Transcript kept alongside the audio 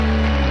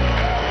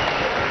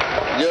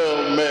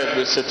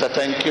visitor,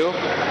 thank you.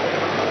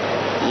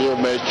 You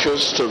may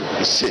choose to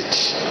sit.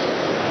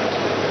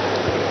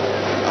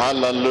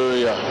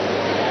 Hallelujah.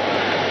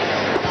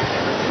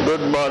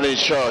 Good morning,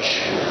 church.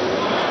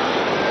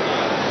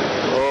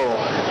 Oh,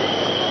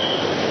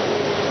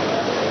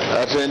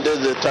 I think this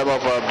is the time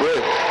of our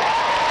break.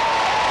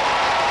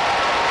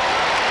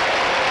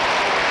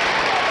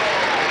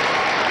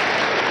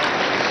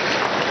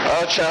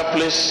 Usher,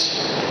 please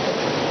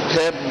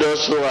help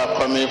those who are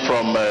coming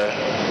from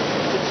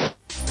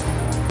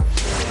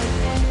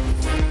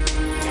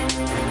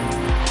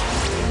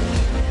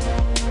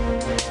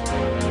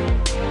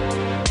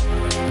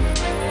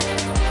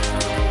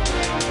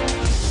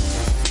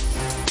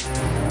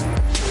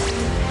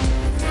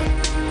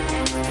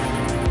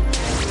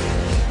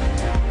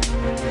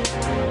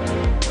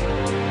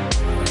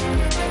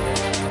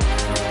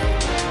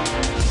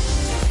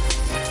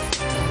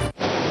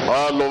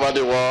all over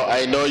the world.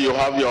 I know you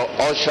have your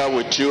usher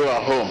with you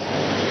at home.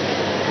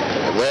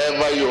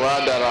 Wherever you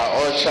are, there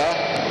are usher.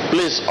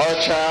 Please,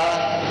 usher,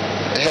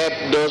 help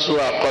those who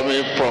are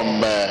coming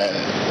from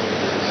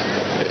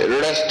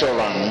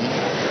restaurant,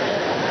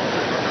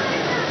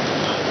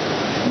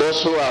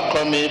 those who are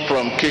coming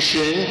from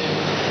kitchen.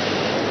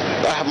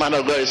 Man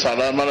of God is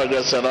around. Man of God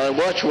is around.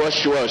 Wash.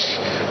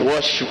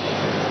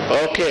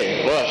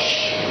 Okay,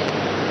 wash.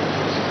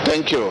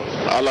 Thank you.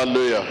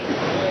 Hallelujah.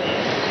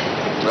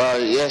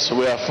 Yes,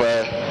 we have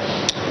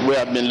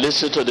been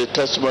listening to the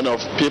testimony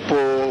of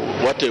people.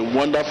 What a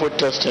wonderful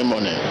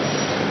testimony.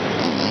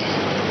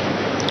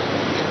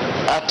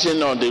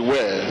 Acting on the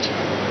word.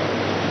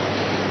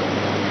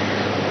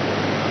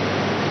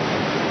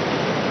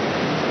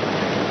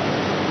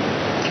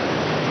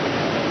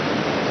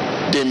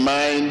 The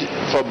mind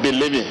for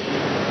believing.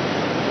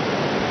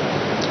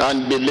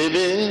 And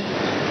believing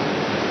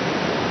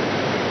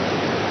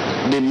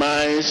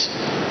demands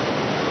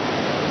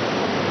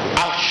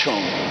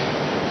action.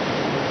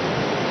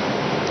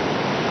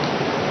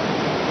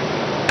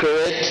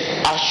 Create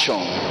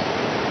action.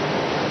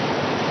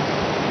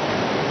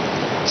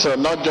 So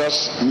not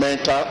just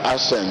mental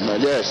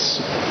assent. Yes,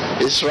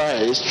 it's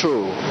right, it's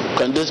true.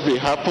 Can this be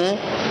happen?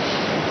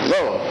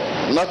 No,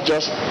 not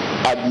just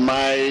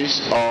admire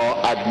or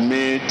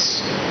admit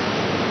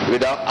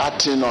without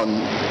acting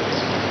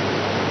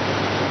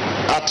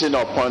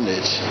upon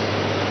it.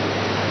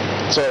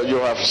 So you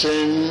have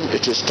seen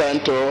it is time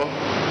to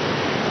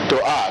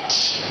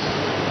act.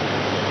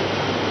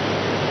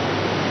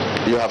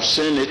 You have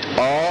seen it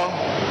all.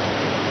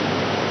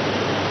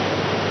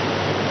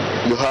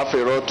 You have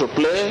a role to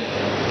play.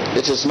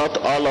 It is not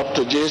all up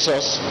to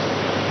Jesus.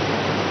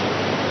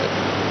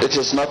 It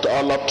is not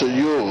all up to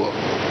you.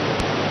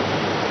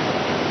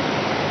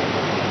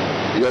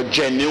 Your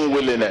genuine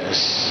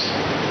willingness.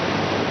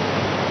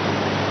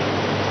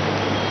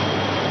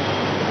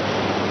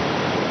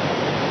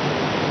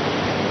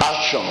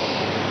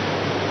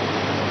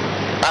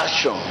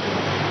 Action.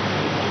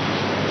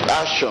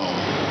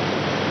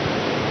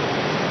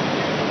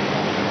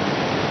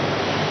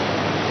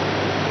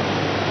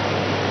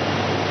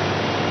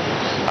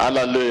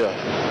 Hallelujah.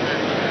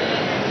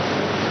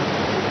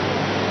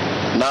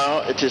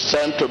 Now it is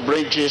time to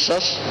bring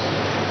Jesus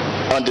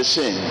on the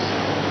scene.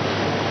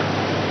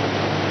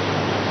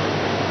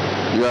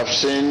 You have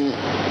seen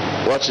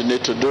what you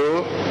need to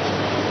do,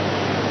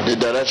 the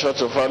direction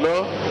to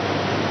follow.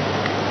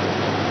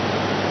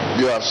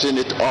 You have seen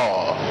it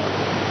all.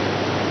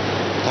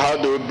 How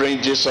do we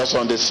bring Jesus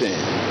on the scene?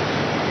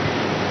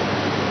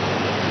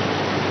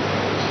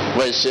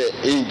 When you say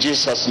in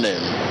Jesus'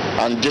 name,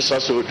 and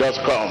Jesus will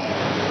just come.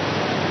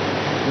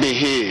 Be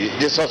healed.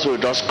 Jesus will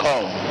just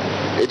come.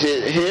 It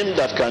is him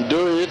that can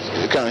do it,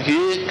 can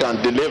heal,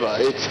 can deliver.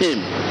 It's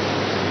him,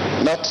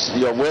 not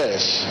your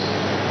words.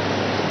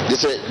 They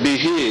say, be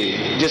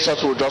healed.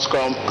 Jesus will just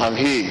come and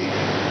heal.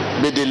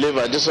 Be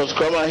delivered. Jesus will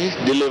come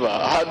and deliver.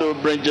 How do we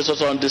bring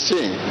Jesus on the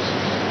scene?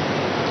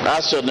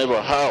 Ask your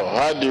neighbor, how?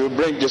 How do you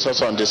bring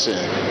Jesus on the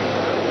scene?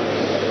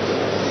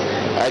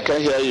 I can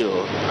hear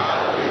you.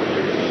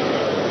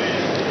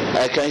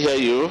 I can hear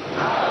you.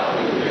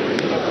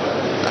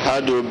 How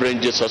do you bring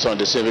Jesus on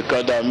the scene?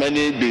 Because there are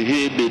many be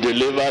healed, be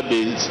delivered,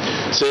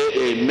 say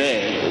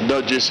amen,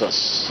 not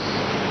Jesus.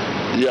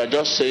 You are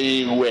just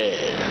saying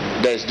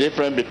word. There is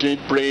difference between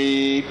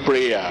praying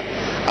prayer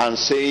and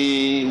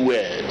saying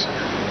word.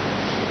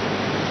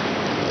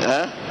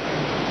 Huh?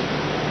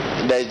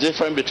 There is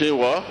difference between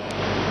what?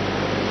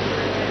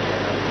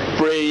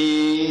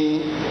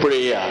 Praying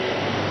prayer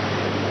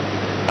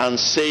and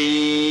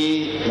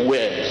saying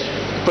words.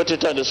 Put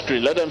it on the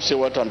screen. Let them see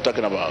what I'm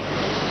talking about.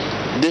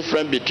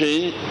 Difference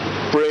between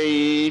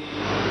praying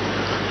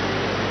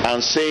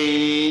and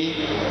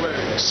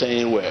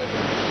saying word.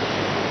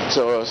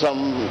 So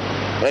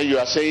when you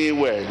are saying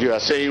word, you are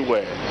saying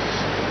word.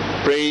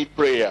 Praying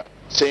prayer,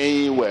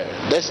 saying word.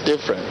 That's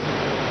different.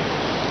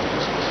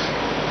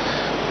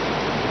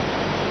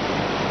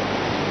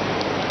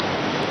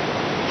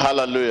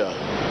 Hallelujah.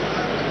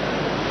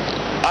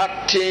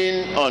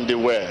 Acting on the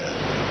word.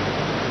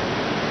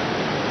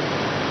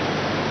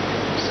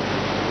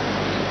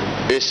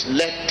 is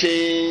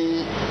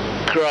letting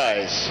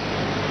Christ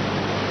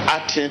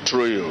acting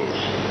through you.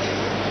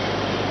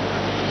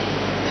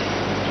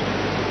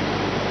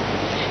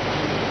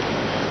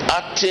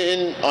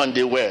 Acting on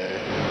the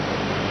word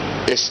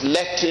is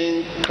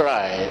letting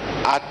Christ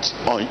act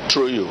on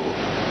through you.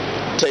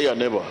 Tell your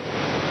neighbor,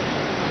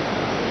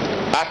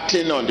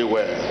 acting on the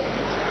word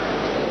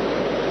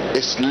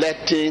is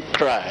letting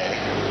Christ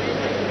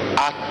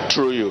act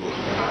through you.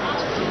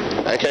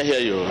 I can hear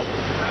you.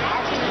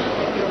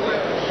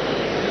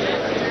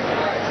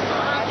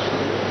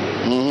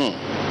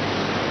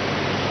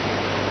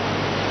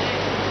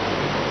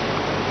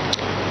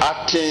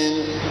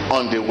 Acting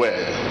on the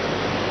word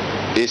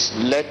is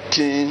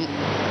letting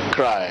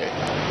Christ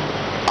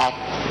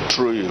act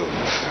through you.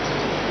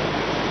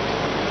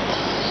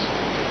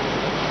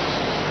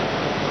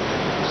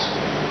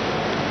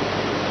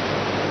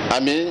 I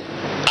mean,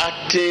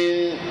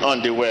 acting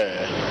on the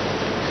word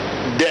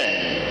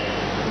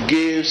then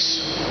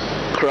gives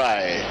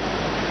Christ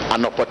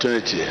an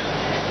opportunity.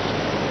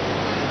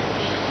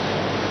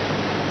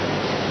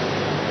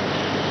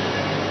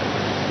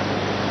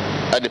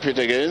 I repeat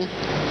again.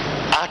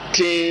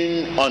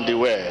 Acting on the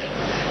word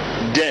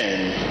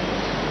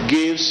then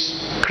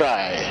gives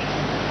Christ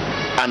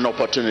an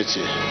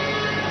opportunity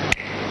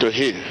to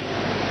heal,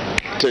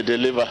 to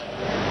deliver,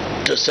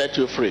 to set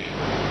you free.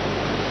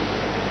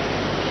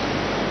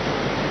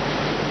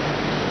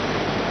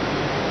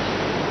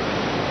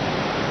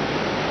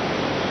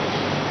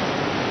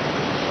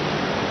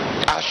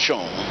 Action.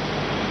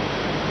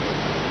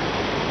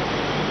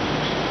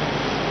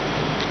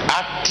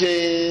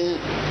 Acting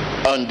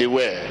on the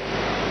word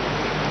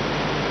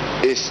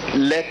is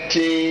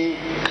letting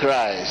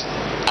Christ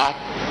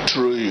act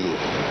through you.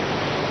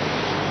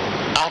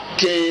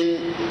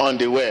 Acting on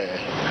the word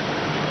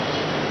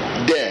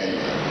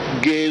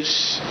then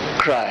gives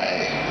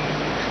Christ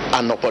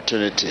an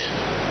opportunity.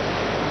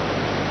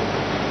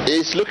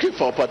 He's looking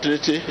for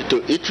opportunity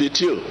to eat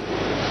with you,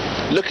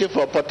 looking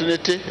for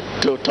opportunity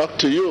to talk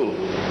to you,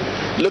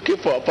 looking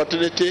for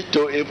opportunity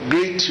to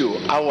greet you.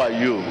 How are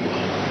you?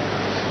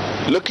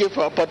 Looking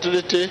for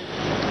opportunity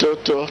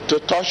to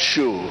touch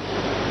you,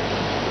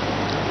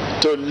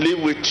 to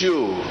live with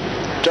you.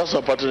 Just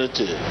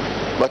opportunity.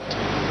 But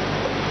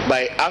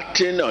by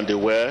acting on the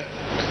word,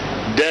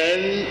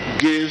 then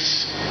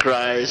gives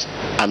Christ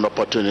an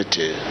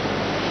opportunity.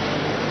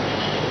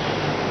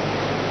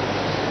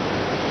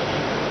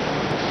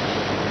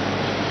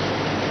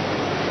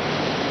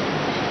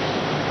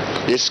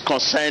 It's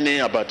concerning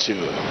about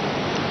you.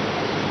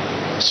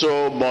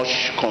 So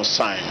much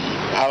concern.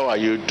 How are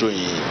you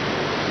doing?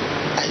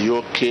 Are you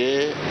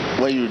okay?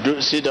 When you do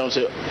sit down and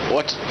say,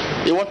 what?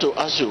 They want to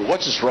ask you,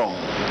 what is wrong?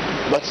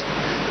 But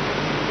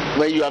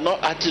when you are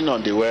not acting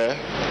on the word,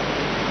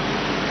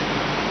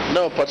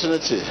 no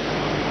opportunity.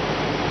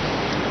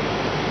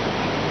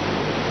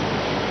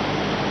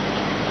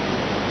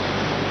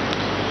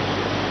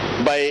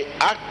 By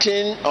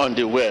acting on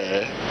the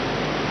word,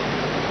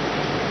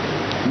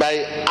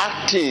 by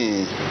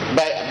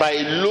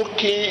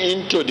looking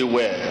into the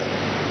word,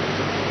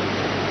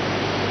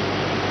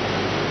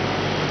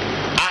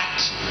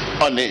 act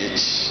on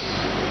it,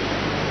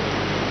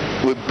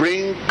 we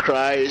bring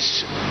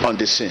Christ on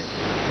the scene.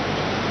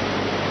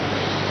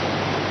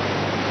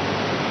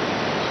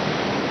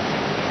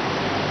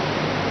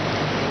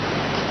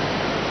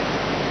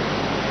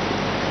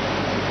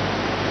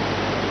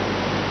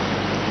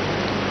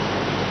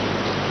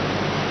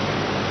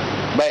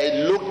 By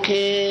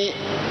looking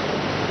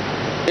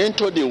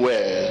into the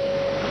word,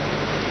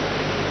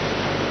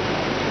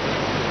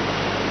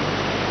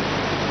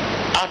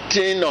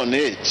 acting on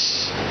it,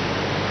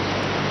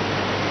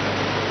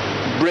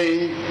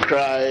 bring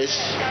Christ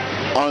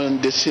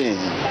on the scene.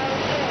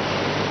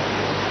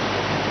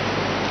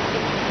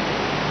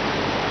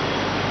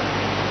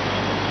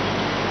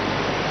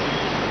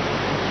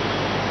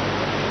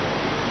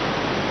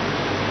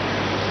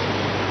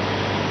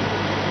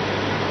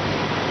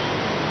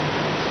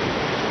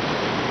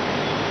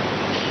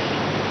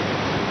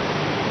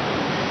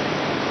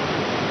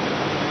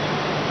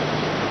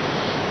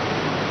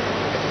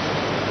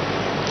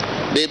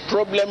 The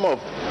problem of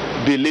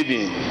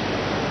believing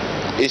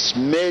is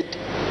made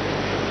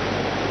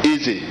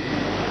easy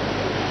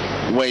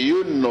when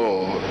you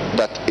know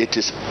that it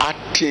is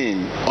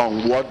acting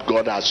on what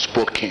God has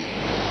spoken.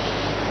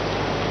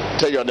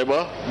 Tell your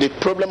neighbor, the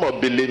problem of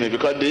believing,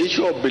 because the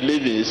issue of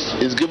believing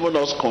is giving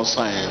us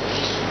concern.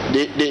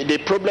 The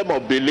problem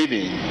of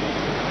believing,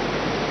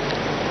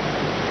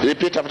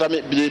 repeat after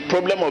me, the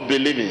problem of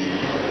believing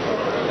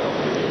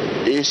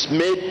is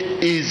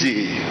made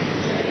easy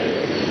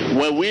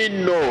when we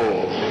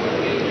know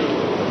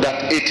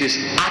that it is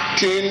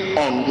acting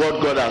on what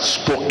God has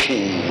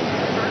spoken.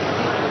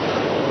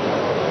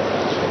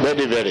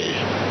 Very, very.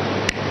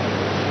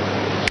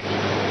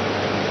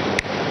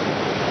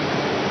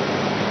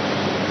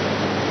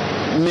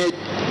 Made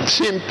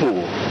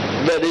simple,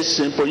 very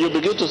simple. You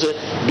begin to say,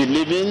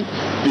 believing.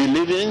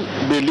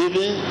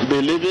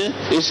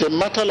 It's a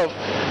matter of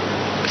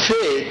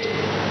faith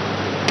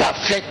that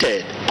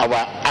perfected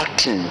our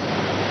acting.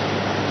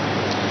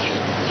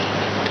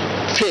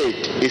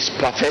 Faith is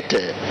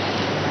perfected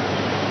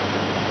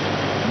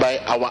by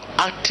our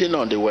acting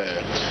on the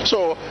word.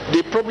 So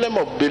the problem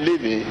of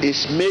believing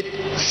is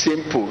made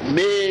simple,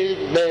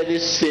 made very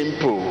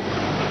simple,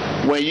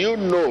 when you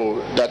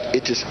know that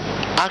it is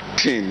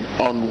acting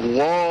on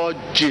what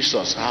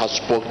Jesus has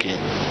spoken.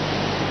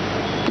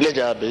 Let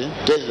there be.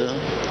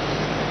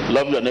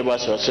 Love your neighbor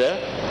as yourself.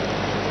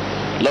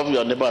 Love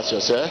your neighbor as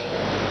yourself.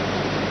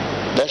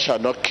 Thou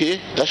shalt not kill.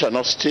 Thou shalt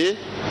not steal.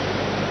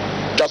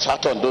 Just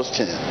act on those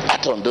things.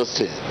 Act on those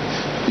things.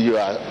 You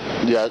are.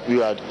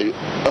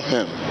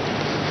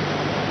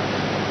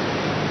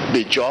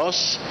 Be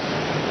just.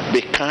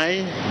 Be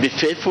kind. Be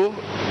faithful.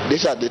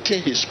 These are the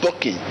things He's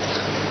spoken.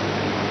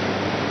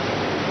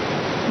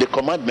 The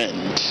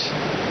commandment.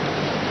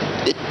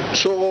 It's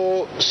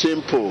so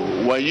simple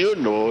when you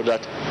know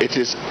that it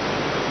is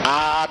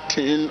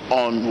acting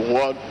on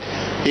what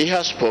He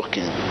has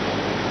spoken.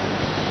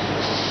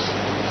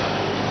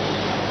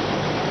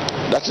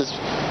 That is.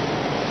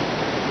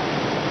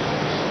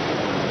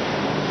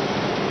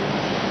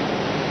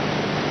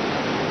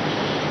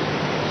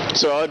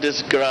 So all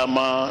this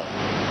grammar,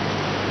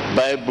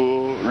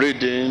 Bible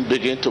reading,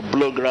 begin to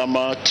blow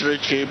grammar,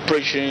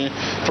 preaching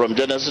from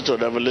Genesis to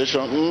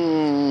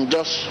Revelation,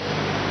 just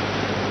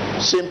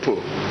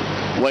simple.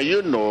 When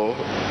you know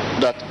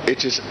that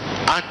it is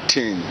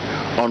acting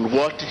on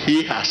what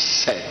He has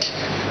said,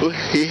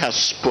 He has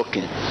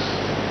spoken.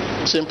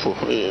 Simple.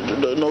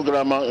 No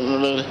grammar.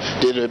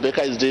 The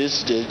Rebecca is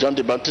this, the John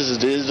the Baptist is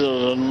this.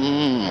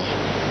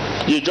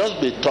 You just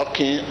be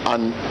talking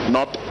and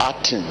not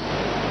acting.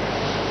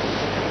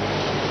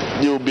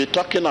 You will be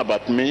talking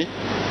about me,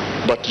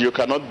 but you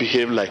cannot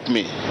behave like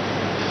me.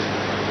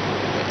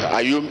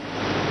 Are you?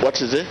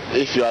 What is it?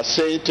 If you are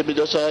saying TB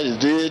Joshua is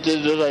this,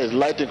 TB Joshua is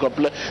light and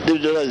complex, TB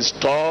Joshua is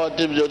tall,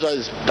 TB Joshua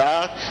is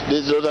dark,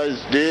 TB Joshua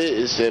is this,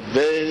 is a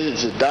very,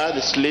 is a dark,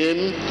 is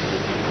slim.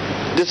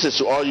 This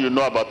is all you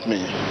know about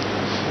me.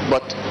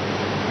 But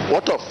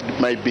what of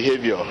my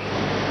behavior?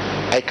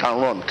 I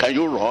can run. Can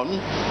you run?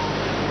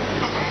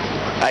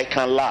 I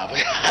can laugh.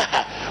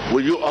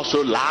 Will you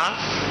also laugh?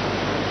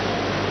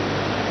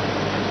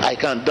 I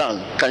can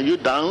dance. Can you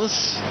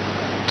dance?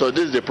 So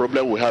this is the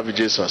problem we have with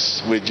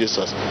Jesus.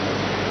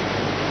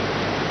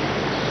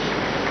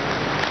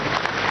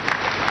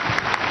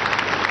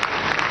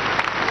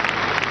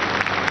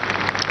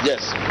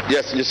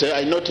 Yes. You say,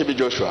 I know TB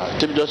Joshua.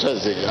 TB Joshua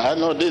is it. I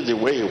know this is the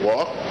way he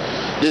walked.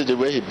 This is the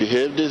way he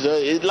behaved. This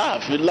is he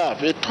laughed.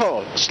 He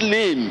tall,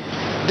 slim.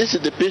 This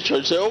is the picture.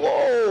 You say,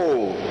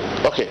 oh,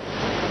 okay.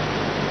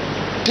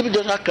 TB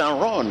Joshua can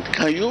run.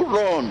 Can you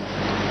run?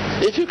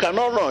 If you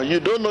cannot run, you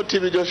don't know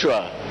TB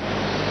Joshua.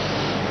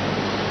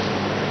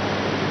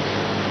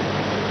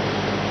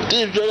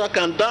 TB Joshua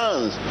can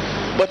dance,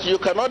 but you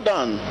cannot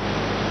dance.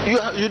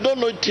 You don't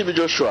know TB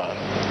Joshua.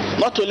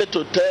 Not only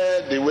to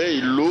tell the way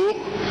he look,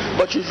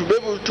 but you should be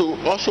able to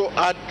also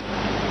add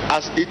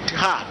as it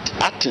had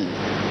acting.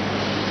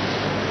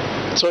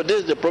 So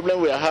this is the problem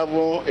we are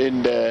having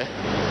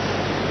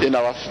in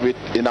our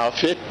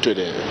faith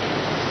today.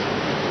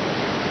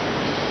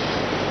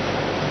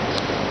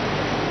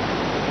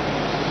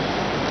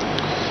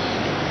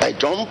 I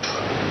jump,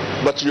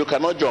 but you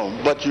cannot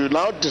jump. But you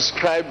now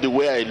describe the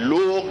way I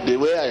look, the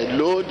way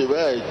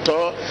I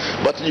talk,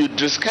 but you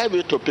describe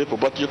it to people,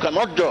 but you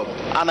cannot jump,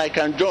 and I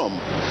can jump.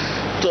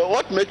 So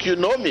what makes you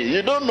know me?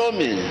 You don't know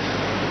me.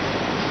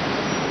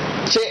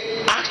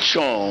 Say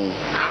action.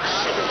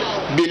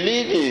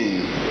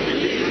 Believing.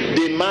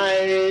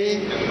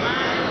 Demand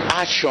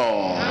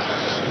action.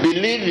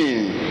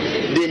 Believing.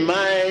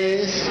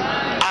 Demands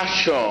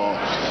action.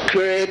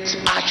 Create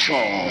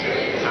action.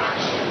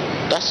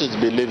 That is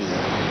believing.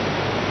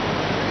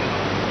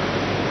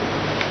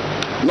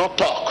 Not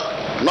talk.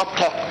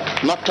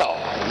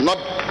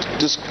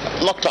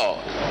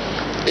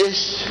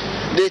 It's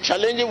the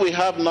challenge we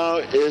have now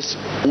is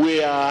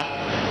we are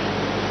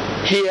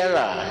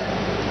hearer,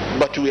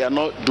 but we are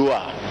not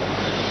doer.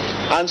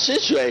 And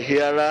since you are a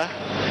hearer,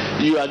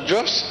 you are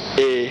just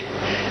a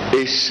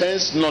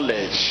sense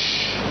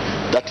knowledge,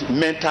 that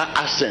mental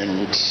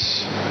assent.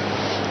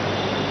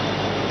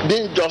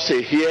 Being just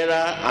a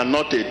hearer and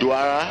not a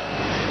doer,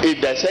 if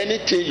there's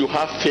anything you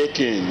have faith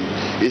in,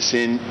 it's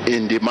in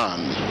the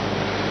man.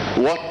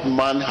 What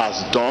man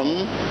has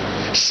done,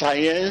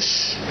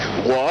 science,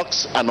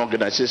 works, and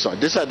organization.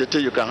 These are the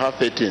things you can have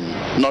faith in,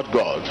 not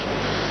God,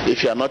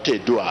 if you are not a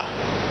doer.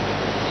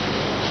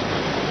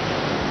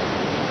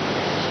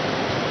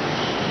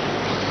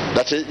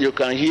 That's it. You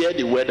can hear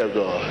the word of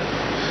God,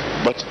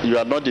 but you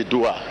are not the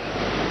doer.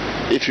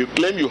 If you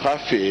claim you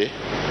have faith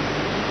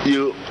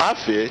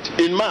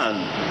in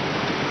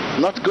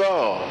man, not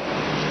God.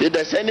 If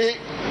there's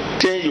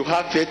anything you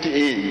have faith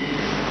in,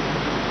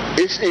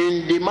 it's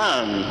in the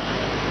man.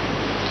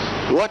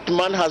 What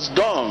man has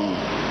done,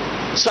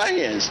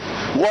 science,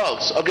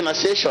 works,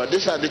 organization,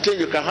 these are the things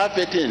you can have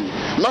faith in,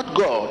 not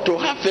God. To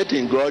have faith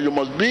in God, you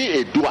must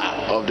be a doer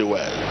of the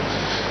word.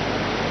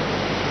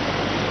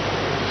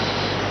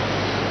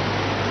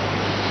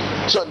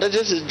 So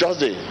this is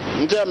just it.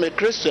 I'm a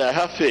Christian, I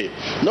have faith.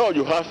 No,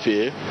 you have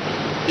faith.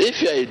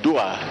 If you're a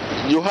doer,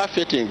 you have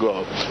faith in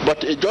God.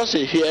 But it's just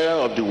a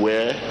hearer of the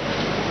word.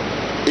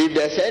 If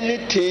there's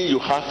anything you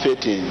have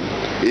faith in,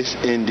 it's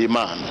in the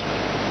man.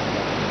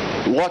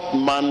 What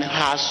man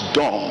has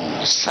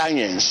done,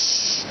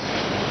 science,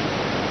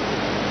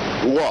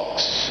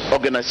 works,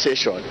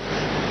 organization,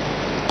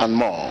 and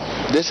more.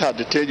 These are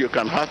the things you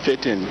can have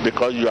faith in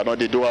because you are not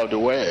the doer of the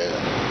word.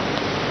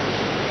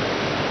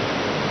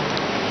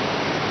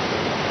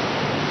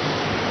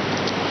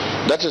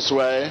 That is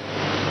why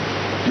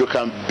you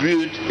can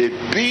build a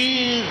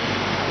big,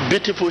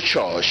 beautiful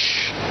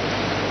church.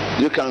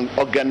 You can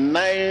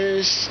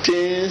organize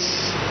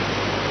things.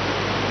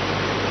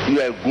 You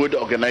are a good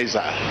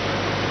organizer.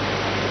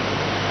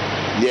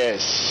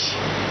 Yes.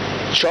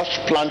 Church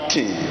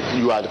planting,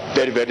 you are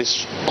very, very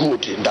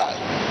good in that.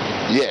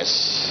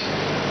 Yes.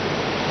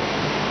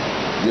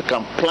 You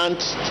can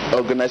plant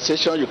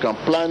organization, you can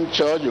plant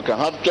church, you can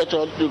have church,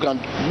 you can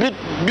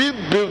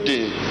build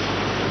building.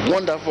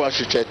 Wonderful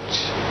architect.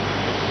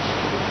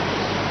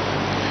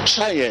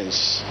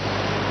 Science,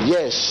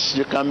 yes,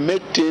 you can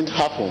make things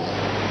happen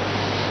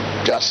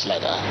just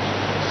like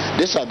that.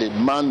 These are the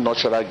man's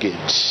natural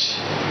gifts.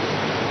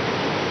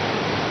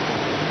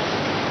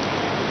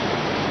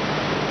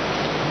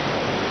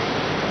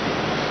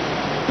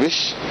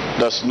 Which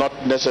does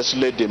not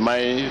necessarily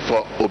demand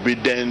for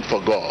obedience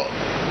for God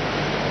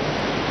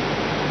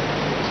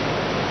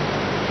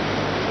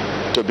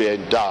to be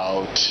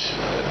endowed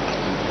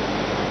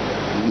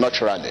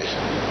naturally.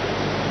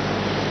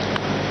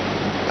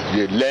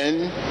 You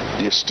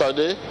learn, you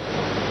study,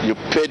 you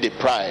pay the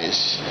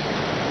price.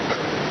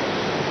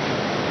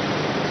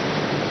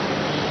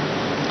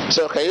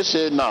 So can you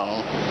say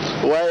now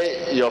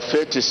why your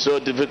faith is so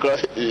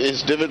difficult?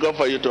 It's difficult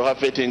for you to have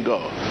faith in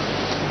God.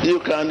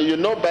 You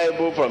know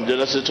Bible from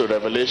Genesis to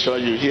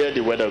Revelation, you hear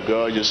the word of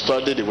God, you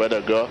study the word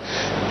of God,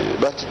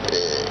 but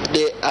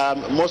they are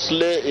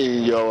mostly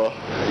in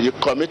you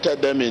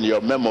committed them in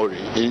your memory,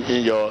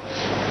 in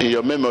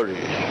your memory,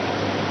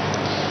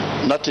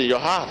 not in your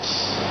heart.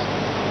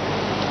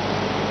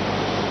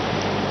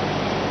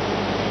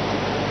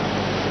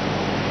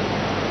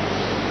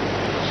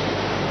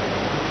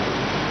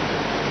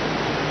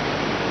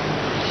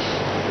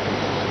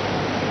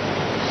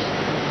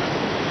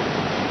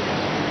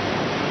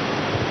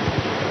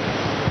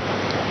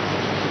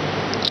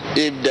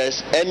 If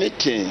there's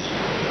anything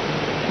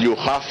you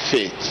have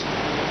faith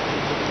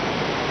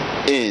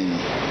in,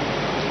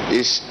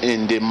 is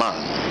in the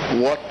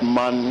man, what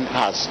man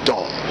has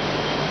done.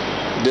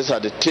 These are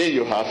the things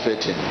you have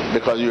faith in,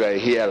 because you are a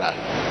hearer,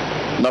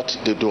 not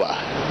the doer.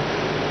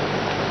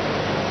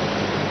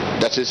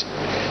 That is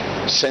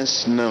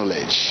sense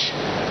knowledge.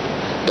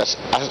 That's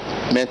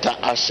mental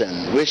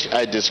assent, which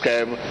I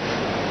describe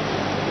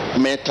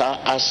mental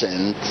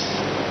assent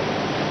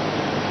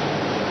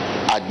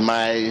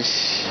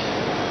admires,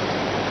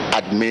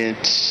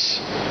 admits,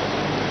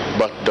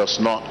 but does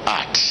not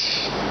act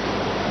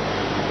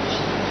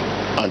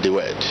on the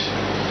word.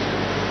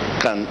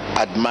 Can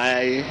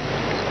admire,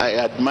 I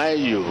admire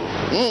you.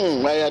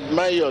 I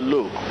admire your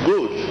look.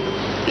 Good.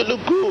 You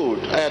look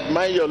good. I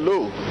admire your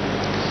look.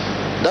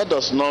 That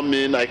does not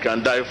mean I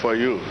can die for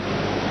you.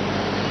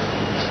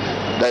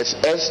 There's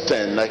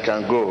extent I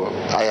can go.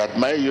 I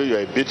admire you.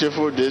 You're a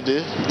beautiful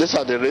lady. These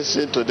are the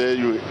reasons today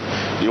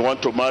you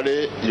want to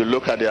marry. You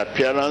look at the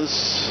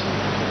appearance,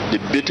 the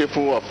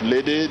beautiful of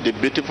lady, the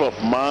beautiful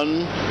of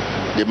man.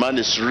 The man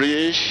is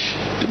rich.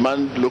 The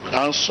man look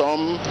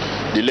handsome.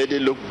 The lady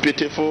look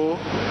beautiful.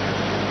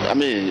 I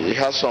mean, it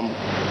has some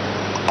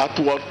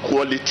outward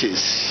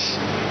qualities.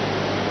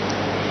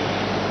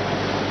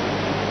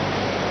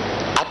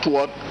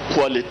 Outward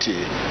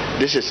quality.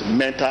 This is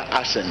mental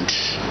assent,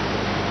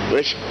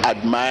 which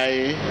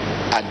admire,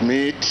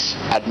 admit,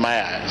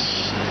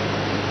 admires.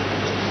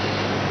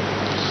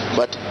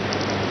 But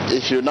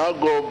if you now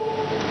go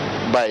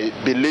by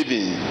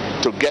believing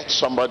to get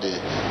somebody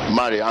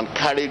married and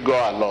carry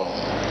God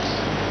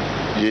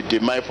along, you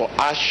demand for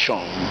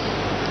action,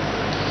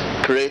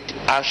 create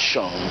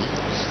action,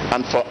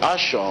 and for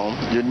action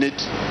you need,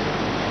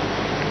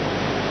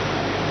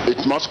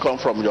 it must come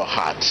from your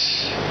heart.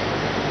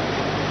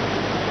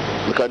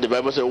 Because the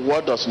Bible says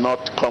what does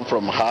not come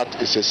from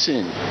heart is a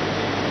sin.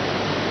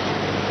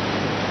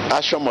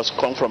 Action must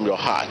come from your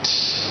heart.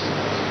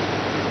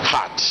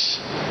 Heart.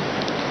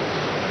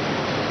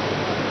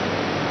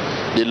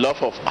 The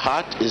love of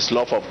heart is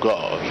love of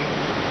God.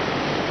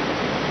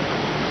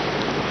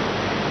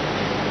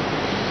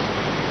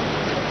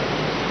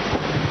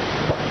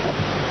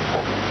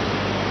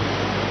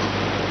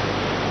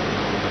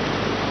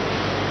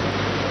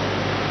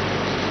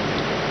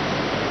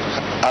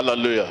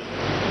 Hallelujah.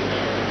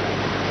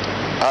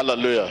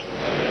 Hallelujah.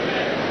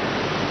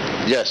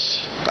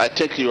 Yes, I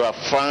think you have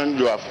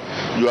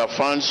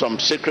found some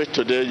secret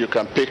today you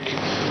can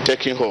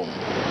take it home.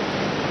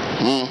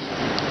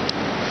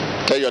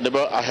 Tell your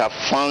neighbor, I have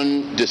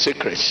found the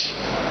secret.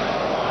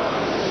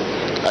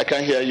 I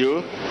can't hear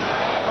you.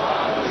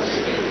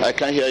 I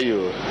can't hear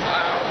you.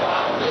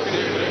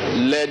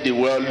 Let the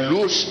world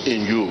loose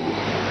in you.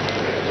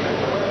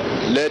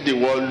 Let the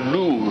world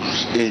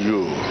loose in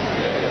you.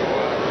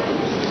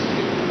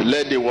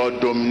 Let the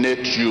world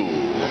dominate you.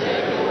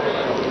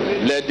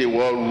 Let the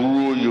world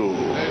rule you.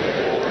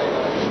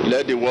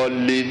 Let the world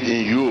live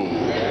in you.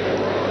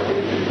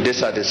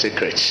 These are the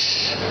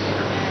secrets.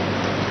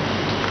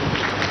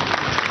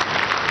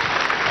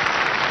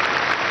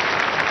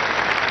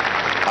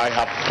 I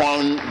have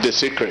found the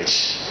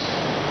secrets.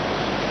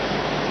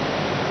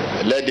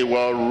 Let the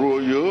world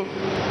rule you.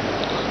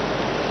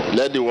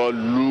 Let the world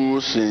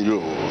loose in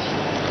you.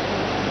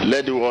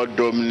 Let the world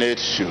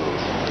dominate you.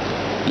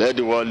 Let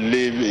the world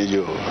live in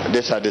you.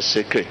 These are the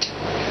secrets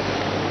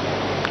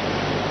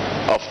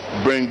of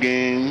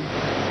bringing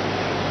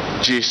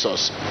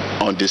Jesus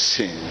on the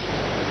scene.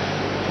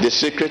 The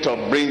secret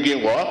of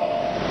bringing what?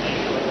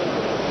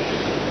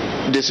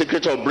 The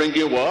secret of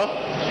bringing what?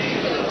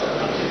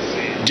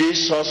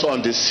 Jesus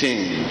on the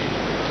scene.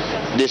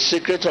 The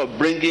secret of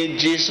bringing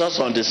Jesus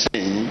on the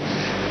scene.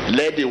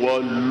 Let the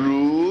world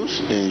loose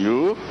in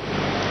you,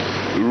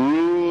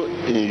 rule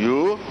in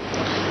you,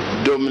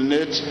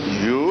 dominate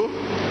you,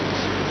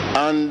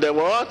 and the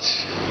what?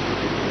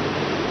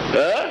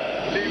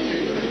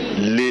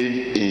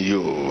 Live in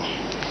you.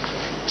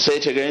 Say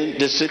it again.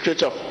 The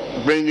secret of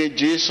bringing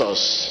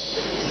Jesus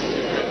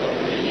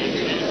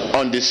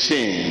on the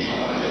scene.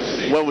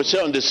 When we say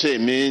on the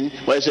scene, mean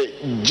when I say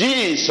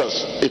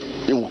Jesus, it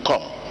will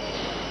come.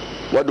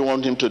 What do you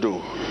want him to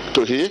do?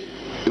 To heal,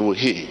 it will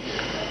heal.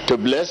 To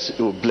bless, it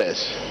will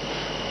bless.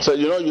 So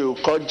you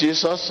call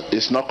Jesus,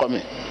 it's not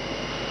coming.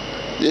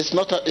 It's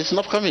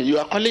not coming. You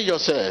are calling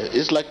yourself.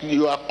 It's like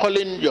you are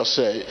calling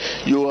yourself.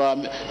 You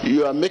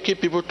are making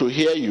people to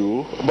hear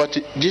you, but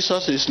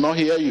Jesus is not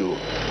hear you.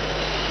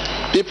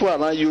 People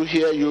around you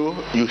hear you.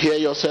 You hear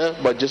yourself,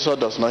 but Jesus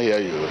does not hear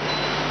you.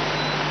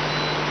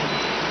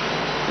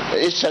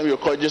 Each time you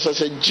call Jesus,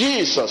 say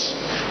Jesus.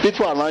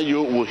 People around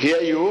you will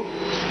hear you.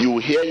 You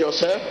will hear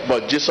yourself,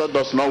 but Jesus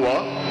does not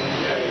what?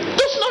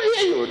 Does not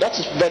hear you. That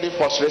is very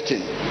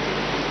frustrating.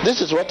 This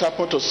is what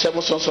happened to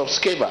 7 sons of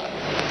Sceva.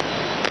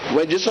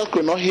 When Jesus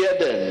could not hear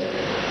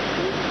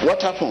them,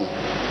 what happened?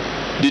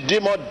 The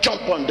demon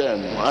jumped on them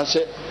and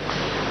said,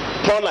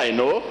 Paul I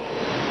know,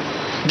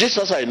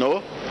 Jesus I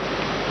know,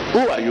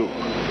 who are you?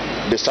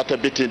 They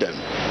started beating them.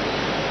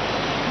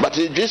 But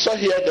if Jesus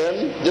hear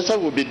them, Jesus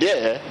will be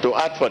there to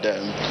act for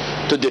them,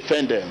 to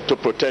defend them, to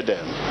protect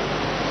them.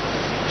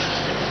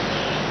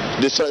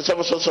 The 7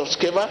 sons of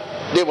Sceva,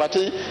 they were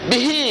saying, be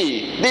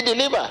healed, be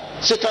delivered.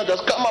 Satan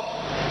just come up.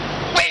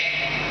 Wait!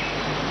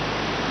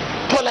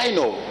 Paul I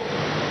know.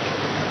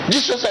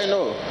 Jesus I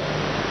know.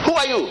 Who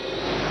are you?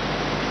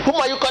 Whom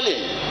are you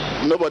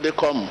calling? Nobody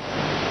come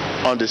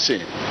on the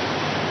scene.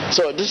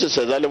 So this is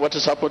exactly what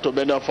has happened to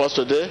many of us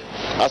today.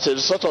 As a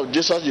result of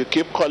Jesus, you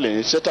keep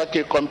calling. Satan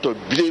can come to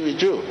believe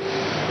with you.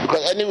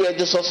 Because anywhere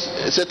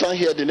Satan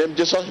hear the name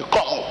Jesus, you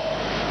come.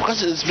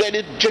 Because it's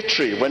very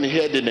jittery when you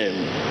hear the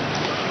name.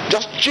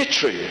 Just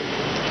jittery.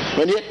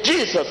 When you hear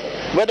Jesus,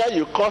 whether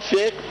you call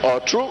fake or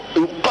true,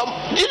 you come.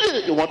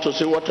 You want to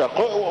say what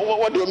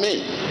do you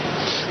mean?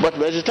 But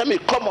by the time you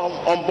come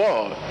on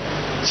board,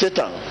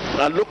 Satan,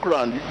 and look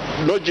around,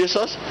 know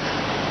Jesus,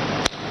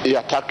 he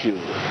attack you.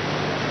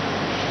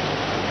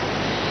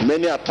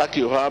 Many attack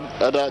you have,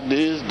 other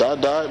this,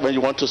 that. When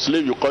you want to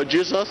sleep, you call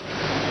Jesus.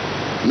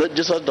 No,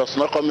 Jesus does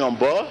not come on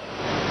board.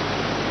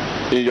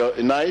 In your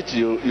night,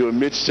 you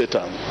meet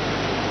Satan.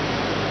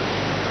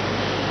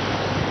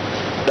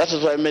 That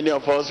is why many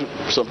of us,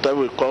 sometimes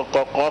we call.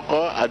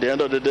 At the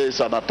end of the day,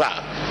 it's an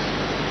attack.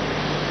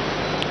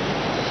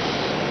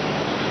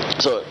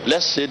 So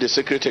let's see the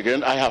secret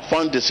again. I have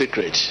found the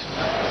secret.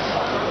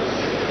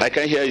 I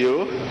can hear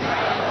you.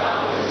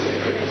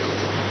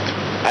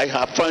 I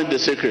have found the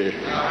secret.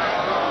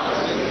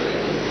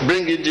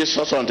 Bringing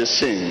Jesus on the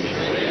scene.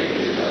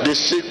 The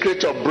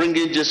secret of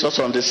bringing Jesus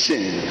on the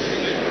scene.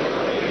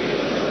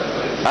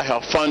 I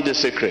have found the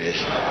secret.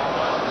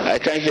 I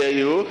can hear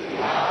you.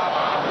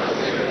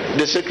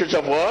 The secret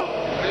of what?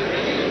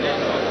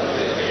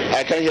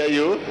 I can hear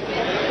you.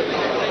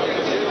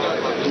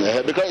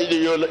 Because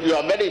you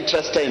are very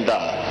interested in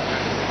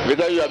that.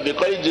 Because you are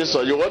becoming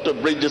Jesus, you want to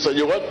bring Jesus,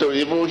 you want to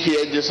even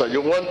hear Jesus,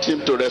 you want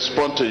him to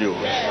respond to you.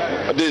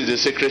 This is the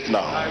secret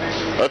now.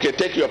 Okay,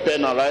 take your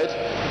pen and write.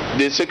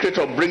 The secret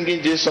of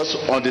bringing Jesus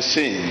on the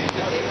scene.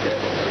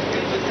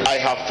 I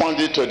have found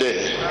it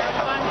today.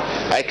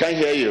 I can't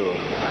hear you.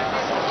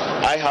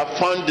 I have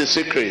found the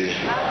secret.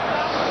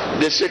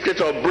 The secret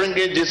of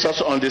bringing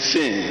Jesus on the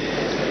scene.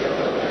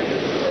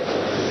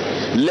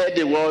 Let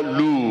the world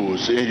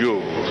loose in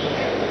you.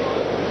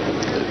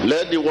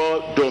 Let the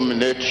world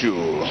dominate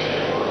you.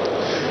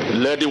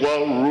 Let the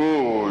world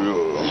rule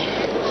you.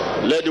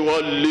 Let the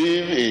world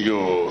live in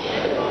you.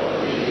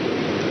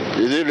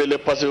 Is it really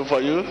possible for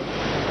you?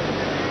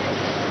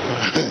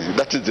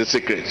 That is the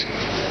secret.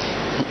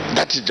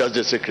 That is just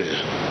the secret.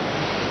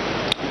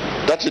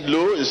 That is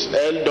low is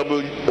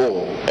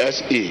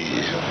L-W-O-S-E.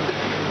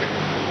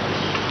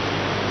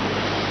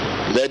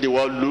 Let the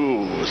world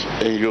loose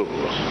in you.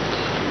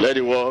 Let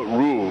the world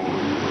rule.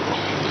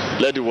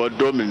 Let the word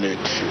dominate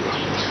you.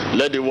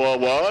 Let the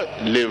word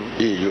live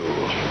in you.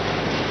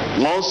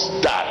 Once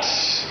that,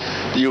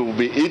 you will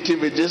be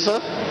eating with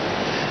Jesus.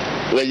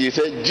 When you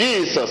say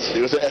Jesus,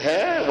 you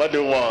say, what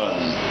do you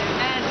want?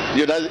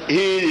 You know,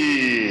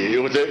 he.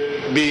 You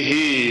say, be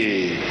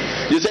he.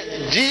 You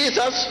say,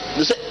 Jesus.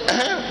 You say,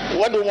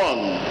 what do you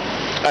want?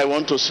 I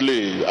want to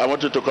sleep. I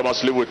want you to come and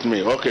sleep with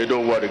me. Okay,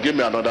 don't worry. Give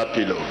me another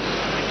pillow.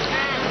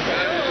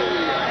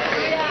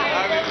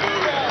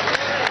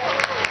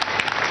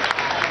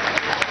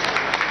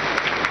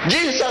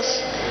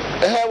 Jesus,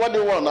 what do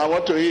you want? I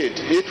want to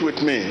eat. Eat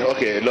with me.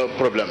 Okay, no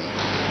problem.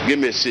 Give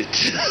me a seat.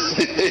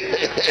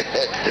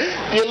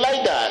 You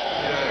like that?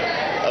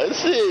 I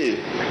see.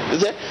 You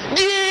say,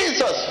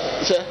 Jesus.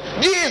 You say,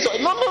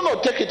 Jesus. No,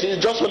 take it.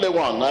 It's just only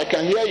one. I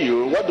can hear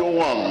you. What do you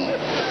want?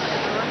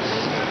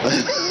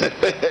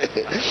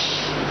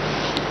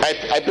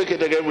 I pick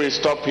it again. We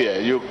stop here.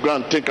 You go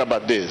and think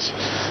about this.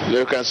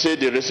 You can see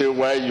the reason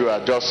why you are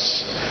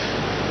just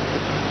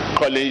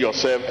calling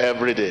yourself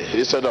every day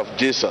instead of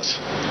Jesus.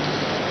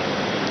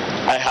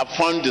 I have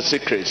found the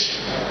secret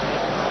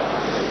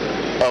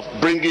of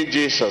bringing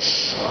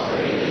Jesus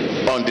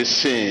on the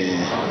scene.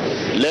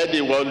 Let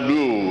the world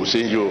loose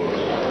in you,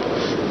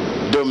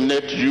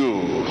 dominate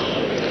you,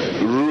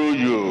 rule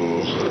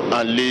you,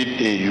 and live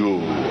in you.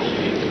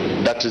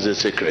 That is the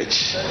secret.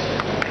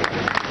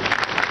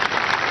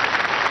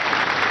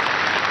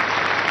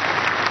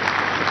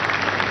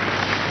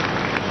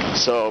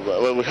 So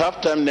when we have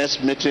time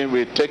next meeting,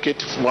 we take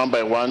it one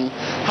by one.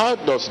 How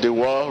does the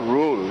world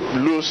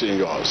loose in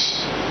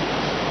yours?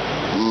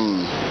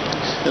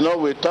 You know,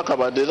 we talk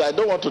about this. I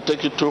don't want to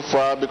take it too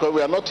far because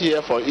we are not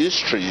here for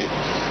history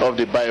of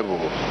the Bible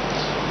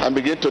and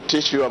begin to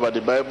teach you about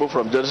the Bible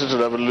from Genesis to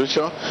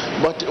Revelation,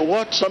 but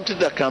something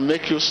that can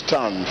make you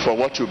stand for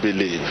what you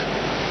believe.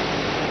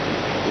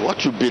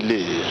 What you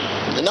believe.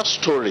 Not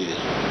story.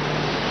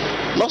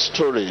 Not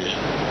story.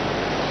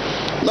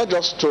 Not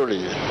just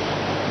story.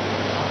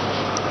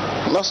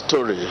 Not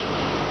story.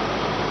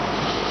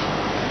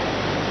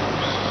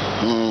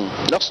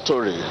 Not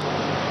story.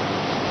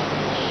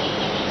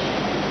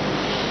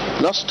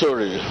 Not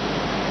story.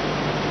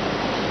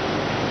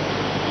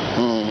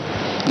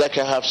 Like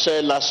I have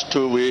said last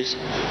 2 weeks,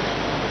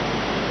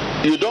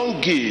 you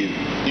don't give,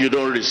 you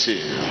don't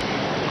receive.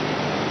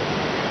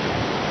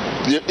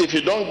 If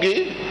you don't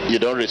give, you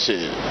don't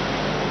receive.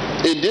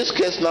 In this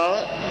case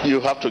now, you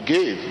have to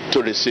give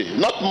to receive.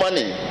 Not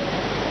money.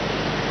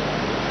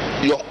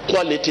 Your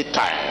quality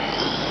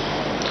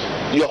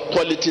time, your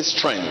quality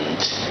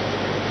strength,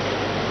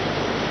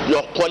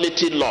 your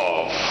quality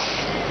love.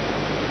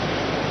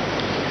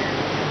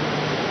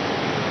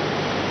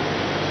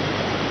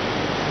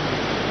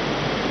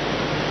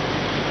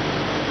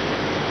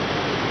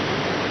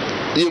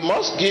 You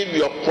must give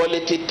your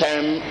quality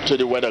time to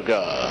the Word of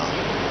God.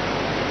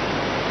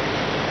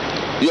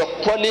 Your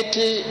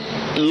quality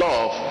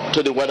love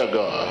to the Word of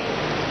God.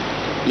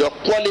 Your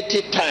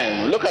quality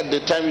time. Look at the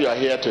time you are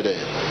here today.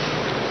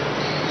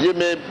 You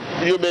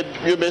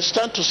may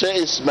stand to say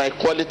it's my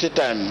quality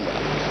time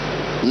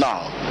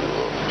now.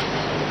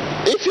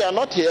 If you are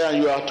not here and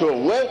you are at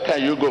home, where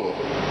can you go?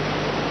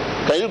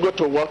 Can you go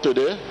to work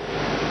today?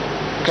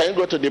 Can you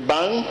go to the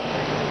bank?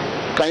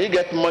 Can you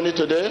get money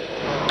today?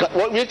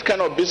 Which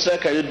kind of business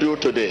can you do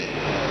today?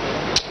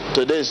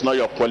 Today is not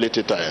your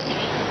quality time.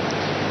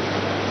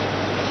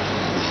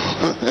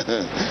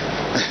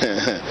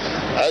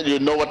 You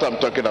know what I'm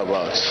talking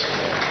about.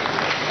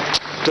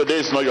 Today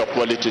is not your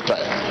quality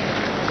time.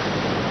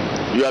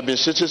 You have been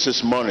sitting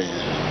since morning.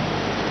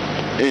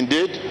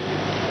 Indeed,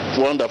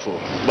 wonderful.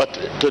 But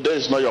today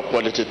is not your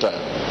quality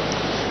time.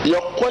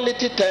 Your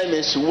quality time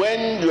is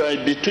when you are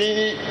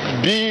between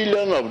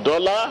billions of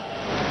dollars.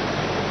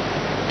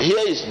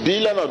 Here is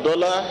billions of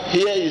dollars.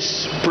 Here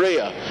is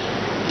prayer.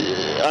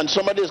 And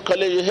somebody is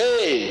calling you,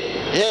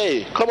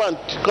 hey, come and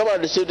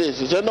receive this.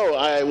 You say, no,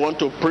 I want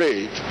to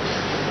pray.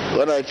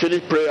 When I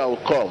finish prayer, I will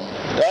come.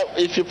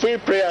 If you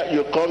finish prayer,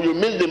 you come, you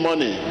miss the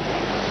money.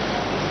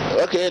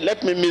 Okay,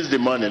 let me miss the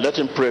money. Let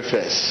him pray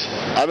first.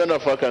 How many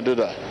of us can do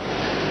that?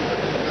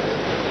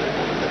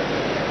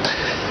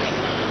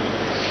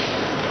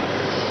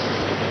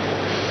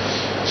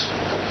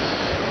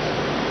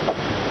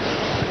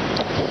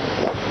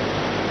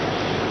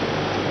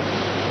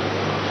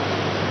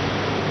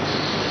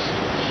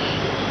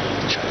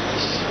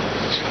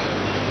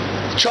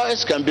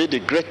 Choice can be the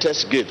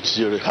greatest gift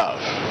you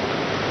have.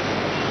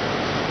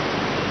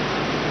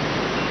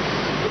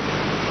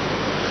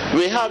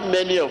 We have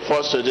many of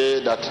us today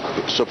that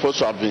are supposed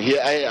to have been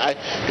here.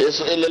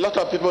 A lot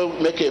of people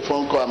make a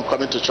phone call, I'm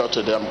coming to church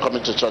today, I'm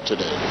coming to church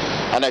today.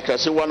 And I can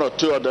see one or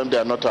two of them, they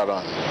are not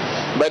around.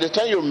 By the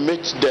time you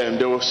meet them,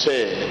 they will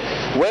say,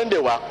 when they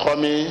were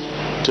coming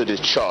to the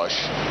church,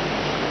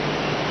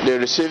 they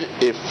received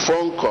a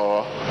phone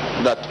call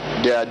that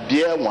their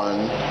dear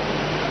one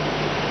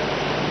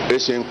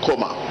is in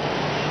coma.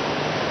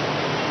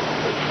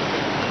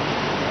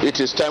 It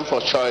is time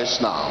for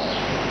choice now.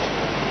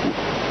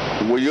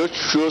 Will you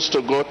choose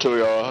to go to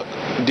your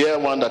dear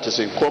one that is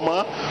in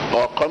coma,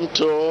 or come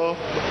to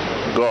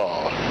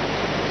God?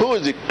 Who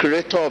is the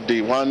creator of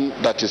the one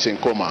that is in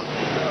coma?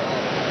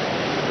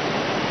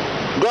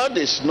 God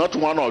is not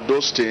one of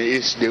those things,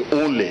 it's the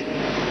only.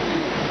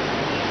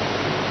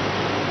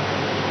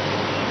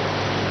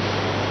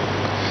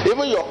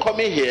 Even your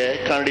coming here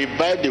can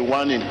revive the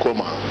one in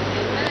coma.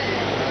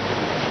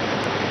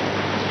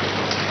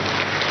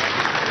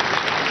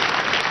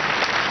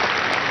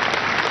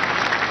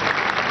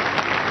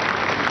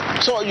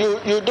 So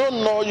you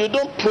don't know, you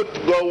don't put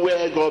God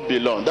where God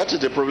belongs. That is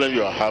the problem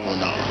you are having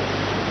now.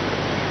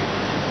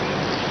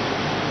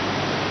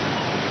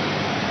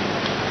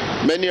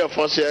 Many of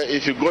us here,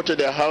 if you go to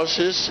their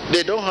houses,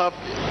 they don't have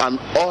an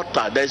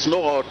altar. There is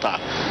no altar.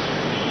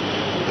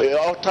 The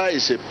altar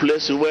is a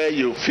place where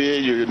you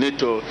feel you need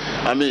to,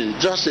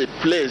 just a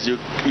place, a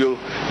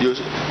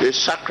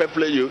sacred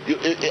place,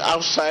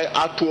 outside,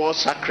 outward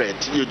sacred.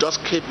 You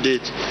just keep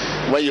it.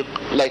 When you,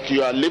 like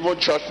you are leaving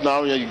church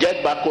now, you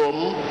get back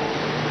home,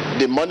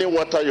 the morning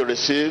water you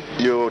receive,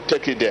 you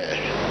take it there.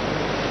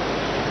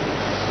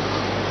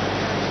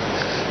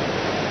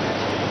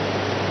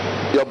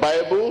 Your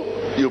Bible,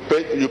 you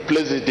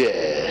place it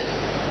there.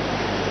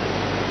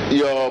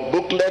 Your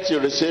booklet you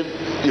receive,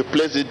 you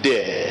place it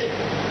there.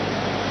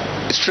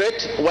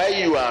 Straight where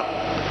you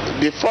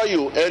are, before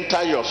you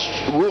enter your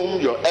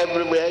room, you're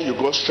everywhere, you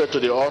go straight to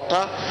the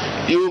altar.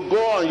 You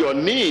go on your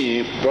knee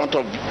in front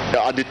of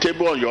at the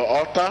table on your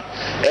altar.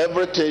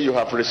 Everything you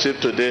have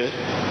received today,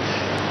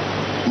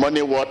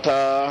 money,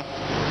 water,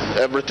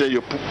 everything,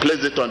 you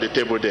place it on the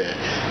table there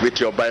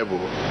with your Bible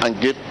and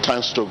give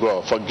thanks to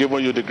God for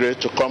giving you the grace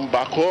to come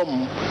back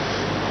home.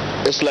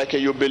 It's like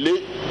you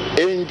believe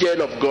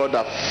angel of God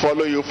that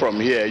follow you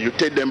from here. You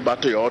take them back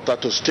to your altar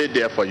to stay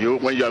there for you.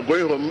 When you are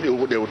going home, they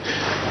would.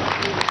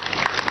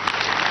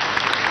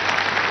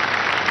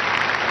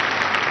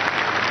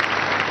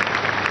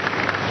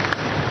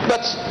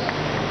 But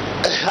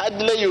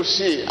hardly you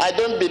see. I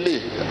don't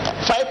believe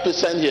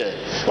 5% here.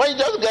 When you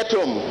just get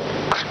home,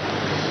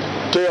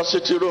 to your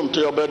sitting room, to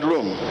your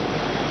bedroom,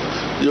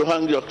 you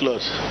hang your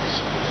clothes.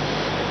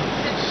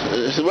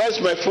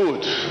 Where's my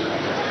food?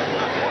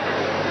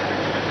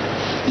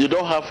 You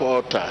don't have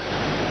altar.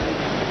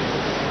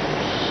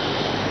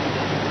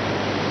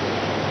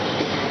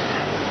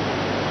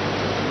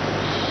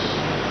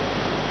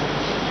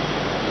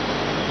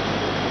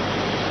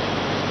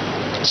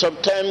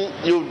 Sometimes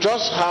you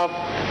just have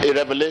a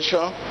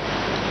revelation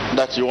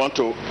that you want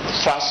to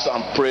fast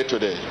and pray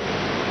today,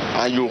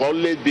 and you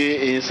only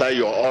be inside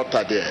your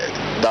altar there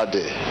that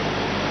day.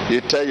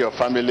 You tell your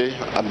family,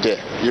 I'm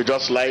there. You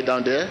just lie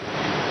down there,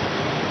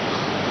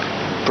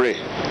 pray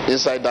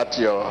inside that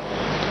your.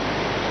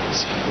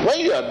 When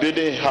you are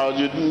building a house,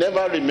 you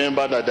never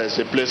remember that there is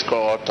a place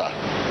called altar.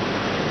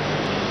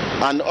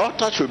 An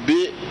altar should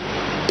be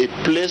a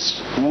place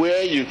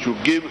where you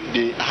should give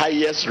the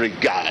highest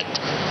regard.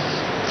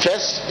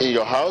 First, in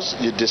your house,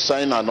 you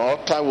design an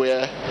altar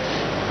where,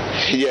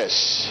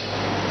 yes,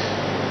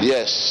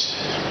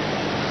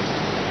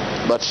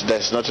 but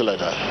there's nothing like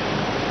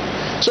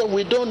that. So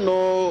we don't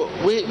know,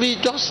 we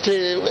just,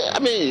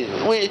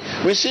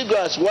 we see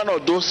God as one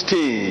of those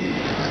things.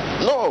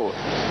 No,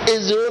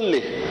 it's the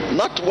only,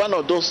 not one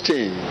of those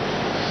things.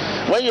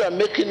 When you are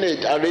making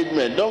an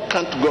arrangement, don't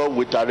count God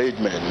with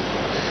arrangement.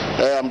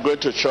 I'm going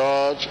to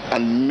church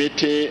and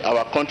meeting,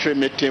 our country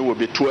meeting will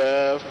be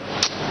 12.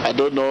 I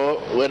don't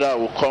know whether I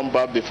will come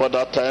back before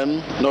that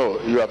time. No,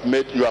 you have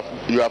missed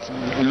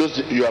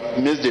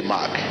the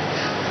mark.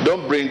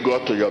 Don't bring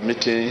God to your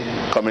meeting,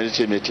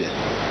 community meeting.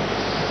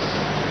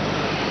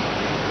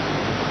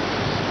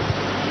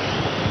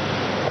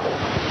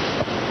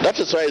 That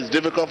is why it's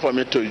difficult for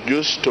me to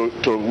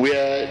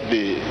wear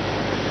the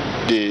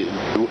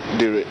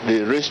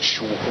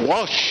wrist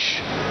watch,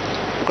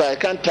 because I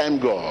can't time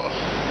God.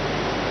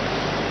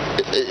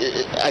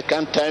 I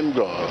can't time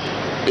God.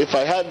 If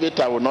I have it,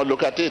 I will not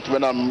look at it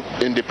when I'm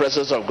in the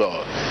presence of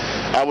God.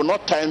 I will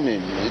not time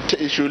Him.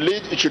 It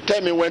should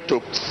tell me when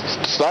to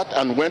start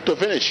and when to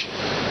finish.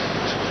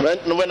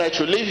 When I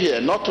should leave here,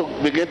 not to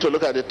begin to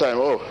look at the time.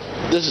 Oh,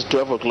 this is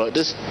 12 o'clock.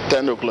 This is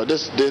 10 o'clock.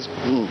 This.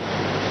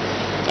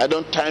 I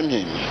don't time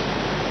Him.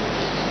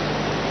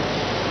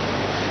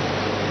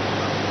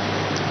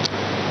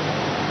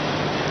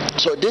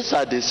 So these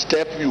are the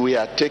steps we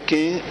are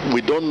taking. We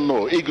don't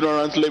know.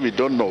 Ignorantly, we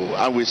don't know.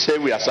 And we say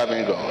we are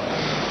serving God.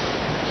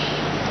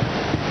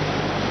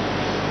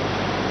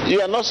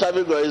 You are not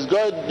serving God. It's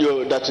God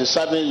that is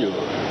serving you.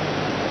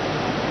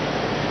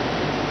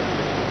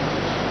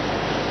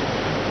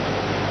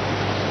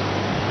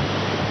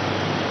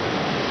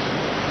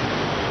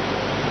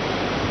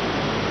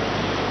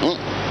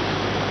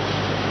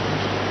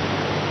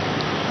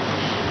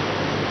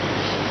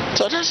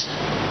 So that's...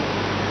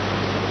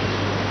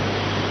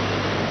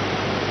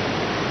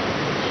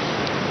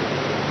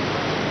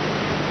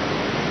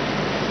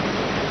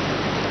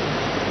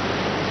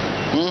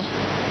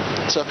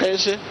 So can you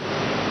see?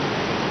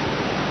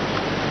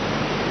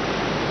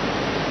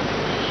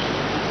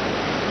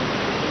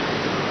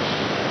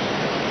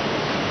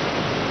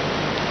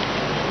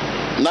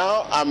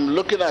 Now I'm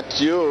looking at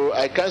you.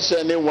 I can't see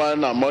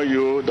anyone among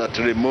you that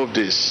removed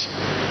this.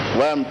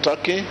 While I'm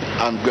talking,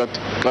 I'm going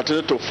to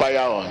continue to fire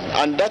on.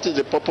 And that is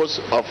the purpose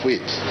of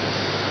it.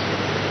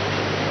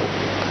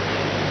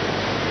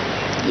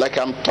 Like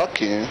I'm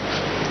talking,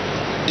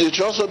 you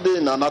should also be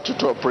in an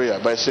attitude of prayer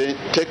by saying,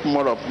 take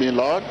more of me,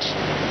 Lord.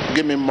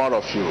 Give me more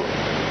of you.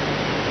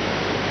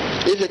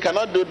 If you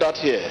cannot do that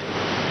here,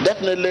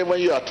 definitely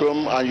when you're at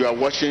home and you are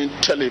watching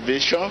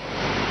television,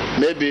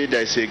 maybe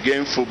there's a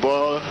game,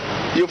 football,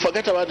 you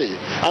forget about it.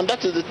 And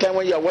that is the time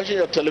when you are watching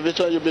your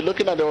television, you'll be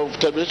looking at the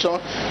television,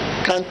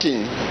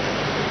 counting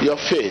your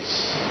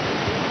faith.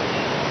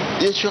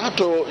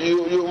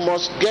 You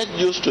must get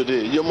used to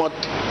this. You must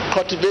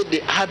cultivate the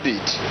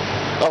habit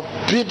of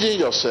building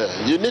yourself.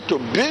 You need to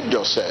build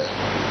yourself.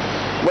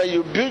 When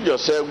you build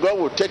yourself, God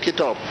will take it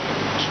up.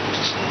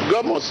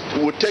 God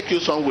will take you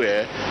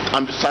somewhere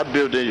and start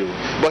building you.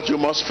 But you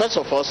must first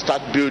of all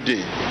start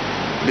building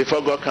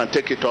before God can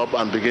take it up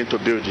and begin to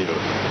build you.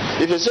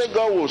 If you say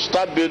God will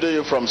start building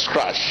you from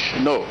scratch,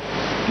 no.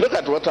 Look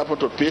at what happened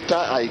to Peter.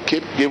 I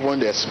keep giving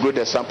this good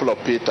example of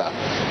Peter.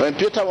 When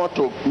Peter wanted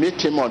to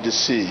meet him on the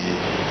sea,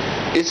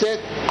 he said,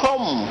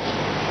 come.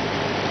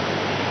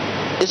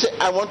 He said,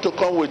 I want to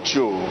come with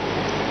you.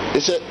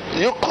 He said,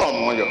 you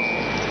come.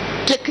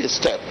 Take a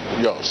step,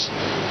 yours.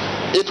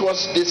 It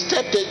was the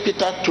step that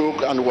Peter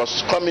took and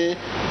was coming,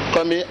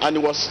 and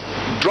he was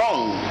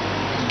drunk.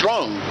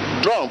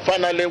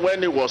 Finally,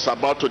 when he was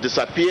about to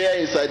disappear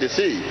inside the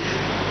sea,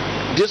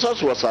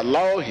 Jesus was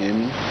allowing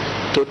him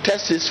to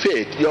test his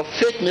faith. Your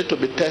faith needs to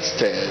be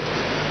tested.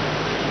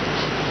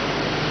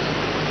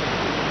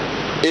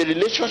 A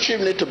relationship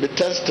needs to be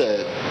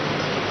tested.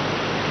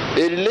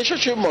 A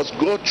relationship must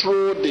go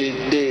through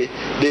the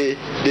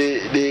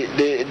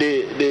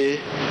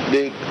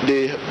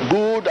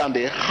good and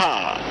the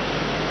hard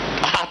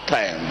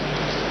time.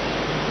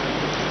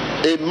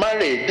 A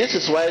marriage, this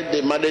is why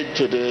the marriage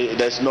today,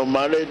 there's no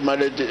marriage,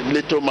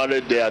 little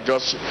marriage, they are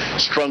just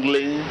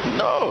struggling.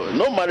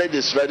 No marriage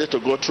is ready to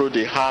go through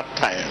the hard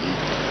time.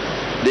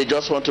 They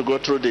just want to go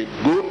through the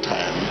good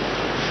time.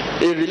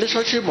 A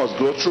relationship must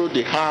go through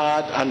the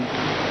hard and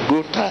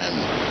good time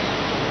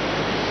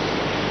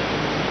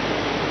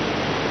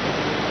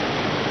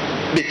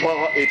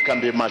before it can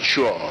be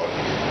mature,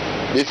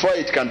 before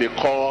it can be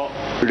called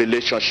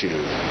relationship.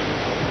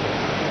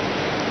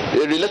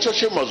 A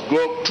relationship must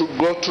go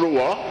through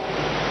what?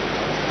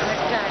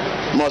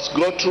 Must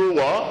go through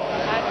what?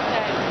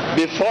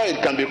 Before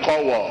it can be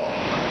called what?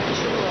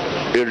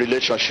 A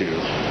relationship.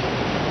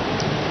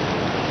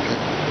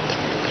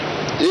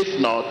 If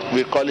not,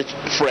 we call it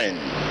friend,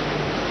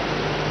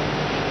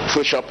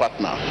 future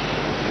partner.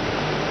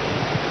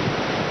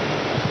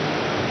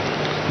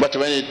 But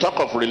when you talk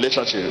of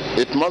relationship,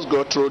 it must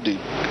go through the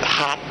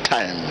hard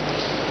time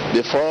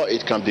before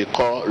it can be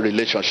called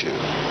relationship.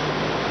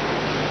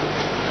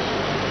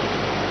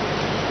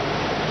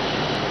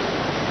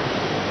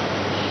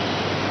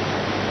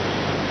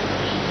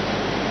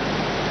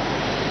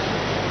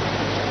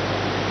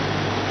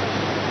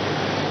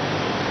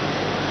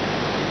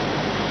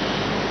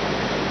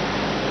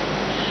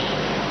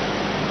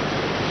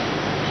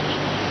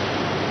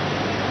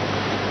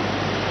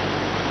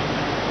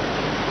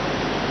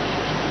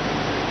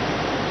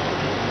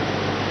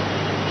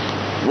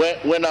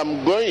 When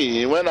I'm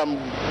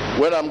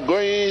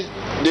going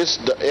this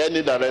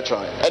any direction,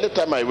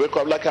 anytime I wake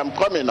up, like I'm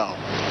coming now,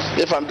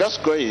 if I'm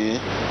just going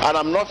and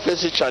I'm not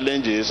facing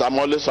challenges, I'm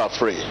always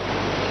afraid.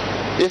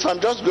 If I'm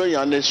just going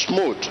and it's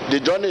smooth, the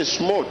journey is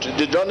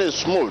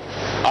smooth,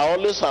 I'm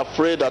always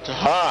afraid that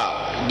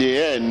the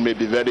end may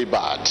be very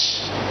bad.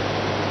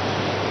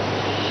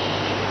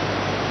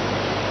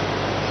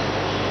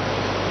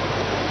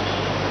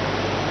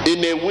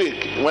 In a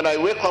week, when I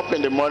wake up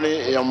in the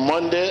morning on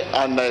Monday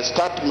and I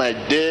start my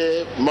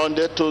day,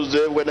 Monday,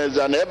 Tuesday,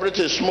 Wednesday, and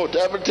everything is smooth,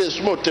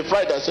 till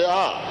Friday, I say,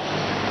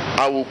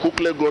 I will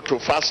quickly go to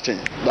fasting.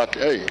 That,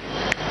 hey,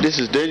 this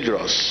is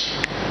dangerous.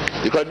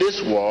 Because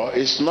this war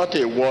is not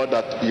a war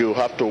that you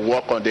have to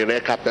walk on the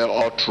red carpet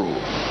all through.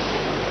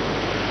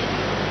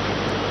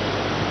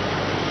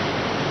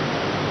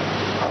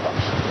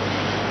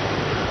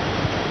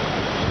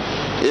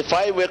 If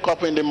I wake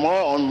up in the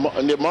morning,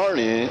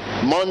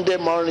 Monday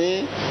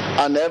morning,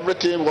 and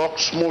everything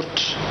works smooth,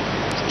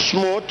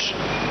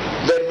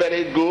 very,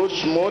 very good,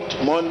 smooth,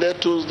 Monday,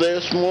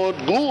 Tuesday, smooth,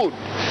 good.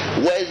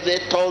 Wednesday,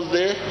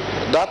 Thursday,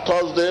 that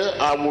Thursday,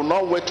 I will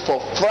not wait for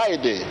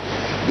Friday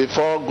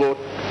before I go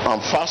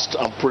and fast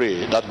and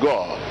pray that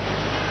God,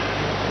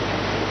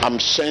 I'm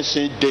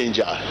sensing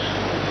danger.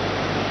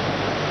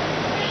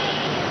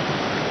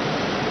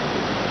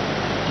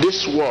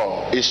 This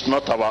war is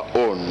not our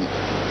own.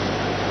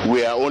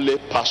 We are only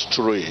passed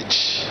through it.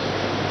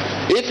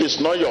 If it's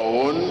not your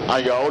own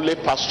and you are only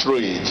passed through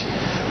it,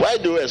 why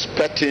do you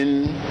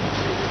expecting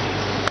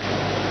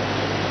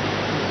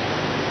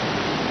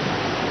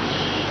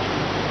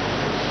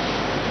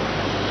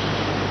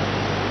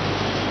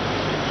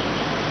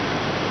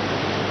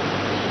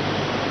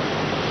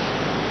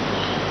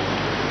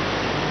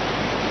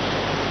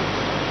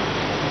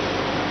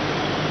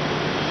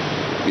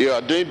You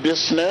are doing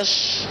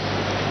business.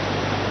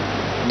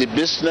 The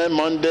business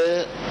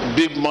Monday,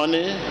 big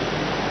money,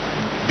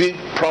 big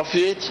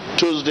profit.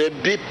 Tuesday,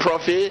 big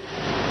profit.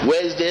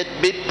 Wednesday,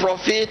 big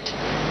profit.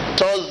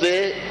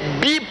 Thursday,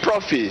 big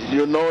profit.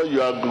 You know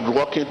you are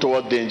walking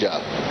toward danger.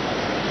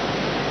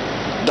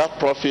 That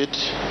profit,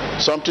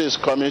 something is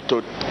coming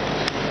to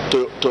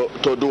do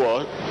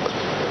what?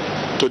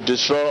 To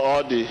destroy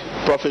all the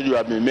profit you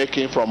have been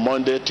making from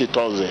Monday to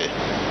Thursday.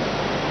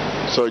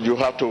 So you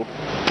have to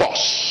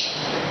pause.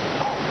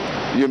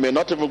 You may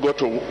not even go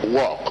to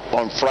work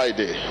on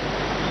Friday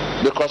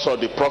because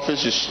of the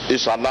profit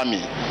is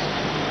alarming.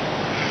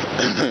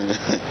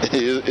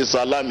 It's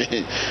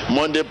alarming.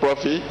 Monday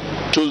profit,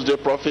 Tuesday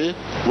profit,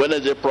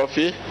 Wednesday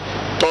profit,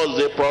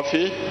 Thursday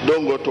profit.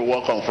 Don't go to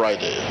work on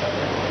Friday.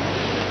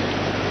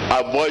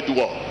 Avoid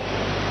work.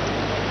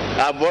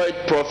 Avoid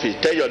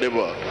profit. Tell your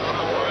neighbor.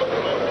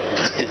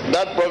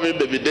 That profit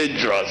may be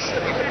dangerous.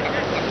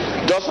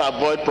 Just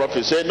avoid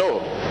profit. Say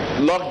no.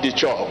 Lock the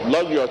shop.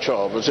 Lock your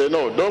shop. Say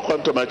no. Don't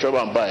come to my shop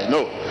and buy.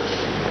 No.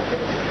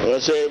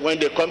 Say when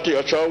they come to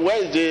your shop,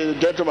 where is the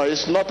gentleman?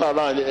 It's not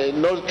around.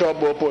 No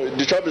shop open.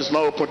 The shop is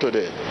not open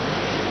today.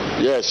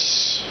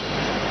 Yes.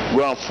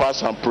 Go and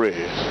fast and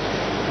pray.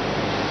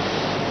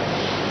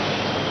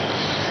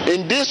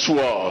 In this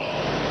world,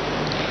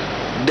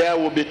 there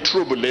will be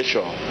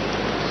tribulation.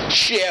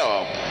 Cheer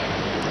up.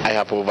 I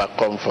have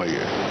overcome for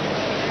you.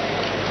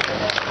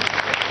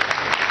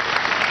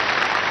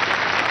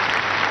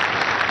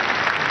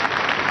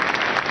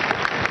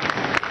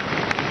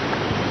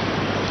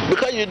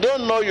 Because you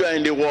don't know you are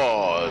in the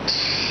world.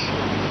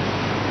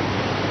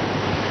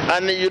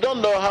 And you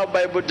don't know how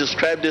Bible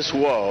describes this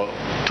world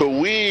to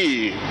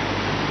we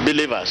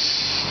believers.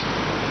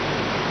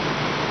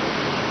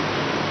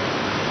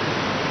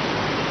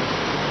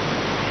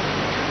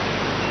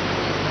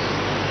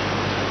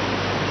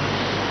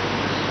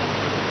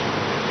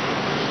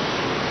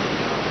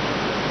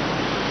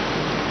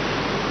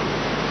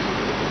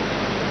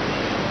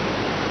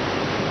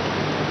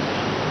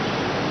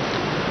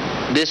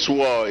 This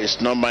war is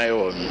not my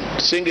own.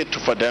 Sing it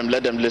for them.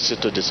 Let them listen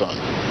to the song.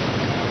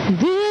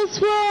 This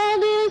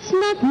world is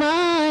not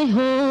my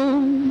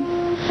home.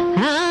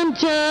 I'm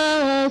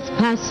just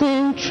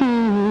passing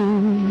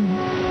through.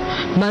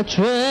 My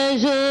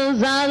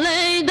treasures are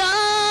laid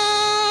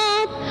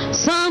up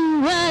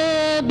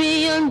somewhere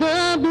beyond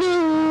the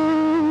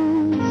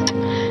blues.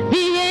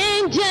 The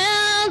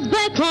angels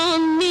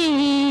beckon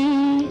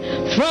me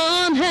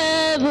from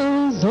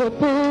heaven's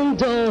open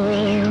door,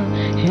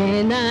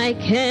 and I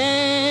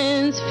can't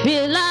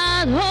feel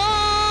at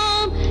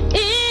home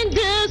in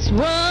this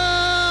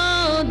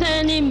world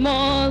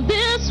anymore.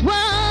 This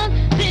world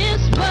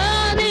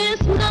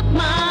is not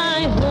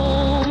my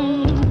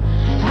home.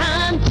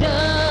 I'm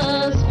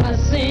just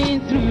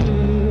passing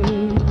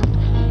through.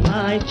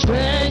 My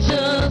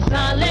treasures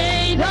are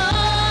laid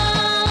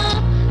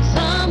up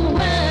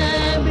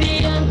somewhere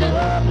beyond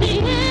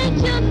the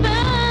angels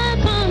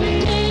beckon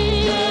me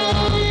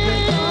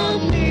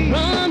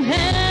from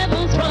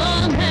heaven's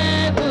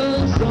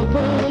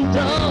open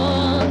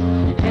door,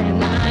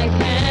 and I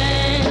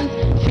can't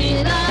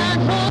feel at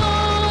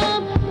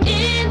home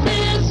in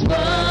this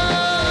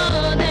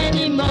world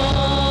anymore.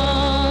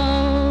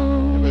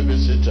 Maybe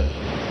sit there.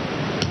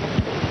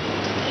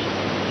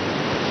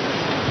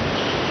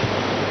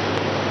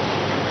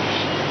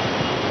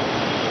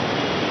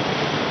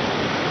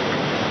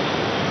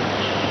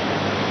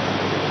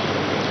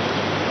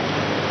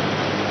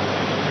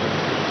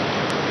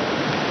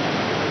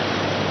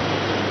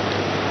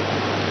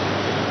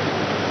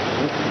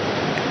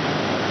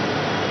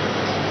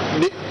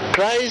 The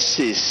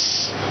crisis,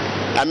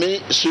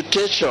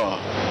 situation.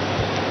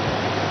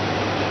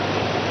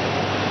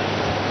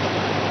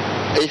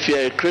 If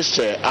you're a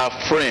Christian, a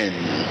friend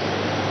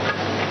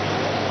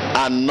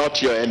and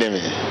not your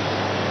enemy.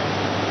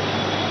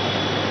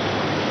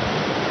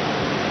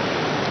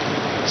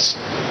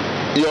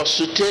 Your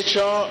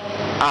situation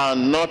are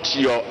not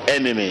your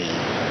enemy.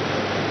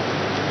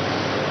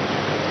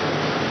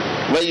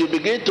 When you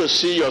begin to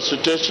see your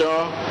situation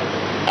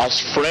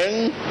as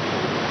friend,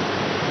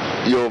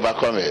 you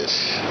overcome it.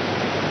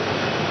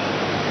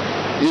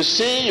 You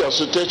see your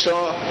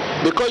situation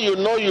because you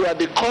know you are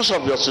the cause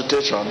of your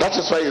situation. That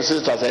is why you see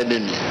it as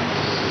enemy.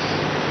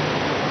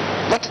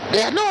 But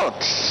they are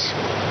not.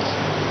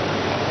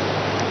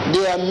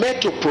 They are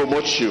meant to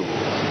promote you.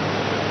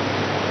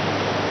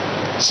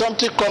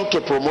 Something come to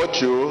promote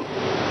you.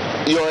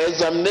 Your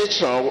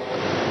examination,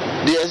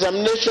 the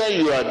examination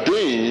you are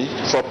doing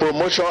for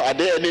promotion, are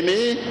they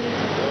enemy?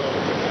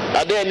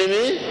 Are they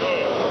enemy?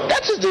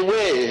 That is the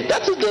way.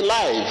 That is the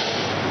life.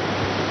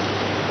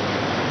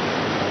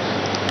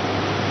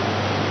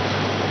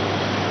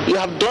 You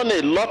have done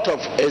a lot of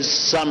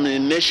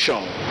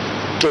examination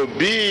to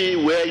be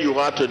where you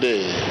are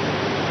today.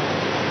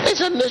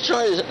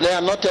 Examination, they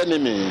are not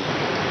enemy.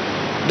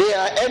 They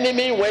are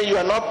enemy when you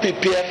are not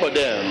prepared for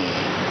them.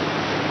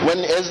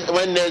 When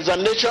the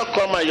examination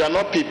comes and you are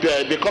not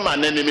prepared, it becomes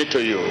an enemy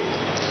to you.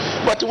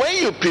 But when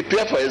you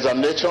prepare for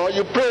examination,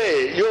 you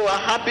pray. You are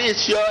happy.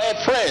 It's your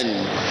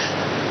friend.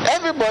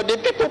 Everybody,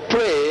 people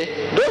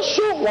pray. Those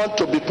who want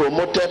to be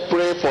promoted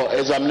pray for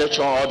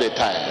examination all the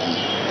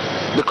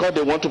time because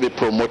they want to be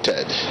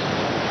promoted.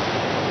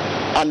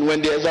 And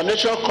when the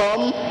examination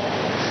comes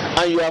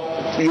and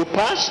you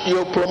pass,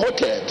 you're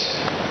promoted.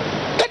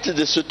 That is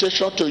the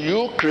situation to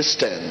you,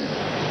 Christian.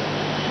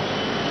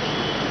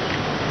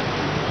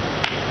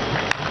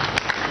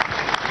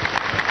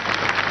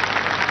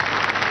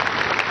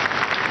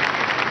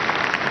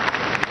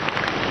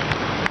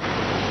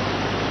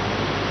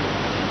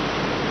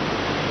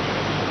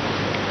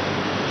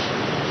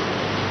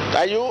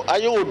 Are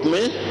you with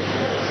me?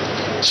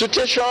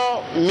 Situation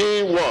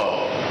mean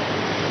what?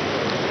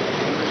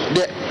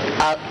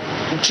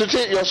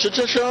 Your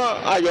situation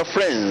are your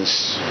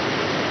friends.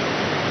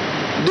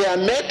 They are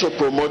made to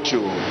promote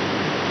you.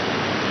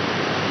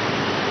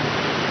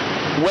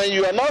 When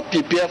you are not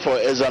prepared for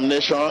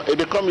examination, it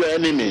becomes your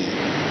enemy.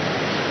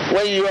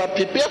 When you are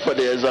prepared for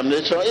the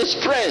examination, it's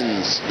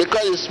friends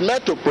because it's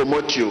meant to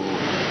promote you.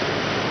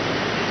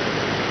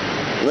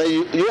 When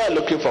you are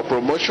looking for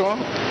promotion,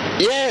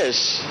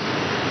 yes,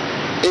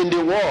 in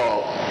the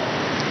world,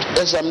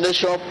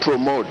 examination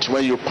promote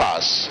when you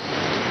pass.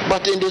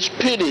 But in the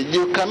spirit,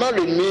 you cannot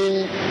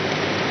remain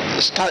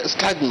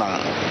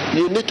stagnant.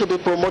 You need to be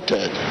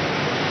promoted.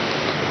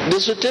 The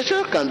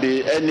situation can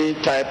be any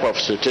type of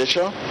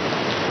situation.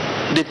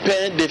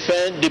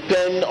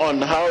 Depend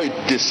on how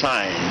it's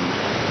designed,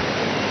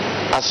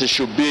 as it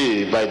should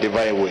be by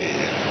divine way.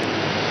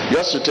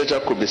 Your situation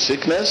could be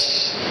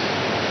sickness.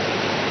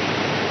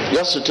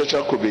 Your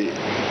situation could be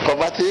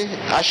poverty,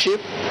 hardship,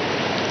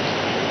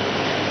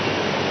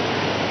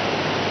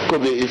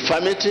 could be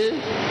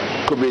infirmity,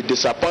 could be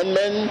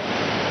disappointment.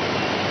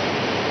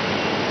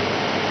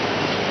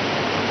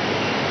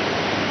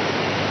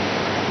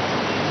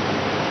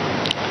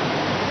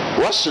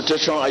 What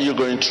situation are you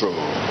going through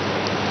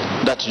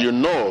that you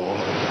know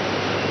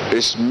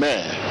is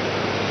meant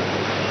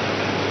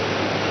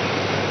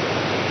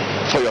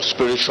for your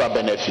spiritual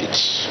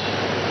benefits?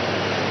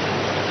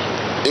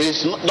 It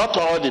is not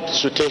all the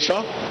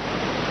situation.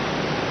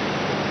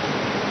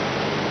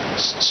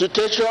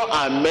 Situations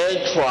are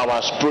meant for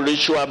our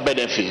spiritual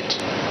benefit.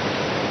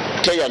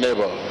 Tell your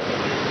neighbor.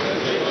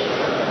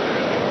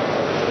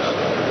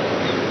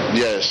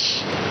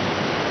 Yes.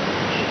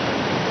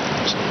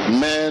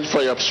 Meant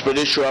for your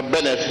spiritual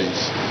benefit.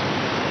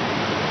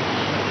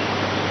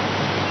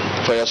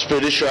 For your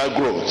spiritual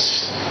growth.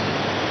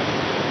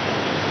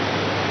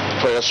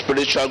 For your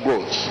spiritual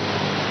growth.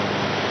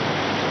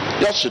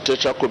 Your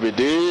situation could be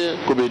this,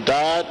 could be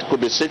that, could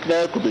be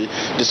sickness, could be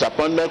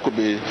disappointment, could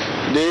be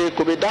this,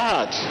 could be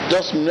that.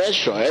 Just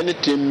mention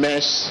anything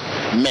mess.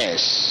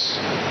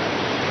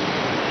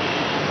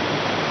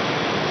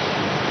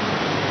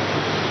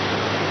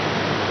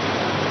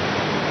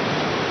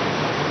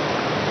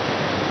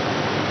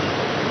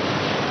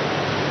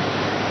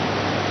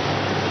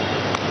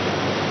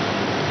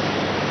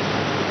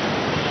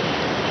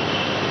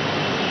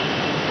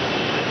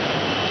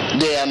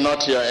 They are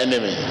not your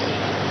enemy.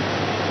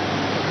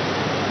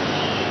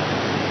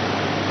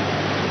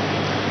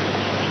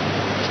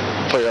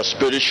 For your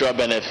spiritual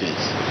benefit.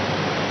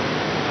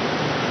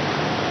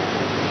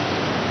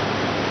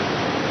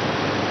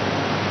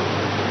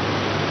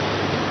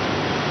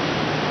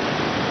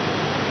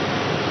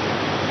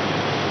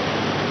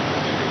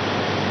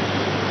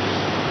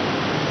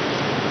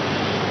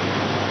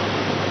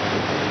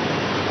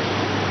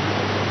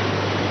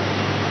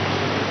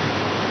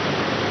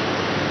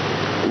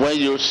 When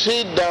you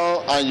sit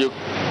down and you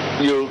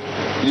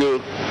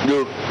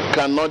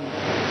cannot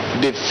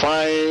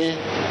define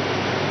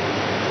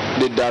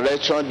the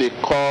direction, the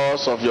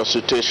cause of your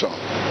situation.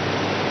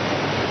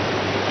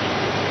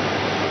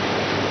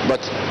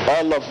 But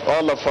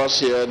all of us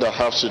here that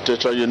have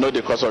situation, you know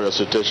the cause of your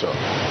situation.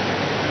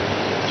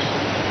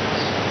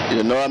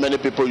 You know how many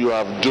people you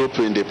have duped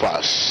in the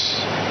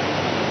past.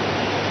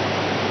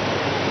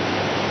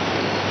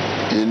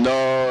 You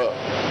know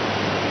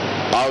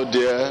out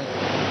there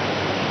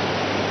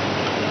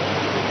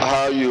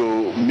how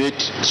you meet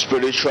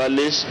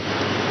spiritualists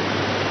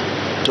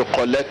to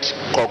collect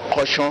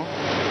concussion,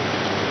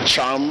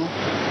 charm,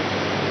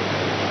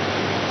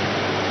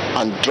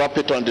 and drop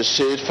it on the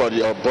seat for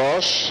your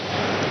boss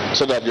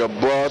so that your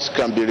boss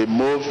can be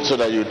removed so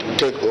that you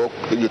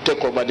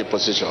take over the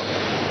position.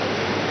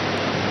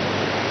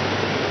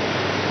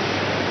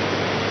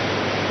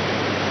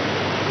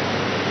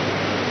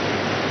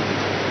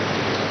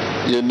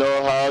 You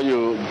know how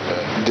you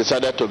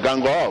decided to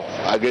gang up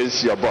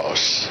against your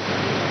boss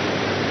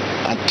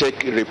and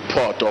take a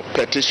report or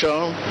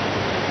petition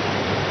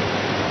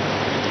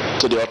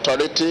to the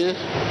authority,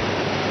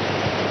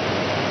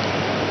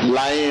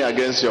 lying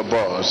against your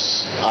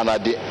boss, and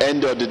at the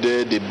end of the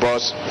day the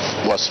boss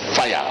was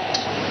fired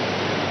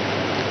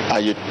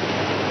and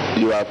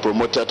you are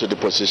promoted to the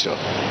position.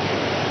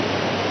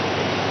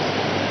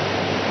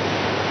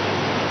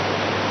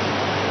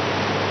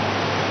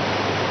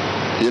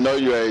 You know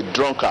you are a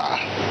drunkard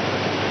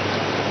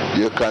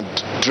You can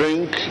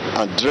drink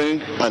and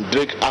drink and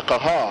drink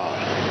alcohol.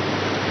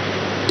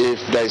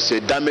 If there is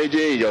a damage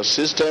in your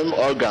system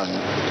organ,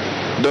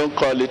 don't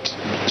call it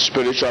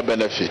spiritual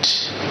benefit.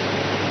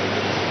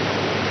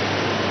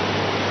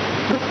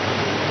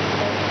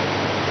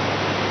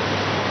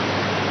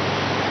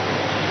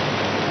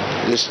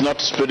 It's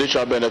not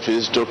spiritual benefit,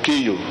 it's to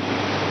kill you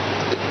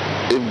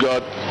if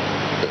God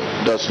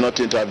does not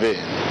intervene.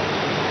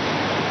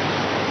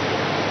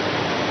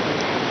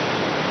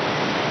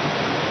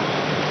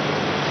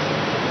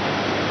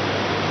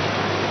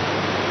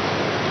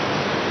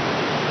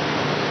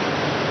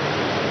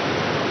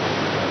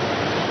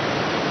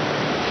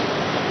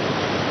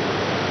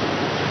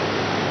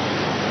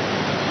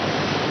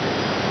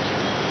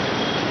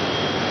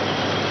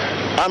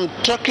 I'm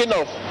talking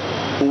of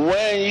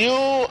when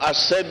you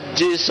accept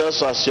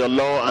Jesus as your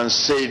Lord and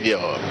Savior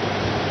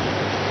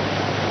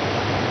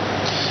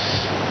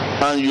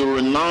and you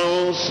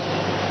renounce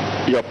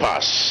your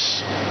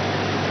past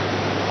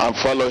and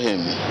follow Him,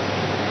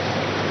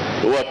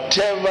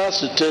 whatever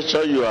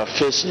situation you are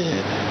facing,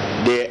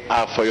 they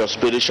are for your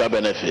spiritual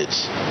benefit.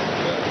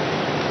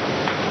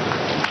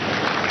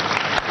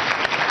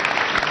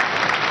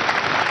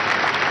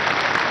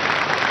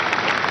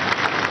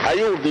 Are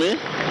you with me?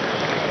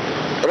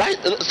 Right,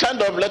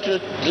 stand up. Let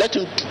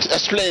him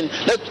explain.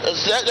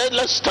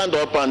 Let's stand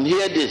up and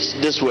hear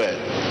this word.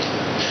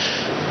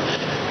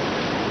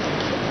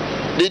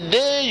 The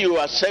day you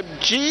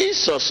accept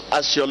Jesus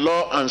as your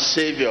Lord and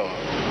Savior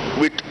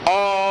with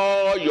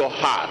all your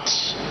heart.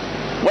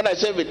 When I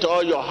say with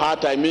all your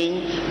heart, I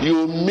mean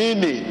you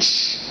mean it.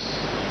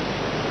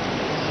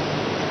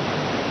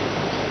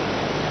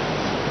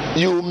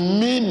 You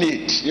mean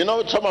it. You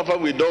know, some of us,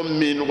 we don't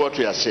mean what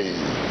we are saying.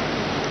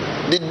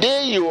 The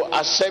day you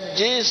accept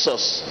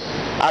Jesus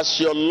as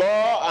your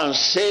Lord and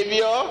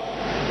Savior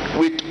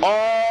with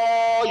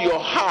all your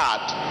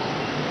heart,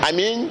 I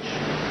mean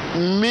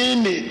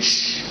it,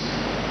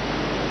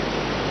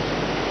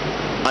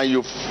 and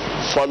you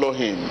follow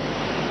Him,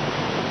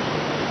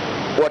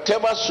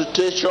 whatever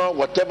situation,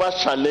 whatever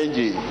challenge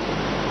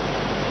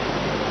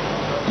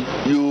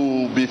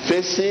you be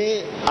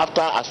facing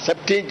after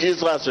accepting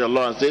Jesus as your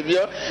Lord and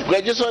Savior,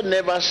 because Jesus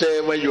never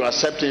said when you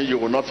accept Him you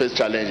will not face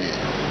challenges.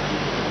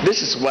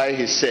 This is why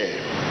He said,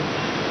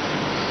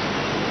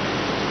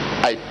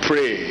 I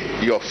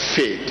pray your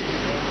faith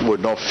will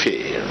not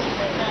fail.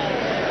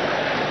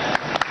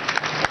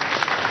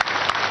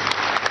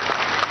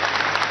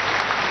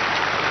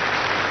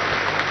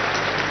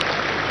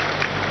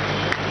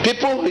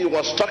 People He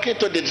was talking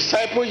to, the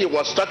disciples He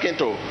was talking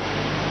to,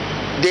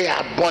 they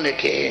are born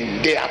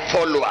again, they are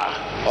followers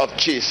of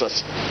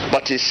Jesus.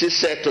 But He still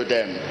said to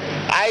them,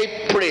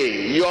 I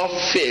pray your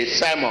faith,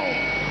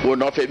 Simon, will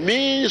not fail.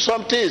 Means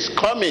something is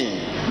coming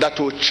that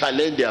will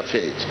challenge their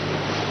faith.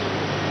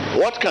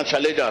 What can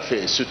challenge our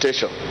faith?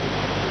 Situation.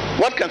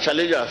 What can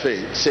challenge our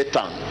faith?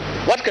 Satan.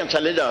 What can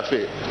challenge our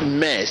faith?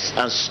 Mess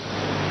and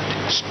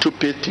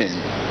stupid thing.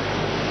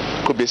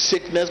 Could be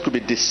sickness, could be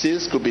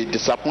disease, could be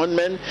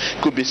disappointment,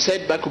 could be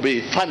setback, could be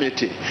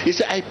infirmity. He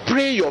said, I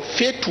pray your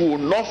faith will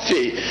not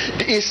fail.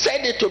 He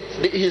said it to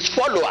His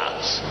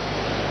followers.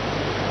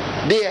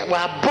 They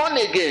were born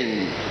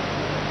again.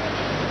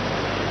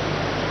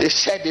 He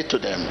said it to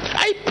them.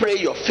 I pray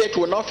your faith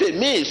will not fail.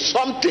 Means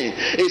something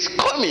is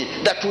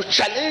coming that will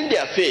challenge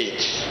their faith.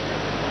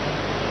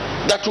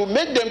 That will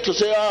make them to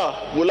say,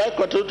 will I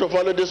continue to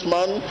follow this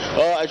man,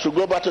 or I should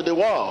go back to the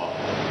world?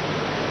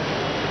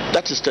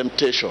 That is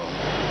temptation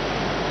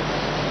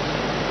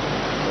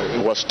he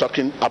was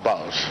talking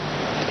about.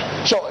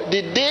 So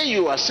the day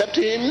you accept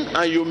Him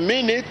and you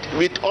mean it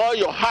with all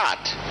your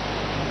heart,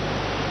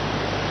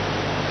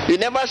 He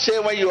never say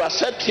when you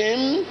accept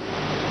Him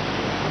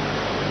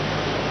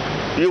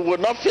you will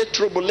not face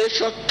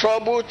tribulation,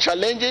 trouble,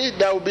 challenges.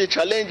 There will be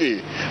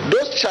challenges.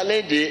 Those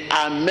challenges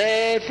are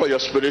made for your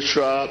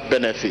spiritual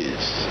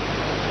benefits,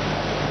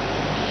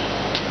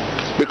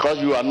 because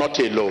you are not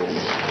alone.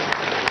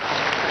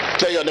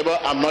 Tell your neighbor,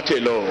 I'm not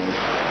alone.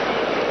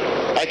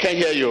 I can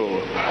hear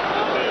you.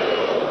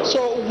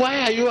 So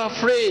why are you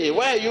afraid?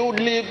 Why are you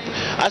live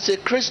as a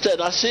Christian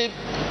as if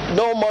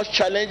no more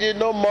challenges,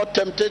 no more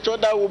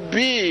temptation? That will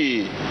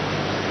be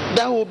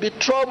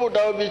trouble,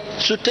 that will be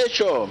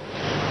situation.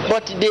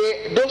 But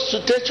those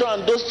situations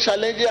and those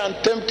challenges and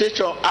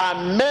temptations are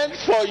meant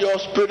for your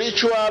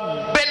spiritual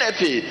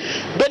benefit.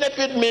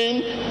 Benefit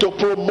means to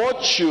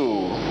promote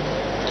you.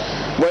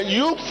 When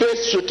you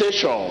face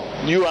situation,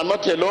 you are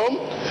not alone.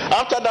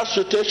 After that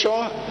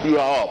situation, you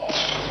are up.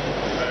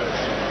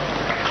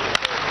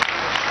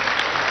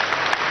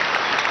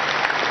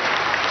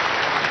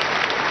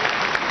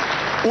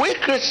 We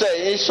Christians,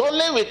 it's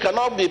only we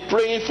cannot be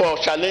praying for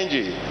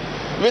challenges.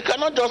 We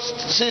cannot just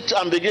sit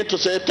and begin to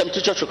say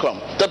temptation should come.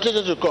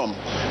 Temptation should come.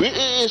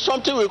 It's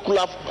something we could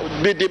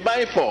have been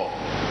divine for,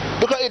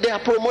 because they are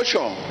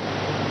promotion.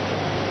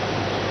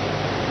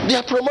 They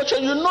are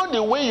promotion. You know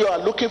the way you are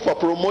looking for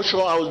promotion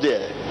out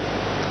there.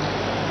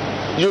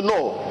 You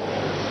know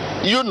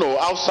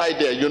outside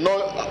there. You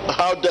know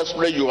how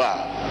desperate you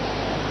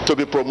are to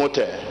be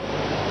promoted.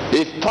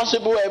 If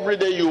possible, every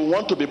day you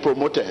want to be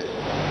promoted.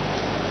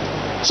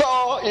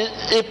 So,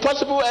 if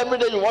possible, every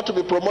day you want to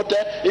be promoted,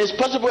 it's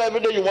possible every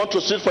day you want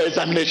to sit for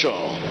examination.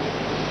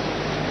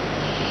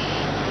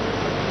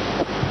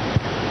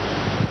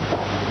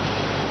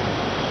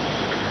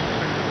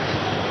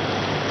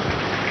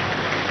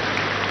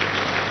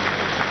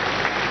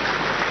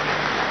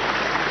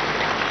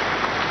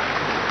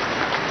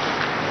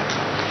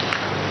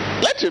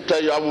 Let me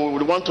tell you, I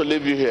would want to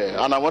leave you here,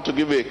 and I want to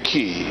give you a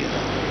key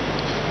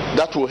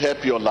that will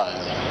help your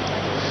life.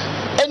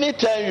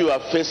 Anytime you are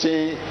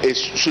facing a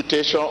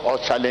situation or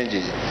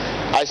challenges,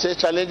 I say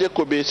challenges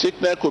could be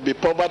sickness, could be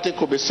poverty,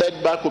 could be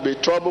setback, could be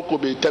trouble,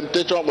 could be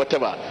temptation,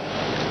 whatever.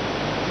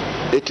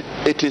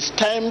 It is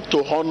time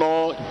to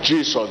honor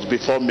Jesus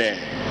before men.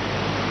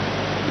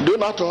 Do you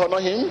know how to honor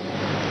him?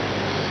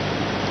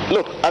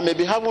 Look, I may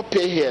be having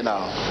pain here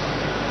now.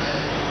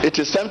 It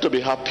is time to be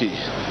happy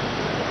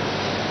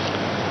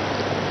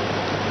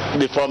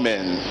before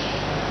men.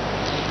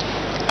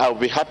 I will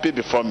be happy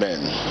before men.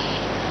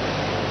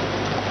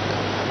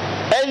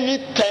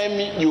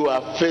 Anytime you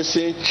are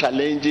facing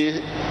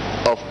challenges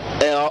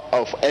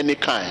of any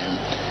kind,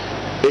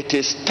 it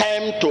is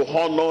time to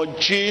honor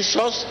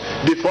Jesus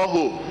before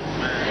who?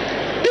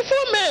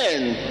 Before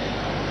men.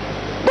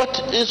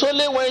 But it's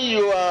only when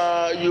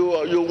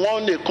you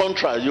won a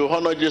contract you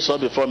honor Jesus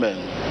before men.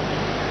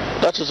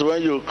 That is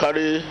when you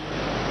carry.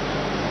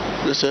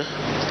 You say,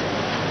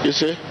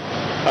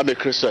 I'm a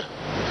Christian.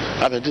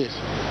 I'm a this.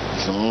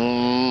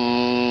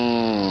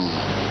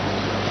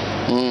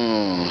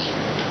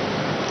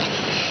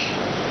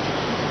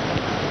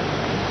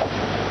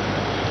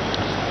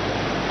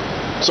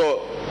 So,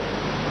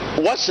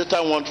 what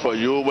Satan wants for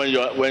you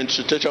when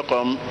situation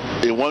comes,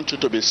 he wants you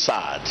to be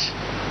sad.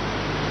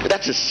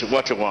 That is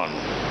what he wants.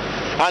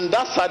 And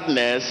that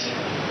sadness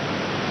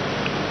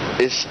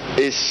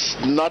is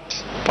not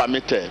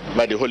permitted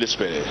by the Holy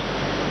Spirit.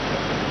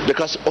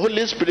 Because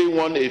Holy Spirit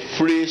wants a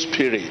free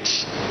spirit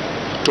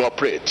to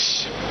operate.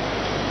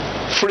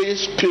 Free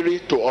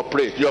spirit to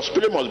operate. Your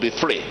spirit must be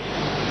free.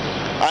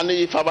 And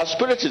if our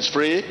spirit is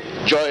free,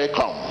 joy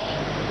comes.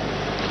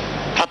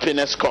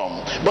 Happiness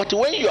comes. But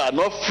when you are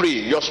not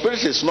free, your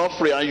spirit is not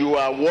free and you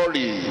are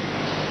worried,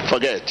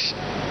 forget.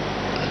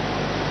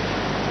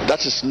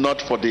 That is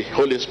not for the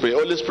Holy Spirit.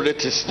 Holy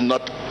Spirit is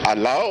not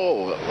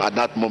allowed at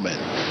that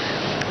moment.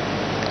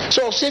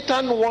 So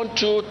Satan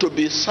wants you to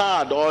be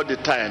sad all the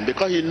time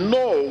because he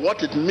knows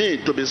what it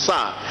means to be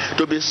sad.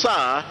 To be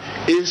sad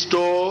is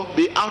to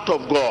be out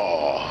of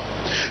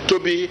God. To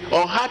be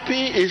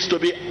unhappy is to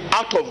be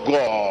out of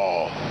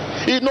God.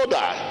 You know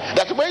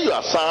that when you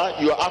are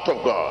sad, you are out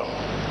of God.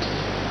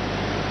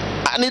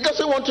 And he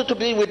doesn't want you to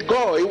be with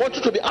God. He wants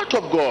you to be out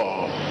of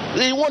God.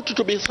 He wants you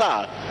to be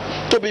sad,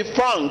 to be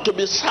frank, to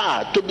be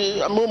sad, to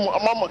be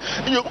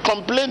you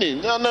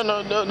complaining.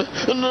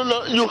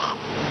 No.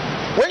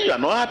 When you are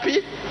not happy,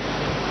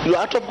 you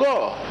are out of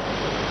God.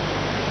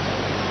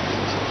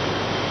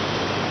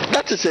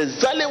 That is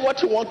exactly what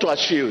he wants to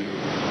achieve.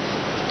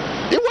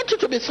 He wants you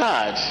to be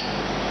sad.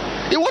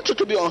 He wants you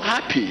to be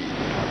unhappy.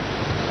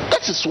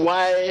 That is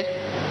why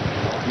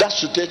that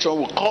situation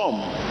will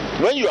come.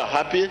 When you are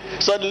happy,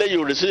 suddenly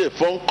you receive a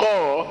phone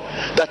call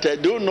that I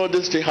don't know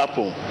this thing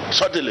happen.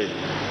 Suddenly,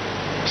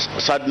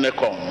 sadness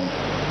comes.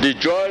 The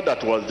joy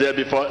that was there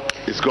before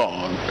is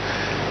gone.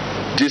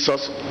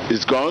 Jesus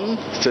is gone,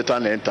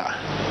 Satan enter.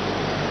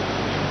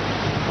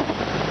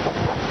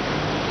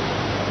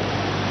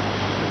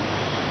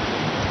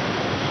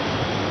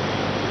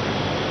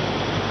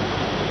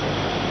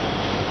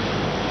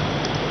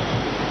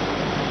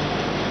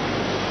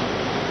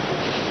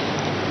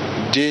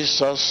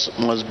 Jesus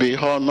must be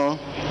honored,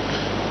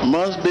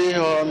 must be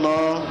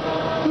honored,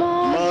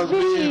 must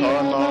be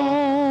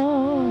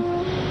honored.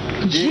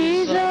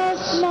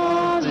 Jesus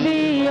must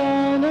be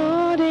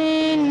honored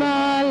in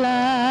my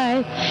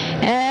life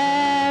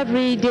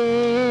every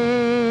day.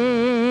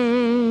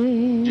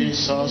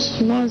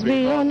 Jesus Must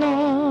be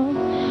honored,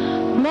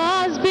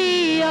 must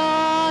be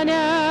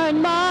honored,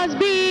 must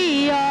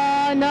be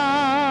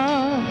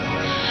honored.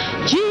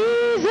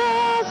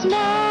 Jesus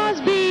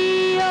must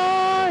be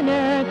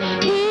honored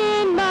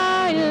in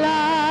my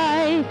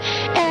life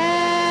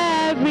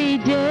every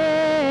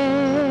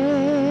day.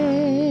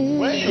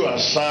 When you are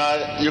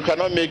sad, you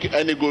cannot make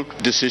any good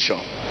decision.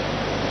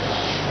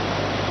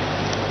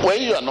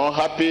 When you are not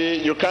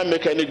happy, you can't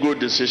make any good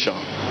decision.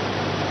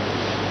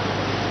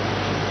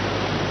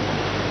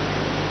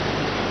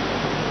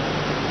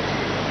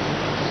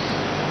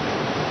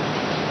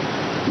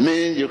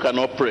 Means you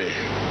cannot pray.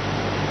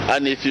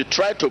 And if you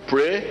try to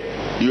pray,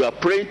 you are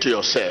praying to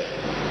yourself.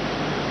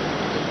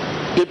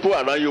 People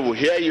around you will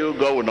hear you,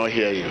 God will not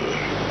hear you.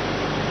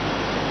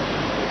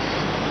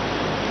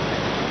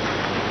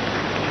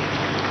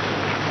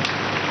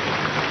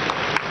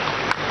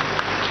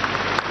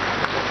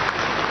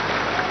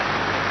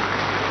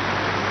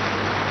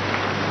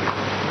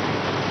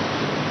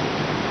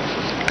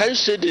 Can you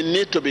see the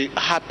need to be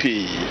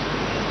happy?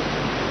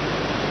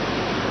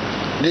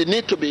 The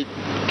need to be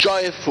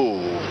joyful.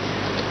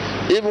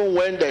 Even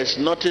when there's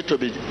nothing to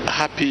be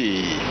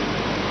happy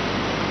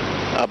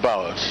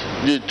about,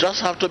 you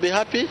just have to be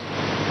happy.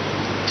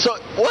 So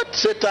what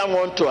Satan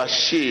wants to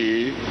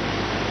achieve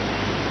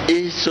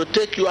is to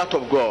take you out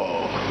of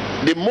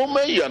God. The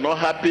moment you are not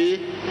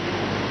happy,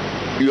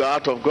 you are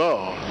out of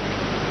God.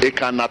 It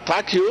can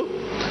attack you.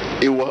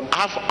 It will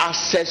have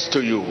access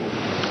to you.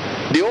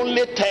 The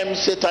only time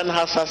Satan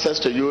has access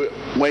to you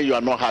when you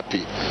are not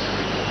happy.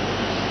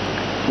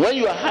 When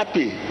you are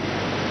happy,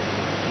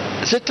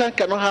 Satan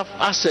cannot have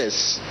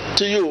access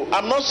to you.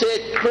 I'm not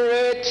saying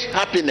create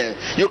happiness.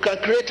 You can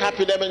create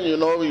happiness when you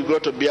go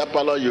to beer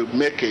parlor, you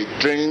make a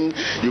drink,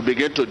 you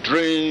begin to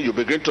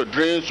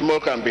drink,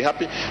 smoke and be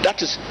happy.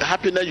 That is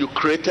happiness you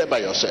created by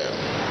yourself.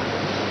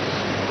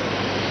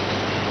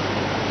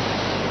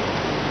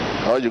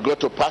 Or you go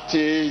to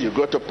party, you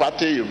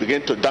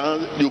begin to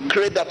dance, you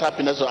create that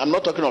happiness. I'm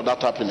not talking of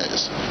that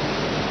happiness.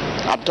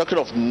 I'm talking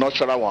of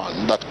natural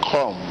one that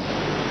come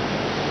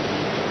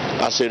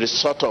as a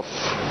result of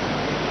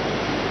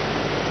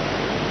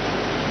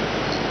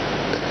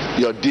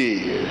your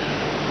deed.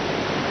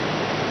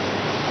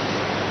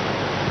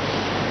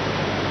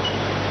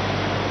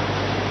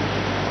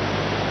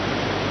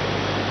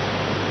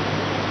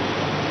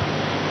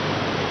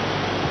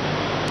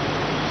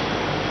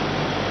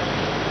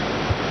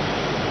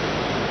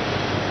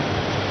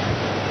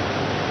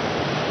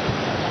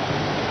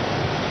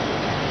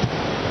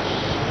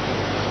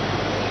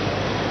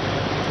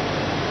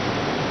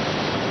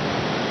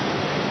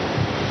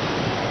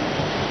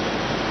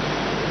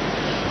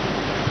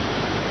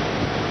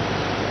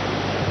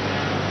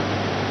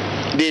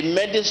 The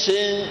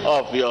medicine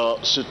of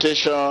your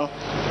situation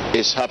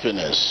is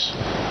happiness.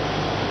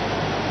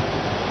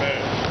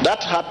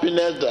 That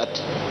happiness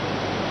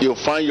that you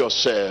find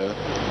yourself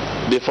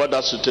before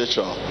that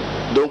situation,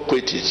 don't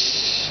quit it.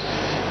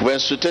 When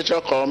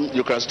situation comes,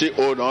 you can still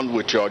hold on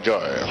with your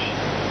joy.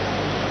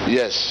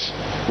 Yes,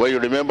 when you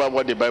remember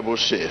what the Bible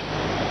says.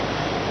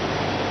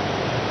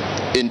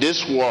 In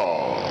this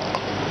world,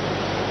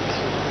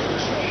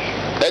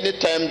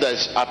 anytime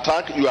there's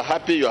attack, you are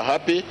happy.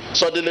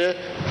 Suddenly,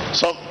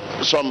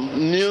 some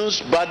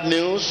news, bad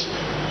news,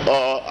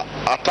 or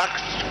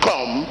attacks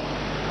come.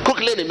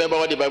 Quickly remember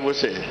what the Bible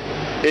says.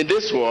 In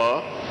this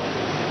world,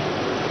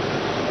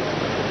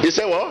 he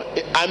said what?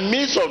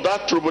 Amidst of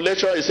that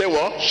tribulation, he said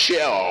what?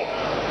 Cheer up.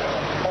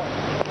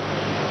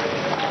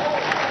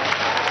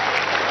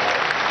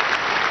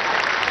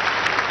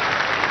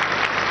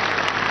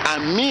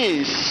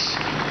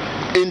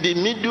 In the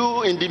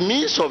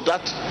midst of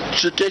that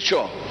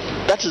situation,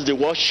 that is the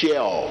word cheer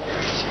up.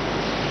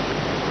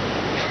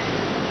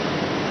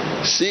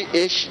 CHEER.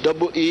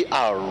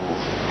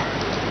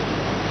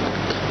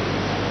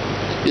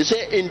 He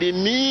said, in the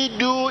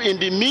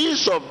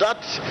midst of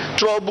that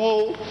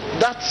trouble,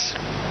 that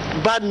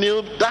bad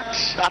news, that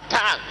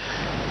attack,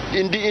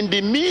 in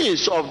the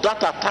midst of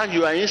that attack,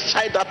 you are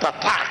inside that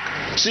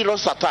attack,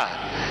 serious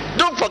attack.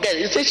 Don't forget,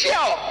 he said, cheer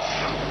up.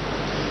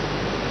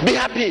 Be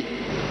happy.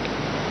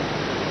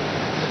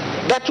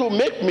 That will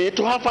make me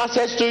to have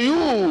access to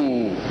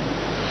you.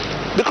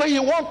 Because he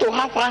wants to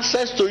have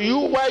access to you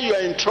while you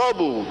are in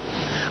trouble.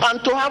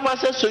 And to have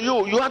access to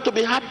you, you have to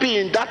be happy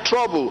in that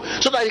trouble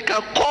so that he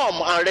can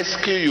come and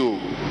rescue you.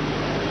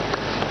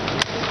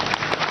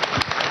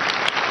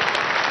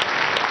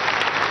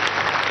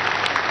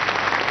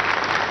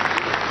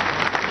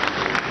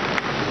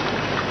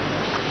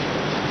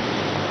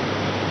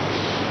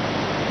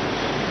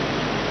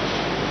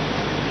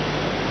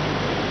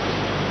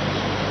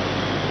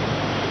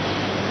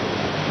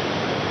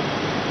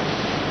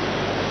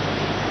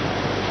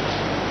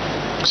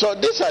 So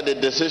these are the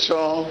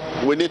decisions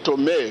we need to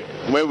make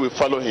when we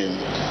follow him.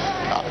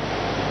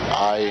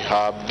 I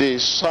have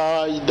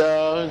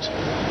decided.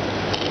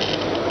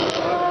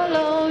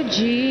 Follow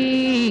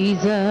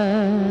Jesus.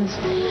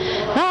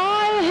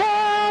 I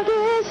have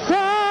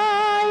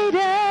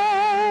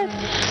decided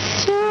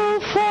to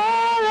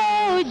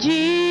follow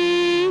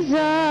Jesus.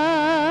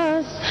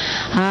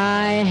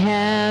 I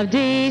have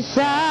decided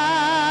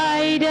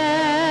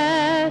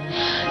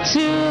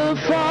to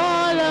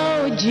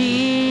follow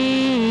Jesus.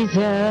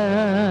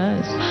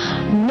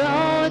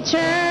 No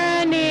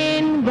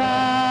turning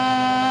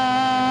back,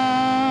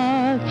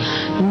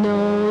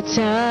 no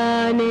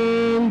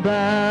turning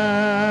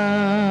back.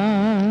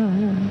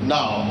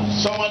 Now,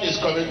 someone is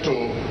coming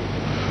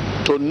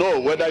to know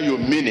whether you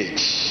mean it.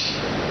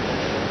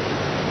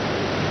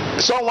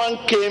 Someone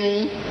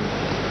came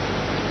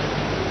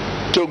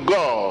to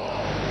God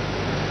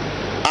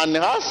and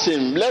asked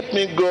him, let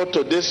me go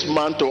to this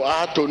man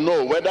to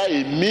know whether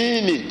he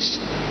mean it,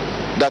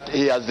 that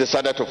he has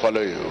decided to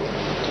follow you.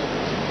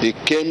 He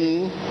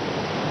came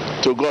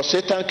to God.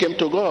 Satan came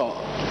to God.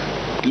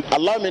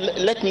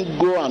 Let me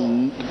go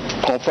and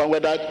confirm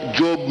whether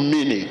Job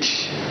mean it.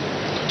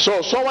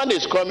 So someone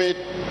is coming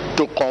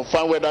to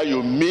confirm whether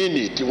you mean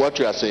it, what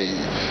you are saying.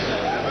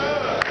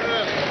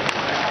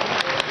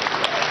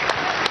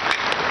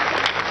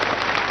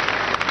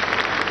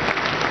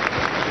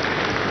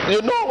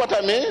 You know what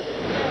I mean?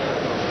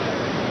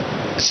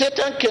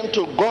 Satan came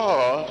to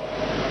God,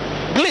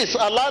 please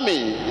allow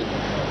me,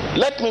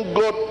 let me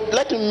go,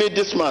 let me meet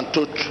this man.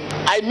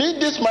 I mean,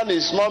 this man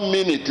is not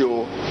mean it.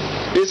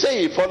 He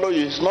say he follow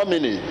you, it's not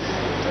mean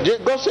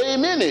it. God say he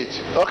mean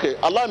it. Okay,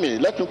 allow me,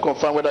 let me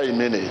confirm whether he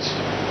mean it.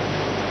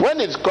 When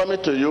it's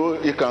coming to you,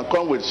 it can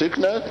come with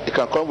sickness, it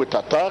can come with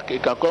attack,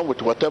 it can come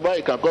with whatever,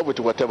 it can come with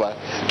whatever,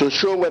 to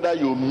show whether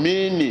you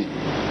mean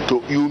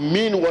it, you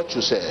mean what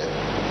you say.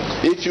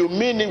 If you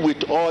mean it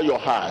with all your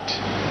heart,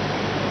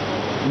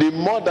 the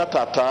more that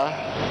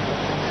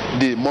attack,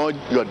 the more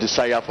your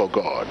desire for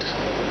God.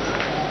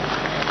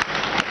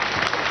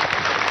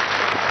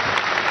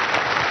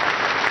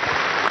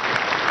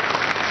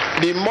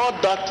 The more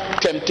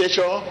that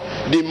temptation,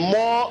 the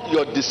more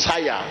your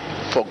desire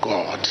for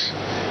God.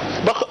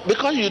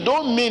 Because you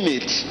don't mean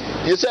it.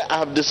 You say, I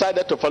have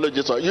decided to follow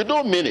Jesus. You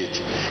don't mean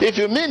it. If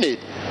you mean it,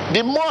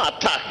 the more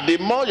attack, the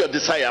more your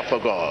desire for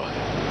God.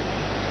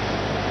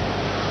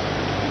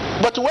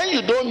 But when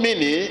you don't mean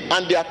it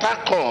and the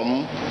attack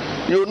come,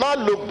 you not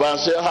look back and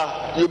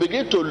say, you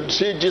begin to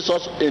see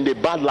Jesus in the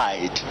bad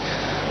light.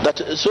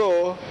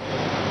 So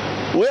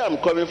where I'm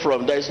coming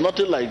from, there is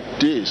nothing like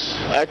this.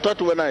 I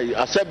thought when I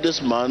accept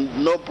this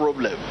man, no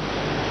problem.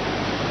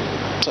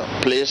 So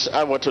please,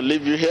 I want to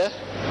leave you here.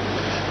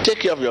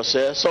 Take care of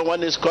yourself.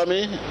 Someone is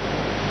coming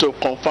to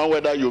confirm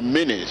whether you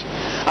mean it.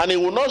 And he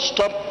will not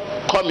stop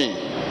coming.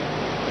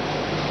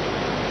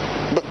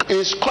 But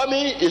his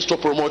coming is to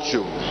promote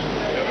you.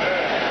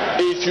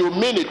 If you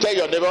mean it, tell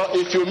your neighbor,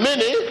 if you mean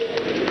it,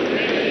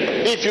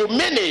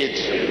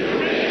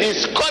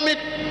 he's coming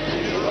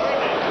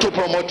to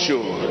promote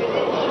you.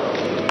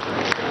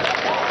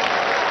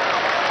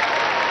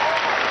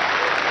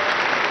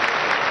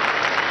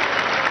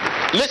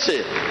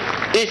 Listen,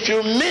 if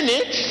you mean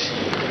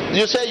it,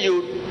 you say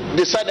you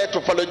decided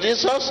to follow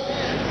Jesus.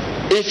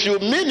 If you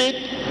mean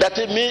it, that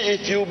it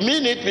means if you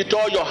mean it with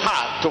all your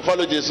heart to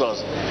follow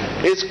Jesus,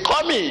 it's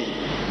coming.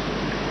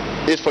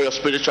 It's for your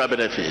spiritual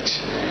benefit.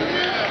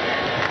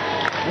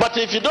 But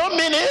if you don't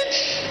mean it,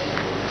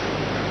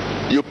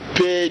 you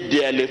pay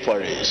dearly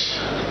for it.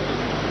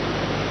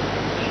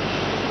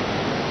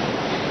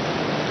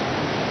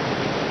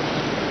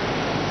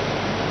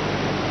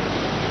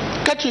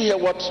 Can't you hear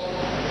what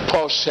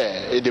Paul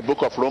said in the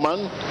book of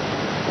Romans?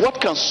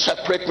 What can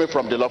separate me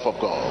from the love of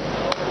God?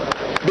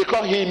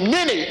 Because he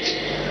meant it.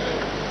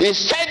 He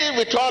said it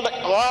with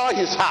all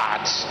his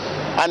heart,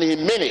 and he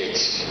meant it.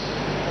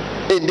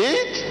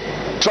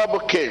 Indeed, trouble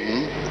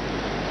came.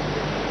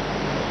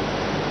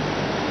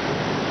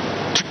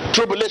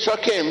 Tribulation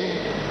came.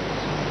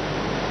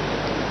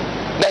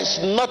 There's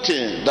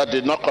nothing that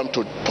did not come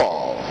to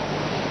Paul.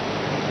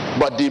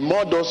 But the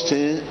more those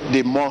things,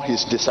 the more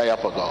his desire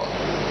for God.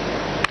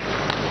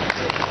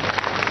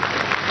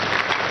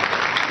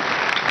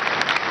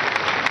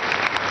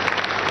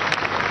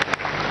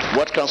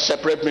 What can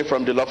separate me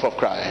from the love of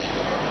Christ?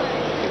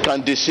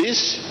 Can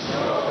disease?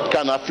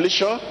 Can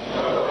affliction?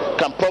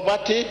 Can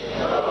poverty?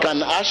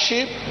 Can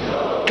hardship?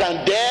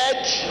 Can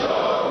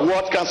death?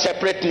 What can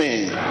separate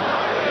me?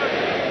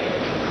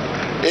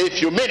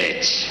 If you mean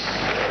it.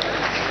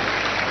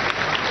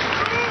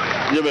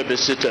 You may be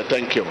seated.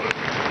 Thank you.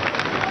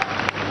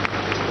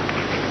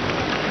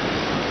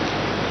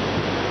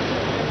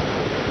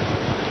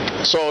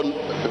 So,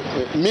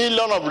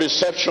 million of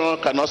reception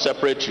cannot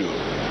separate you.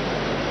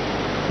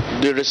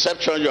 The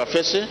reception you are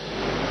facing,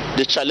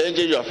 the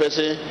challenges you are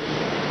facing,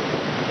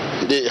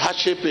 the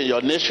hardship in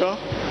your nation,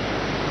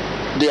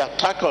 the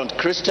attack on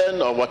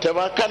Christian or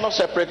whatever cannot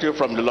separate you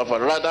from the love of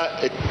God.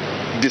 Rather,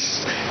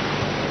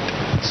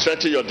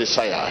 strengthen your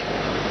desire.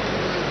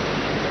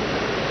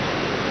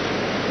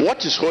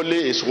 What is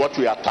holy is what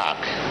we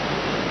attack,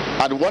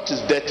 and what is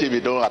dirty we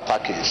don't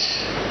attack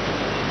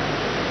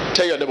it.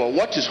 Tell your neighbor,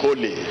 what is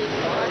holy?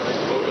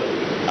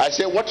 I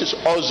say, what is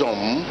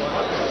awesome,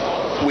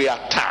 we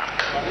attack.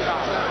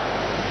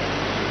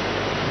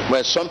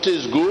 When something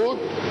is good,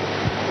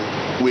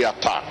 we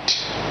attacked.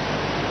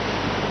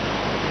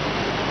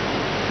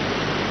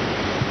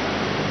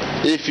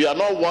 If you are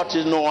not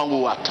wanting, no one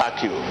will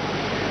attack you.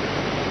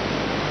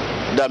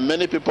 There are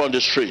many people on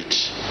the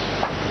street.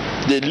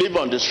 They live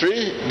on the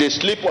street, they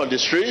sleep on the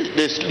street,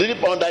 they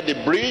sleep under the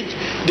bridge,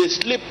 they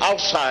sleep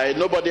outside,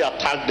 nobody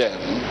attack them.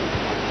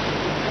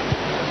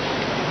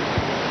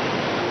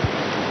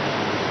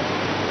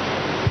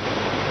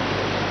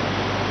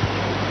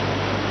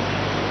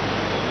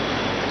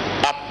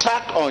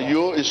 Attack on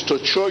you is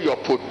to show your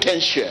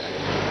potential,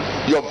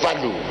 your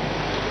value.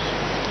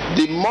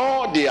 The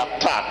more they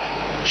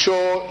attack,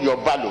 show your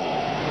value.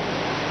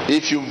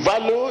 If you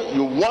value,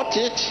 you want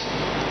it,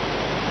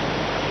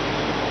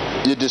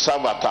 you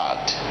deserve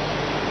attack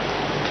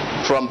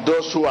from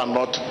those who are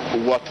not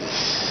worth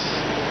it.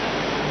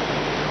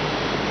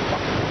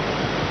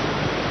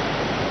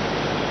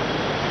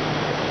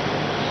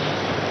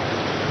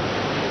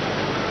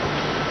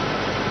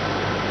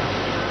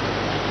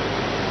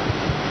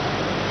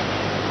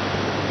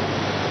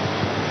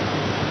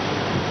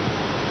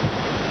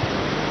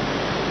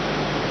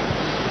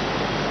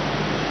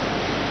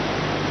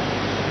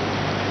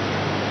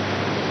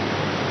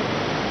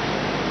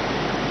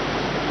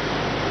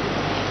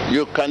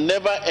 You can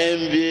never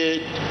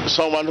envy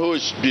someone who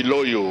is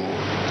below you,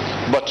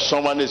 but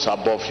someone is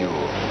above you.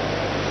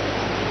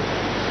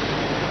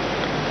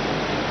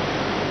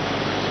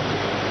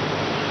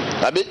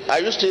 Are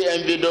you still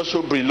envy those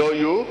who below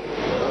you?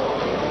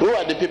 Who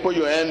are the people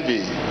you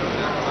envy?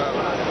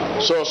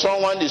 So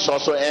someone is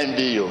also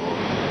envy you.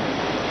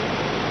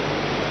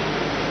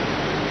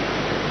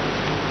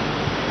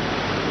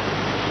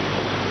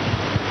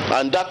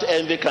 And that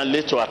envy can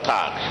lead to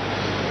attack.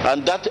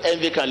 And that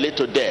envy can lead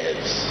to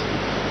death.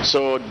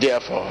 So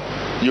therefore,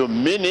 you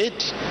mean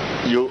it,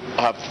 you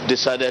have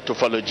decided to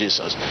follow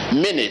Jesus.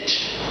 Mean it.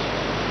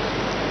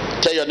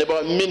 Tell your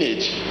neighbor, mean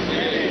it.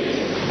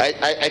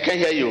 I can't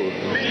hear you.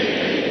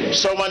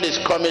 Someone is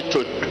coming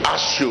to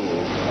ask you.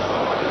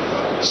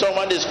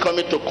 Someone is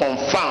coming to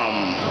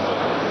confirm.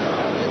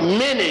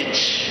 Mean it.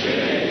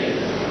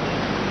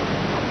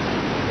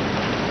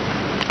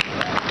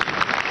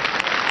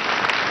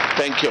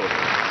 Thank you.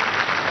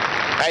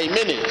 I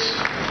mean it.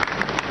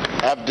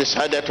 I've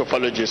decided to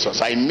follow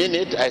Jesus. I mean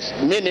it. I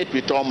mean it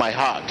with all my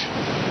heart.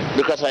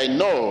 Because I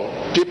know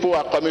people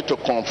are coming to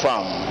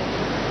confirm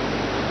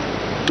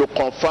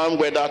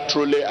whether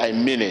truly I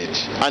mean it.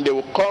 And they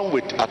will come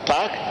with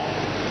attack.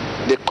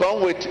 They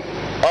come with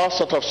all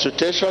sorts of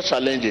situations,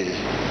 challenges.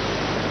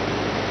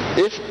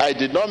 If I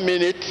did not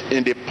mean it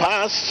in the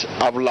past,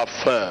 I would have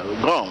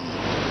gone.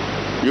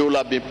 You will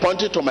have been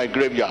pointed to my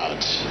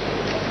graveyard.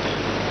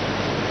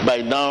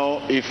 By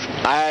now, if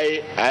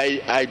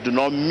I do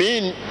not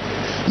mean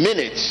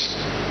it,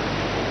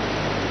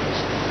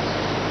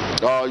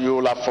 or you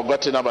will have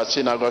forgotten about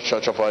Synagogue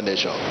Church of Our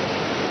Nation.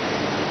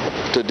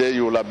 Today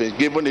you will have been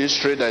given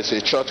history. There is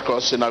a church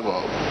called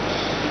Synagogue.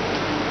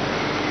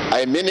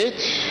 I mean it.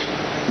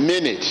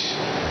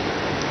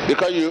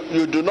 Because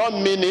you do not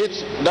mean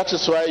it, that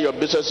is why your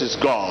business is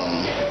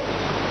gone.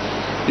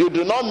 You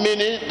do not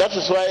mean it, that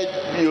is why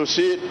you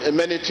see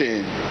many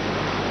things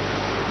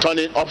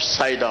turning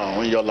upside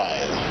down in your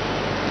life.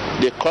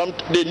 They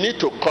need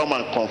to come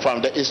and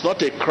confirm that it's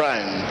not a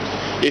crime.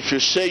 If you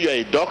say you're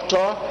a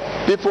doctor,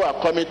 people are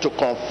coming to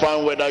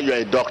confirm whether you're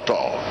a doctor.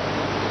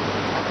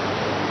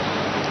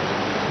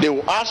 They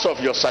will ask of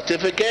your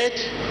certificate,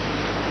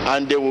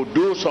 and they will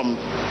do some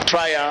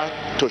trial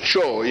to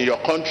show in your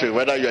country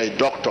whether you're a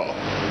doctor.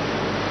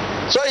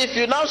 So if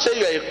you now say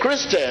you're a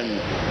Christian,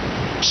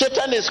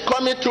 Satan is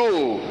coming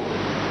to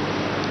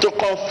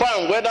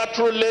confirm whether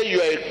truly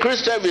you are a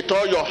Christian with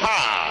all your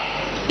heart.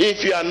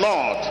 If you are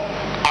not,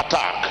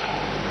 attack.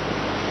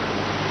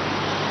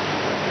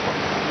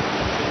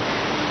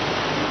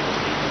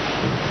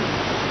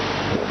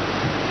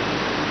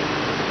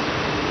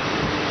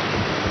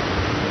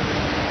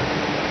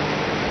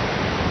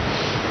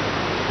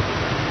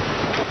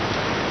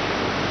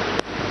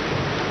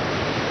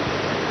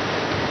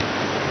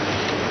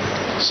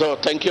 So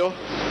thank you.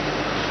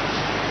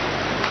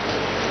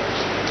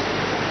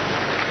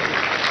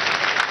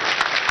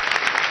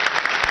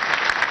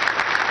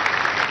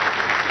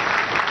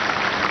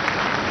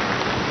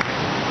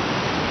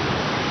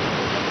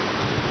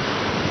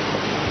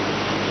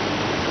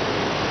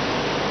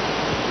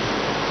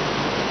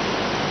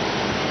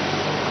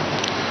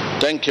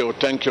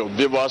 Thank you,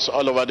 viewers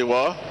all over the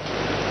world.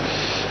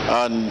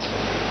 And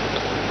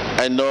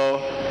I know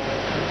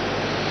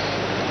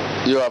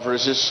you have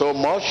received so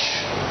much,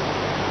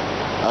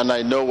 and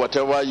I know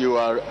whatever you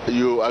are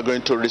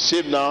going to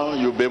receive now,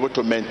 you'll be able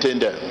to maintain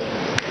them.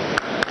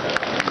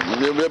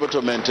 You'll be able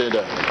to maintain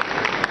them.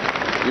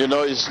 You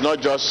know, it's not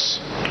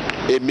just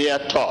a mere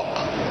talk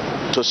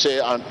to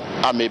say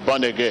I'm a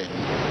born again.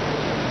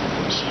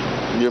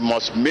 You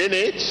must mean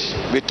it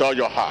with all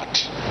your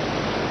heart.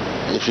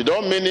 If you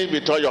don't mean it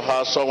with all your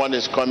heart, someone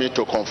is coming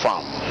to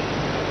confirm.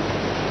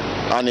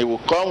 And it will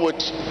come with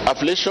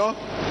affliction,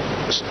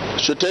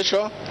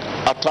 situation,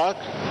 attack,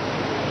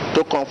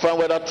 to confirm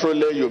whether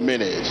truly you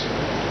mean it.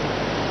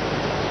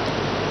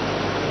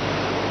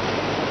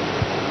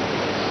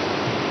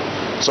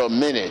 So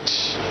mean it.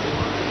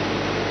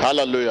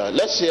 Hallelujah.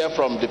 Let's hear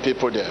from the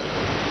people there.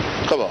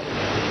 Come on.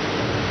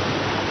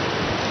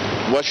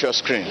 Watch your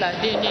screen.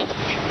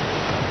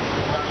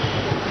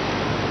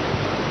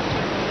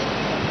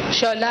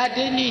 Shola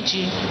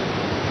Adeniji.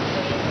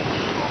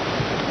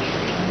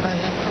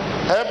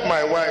 Help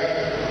my wife.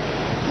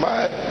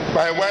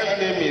 My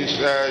wife's name is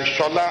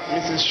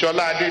Mrs.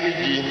 Shola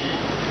Adeniji.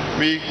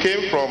 We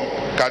came from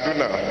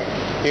Kaduna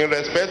in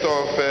respect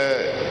of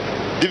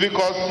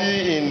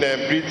difficulty in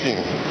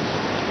breathing.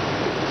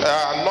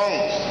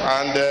 Lungs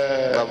and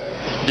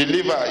the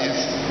liver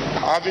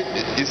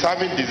is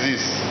having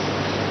disease.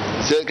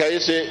 So can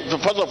you say,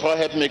 first of all,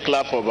 help me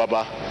clap for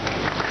Baba,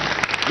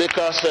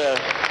 because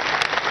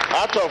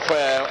out of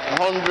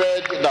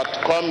 100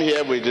 that come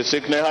here with the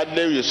sickness,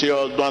 hardly you see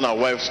husband and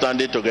wife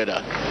standing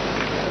together.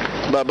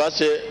 Baba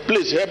say,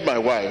 please help my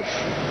wife.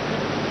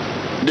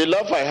 The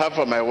love I have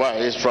for my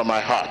wife is from my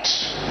heart.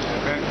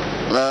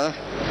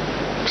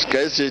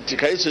 Can you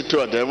see two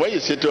of them? When you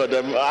see two of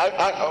them,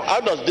 how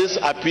does this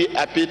appeal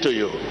to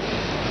you?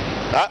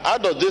 How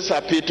does this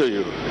appeal to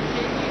you?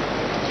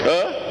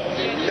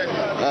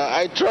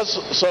 I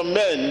trust some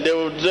men, they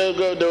will say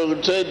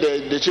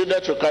the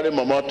children should carry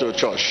mama to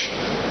church.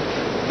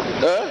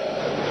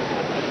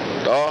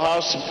 Or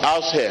house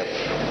help.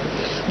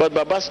 But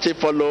Baba still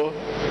follow,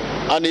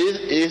 and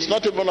he's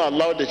not even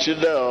allowed the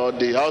children or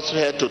the house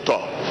help to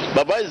talk.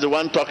 Baba is the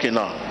one talking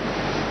now.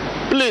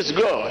 Please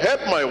go,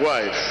 help my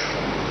wife.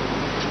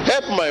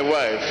 Help my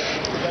wife.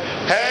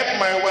 Help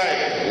my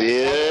wife.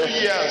 Yeah. For 2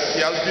 years, she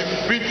has been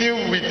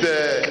breathing with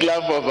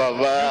Clap for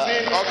Baba.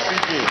 using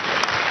oxygen.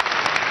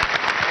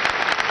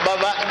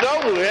 Baba,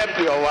 God will help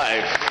your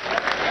wife.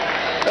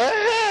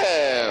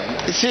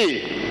 See,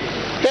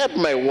 help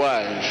my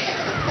wife,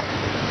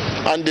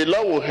 and the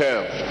Lord will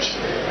help.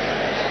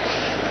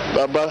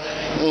 Baba.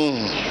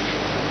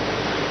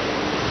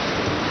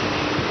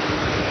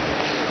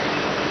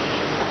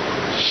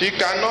 She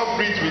cannot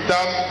breathe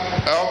without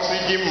an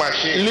oxygen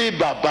machine. Leave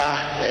Baba.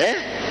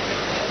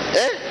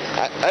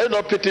 I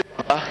don't pity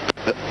Baba.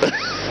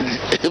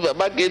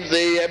 Baba keeps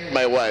saying, help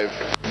my wife.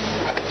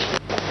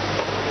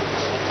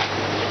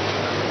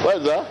 What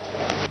is that?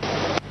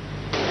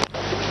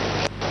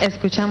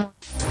 Escuchamos.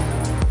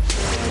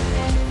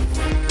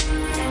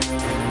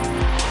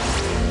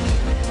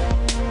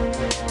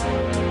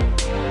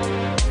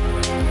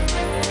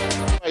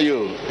 How are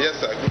you? Yes,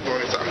 sir. Good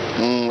morning, sir.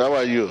 How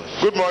are you?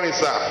 Good morning,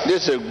 sir.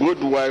 This is a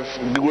good wife,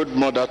 good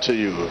mother to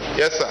you.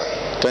 Yes, sir.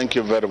 Thank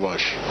you very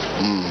much.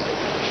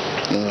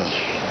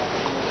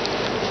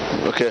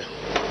 Okay.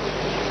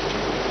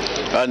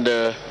 And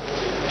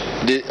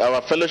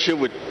our fellowship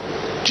with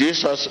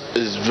Jesus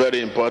is very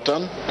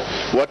important.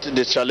 What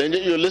the challenge?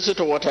 You listen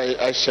to what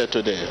I said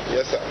today.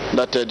 Yes, sir.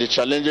 That the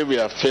challenges we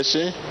are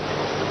facing,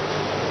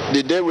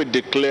 the day we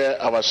declare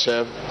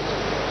ourselves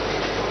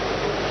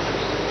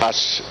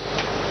as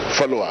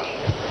follower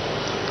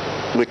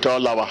with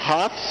all our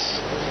hearts,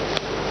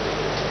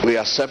 we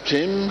accept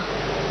Him.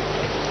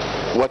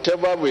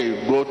 Whatever we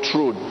go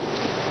through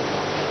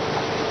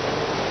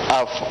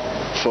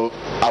for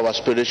our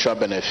spiritual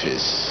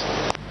benefits.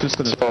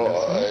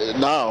 So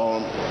now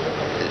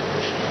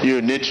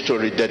you need to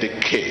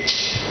rededicate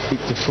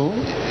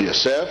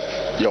yourself,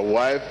 your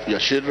wife, your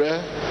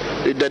children.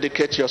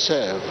 Rededicate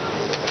yourself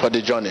for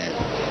the journey.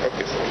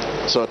 Okay,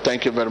 sir. So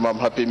thank you very much.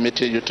 I'm happy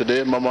meeting you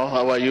today. Mama,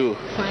 how are you?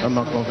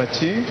 Maman, comment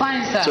vas-tu?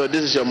 Fine, sir. So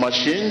this is your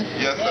machine.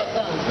 Yes, sir.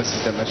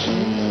 C'est ta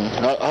machine.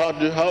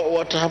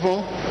 What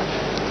happened?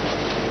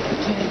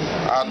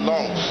 Our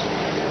lungs.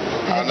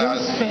 And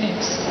Those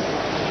things.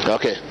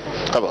 Okay,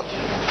 come on.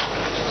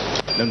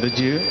 L'homme de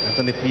Dieu,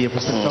 attendez prier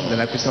pour cette femme dans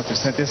la puissance du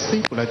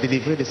Saint-Esprit pour la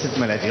délivrer de cette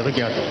maladie.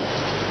 Regardez.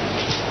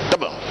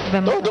 Come on.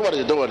 Don't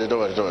worry.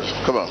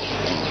 Come on.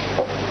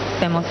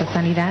 Vemos la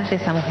sanidad de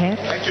esa mujer.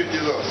 Thank you,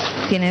 Jesus.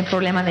 Tiene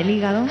problema del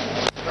hígado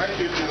Thank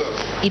you,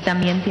 Jesus. y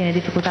también tiene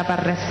dificultad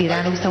para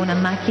respirar. Usa una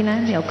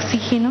máquina de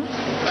oxígeno.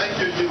 Thank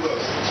you,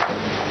 Jesus.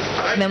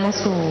 Vemos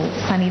su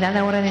sanidad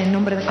ahora en el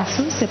nombre de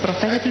Jesús. Se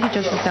profeta y dicho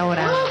está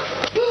ahora.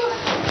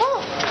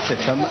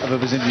 Cette femme avait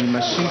besoin d'une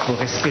machine pour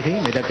respirer,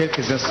 mais dans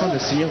quelques instants, le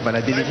Seigneur va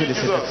la délivrer de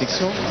cette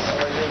affliction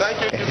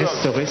Thank you, et Jesus.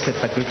 restaurer cette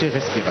faculté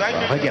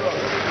respiratoire. Thank you, Regarde.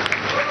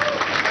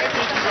 Thank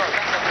you,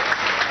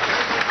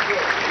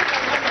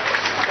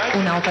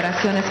 Jesus. Una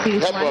operación Help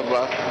espiritual.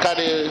 Baba.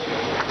 Carry.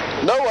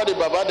 Don't worry,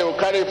 Baba. They will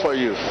carry it for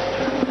you.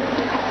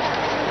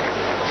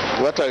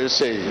 What are you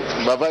saying?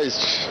 Baba is.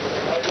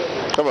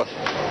 Come on.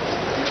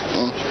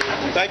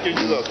 Thank you,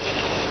 Jesus.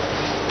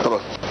 Come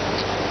on.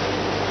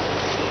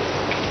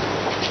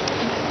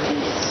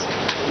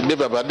 Di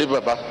Baba.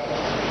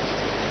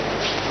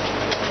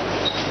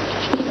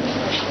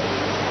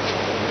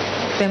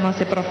 Vemos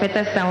el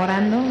profeta está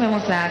orando.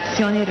 Vemos la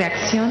acción y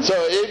reacción. So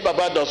if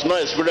Baba does not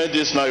experience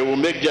this now, he will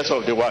make jest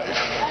of the wife.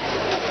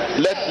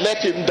 Let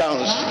him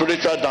dance,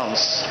 spiritual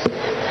dance.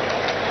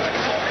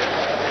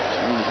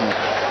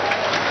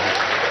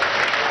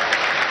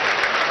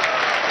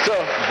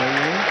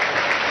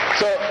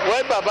 So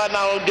when Baba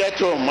now get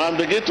home and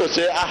begin to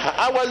say,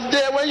 I was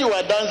there when you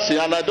were dancing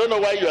and I don't know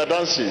why you are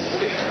dancing.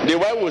 The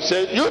wife will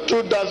say, you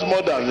two dance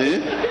more than me.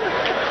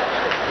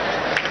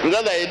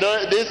 Because I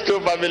know these two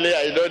families,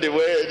 I know the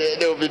way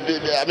they will be,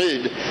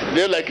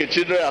 they're like a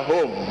children at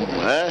home.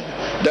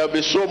 There will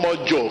be so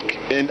much joke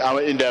in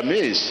their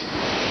midst.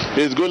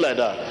 It's good like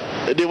that.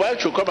 The wife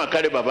should come and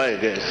carry Baba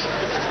again.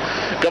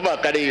 Come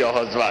and carry your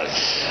husband.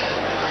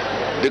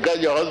 Because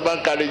your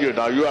husband carry you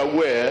now, you are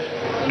aware,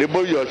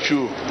 remove your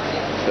shoe.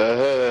 Non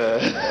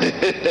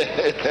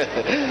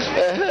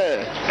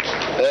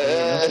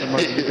seulement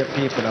je vous ai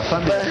prié pour la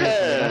femme, mais aussi pour le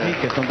mari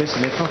qui est tombé sous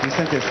l'effort du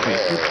Saint-Esprit.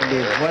 Toutes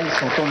les voiles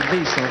sont tombées,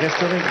 ils sont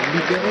restaurés,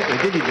 libérés et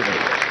délivrés.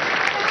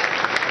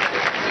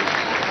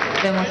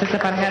 Vemos esa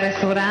pareja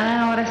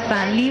restaurada. Ahora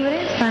está libre,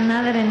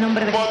 sanada en el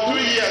nombre de For 2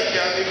 Jesús. years, she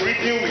has been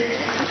breathing with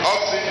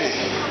oxygen.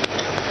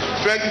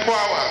 24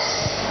 hours.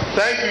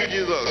 Thank you,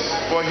 Jesus,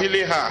 for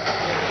healing her.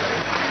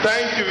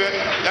 Thank you, Jesus.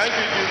 Thank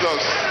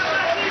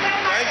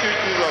you,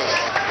 Jesus.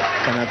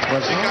 Pendant 3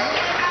 ans,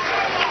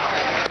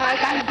 I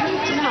can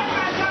breathe now.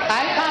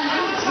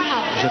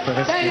 je peux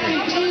Thank respirer. you,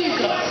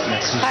 Jesus.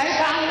 Merci. I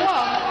can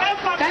walk.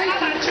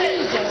 Thank you,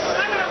 Jesus.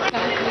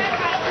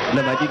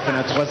 L'homme a dit dit que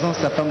pendant 3 ans,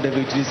 sa femme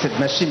devait utiliser cette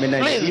machine. Maintenant,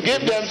 Please il dit,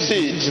 give them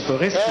seeds. je peux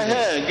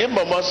respirer. Give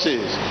Mama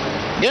seeds.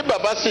 Give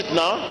Baba seed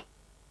now.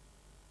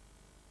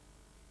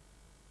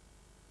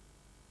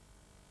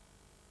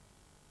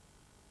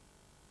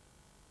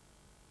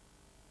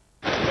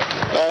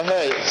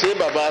 See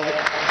Baba.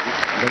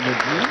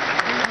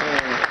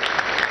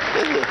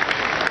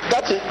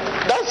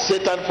 That's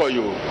Satan for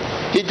you.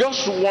 He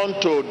just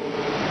want to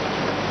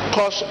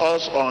cause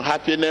us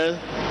unhappiness,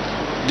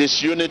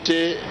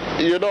 disunity.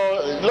 You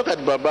know, look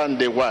at Baba and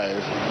the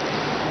wife.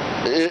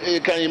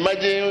 You can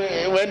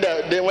imagine when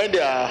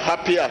they are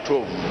happy at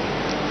home.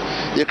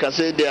 You can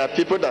say there are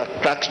people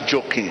that crack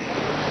joking,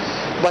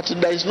 but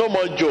there is no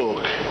more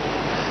joke.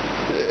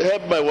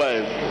 Help my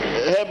wife.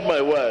 Help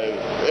my wife.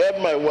 Help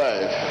my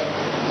wife.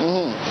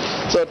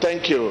 So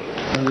thank you.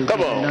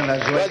 Come on.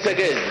 Once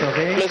again,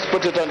 let's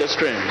put it on the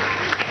screen.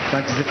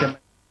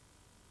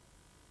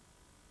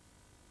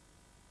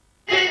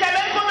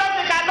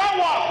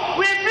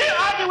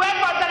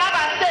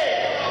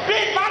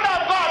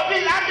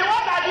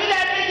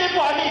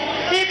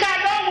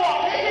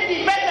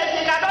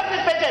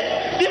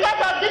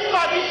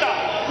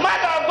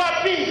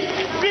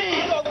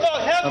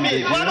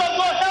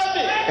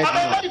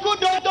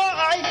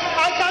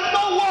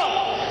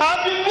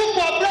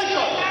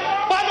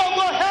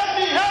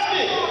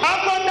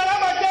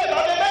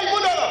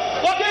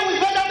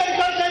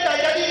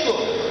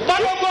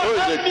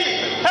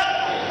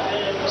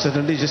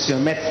 Suddenly, je suis un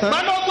médecin.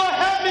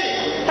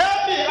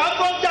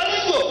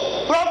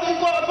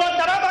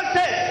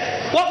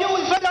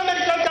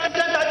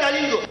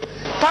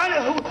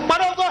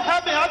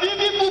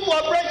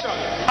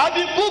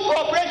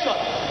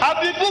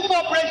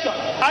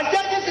 I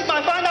said this is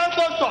my final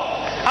doctor.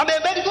 I'm a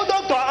medical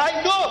doctor.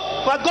 I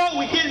know, but God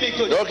will heal me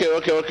today. Okay.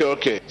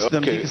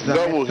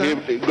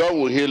 God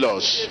will heal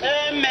us.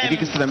 Il dit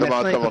que c'est un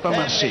médecin, il ne peut pas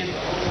marcher.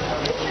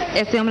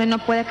 Ese hombre no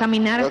puede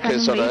caminar, está en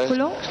un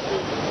vehículo.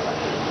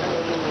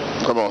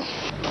 Come on.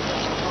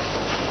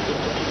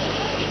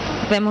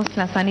 Vemos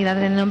la sanidad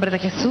en el nombre de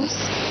Jesús.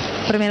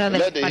 Primero de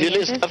los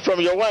parientes.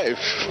 From your wife.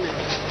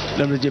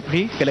 L'homme de Dieu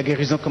prie que la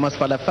guérison commence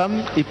par la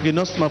femme. Il prie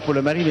non seulement pour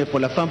le mari, mais pour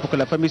la femme, pour que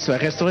la famille soit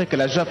restaurée, que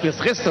la joie puisse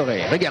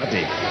restaurer.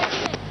 Regardez.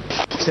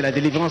 C'est la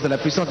délivrance de la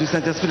puissance du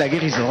Saint-Esprit, la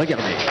guérison.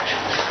 Regardez.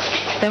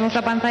 Vemos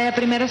la pantalla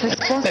primero, su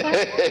esposa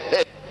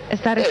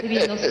está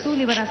recibiendo su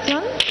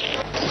liberación.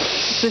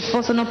 Su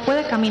esposo no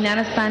puede caminar,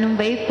 está en un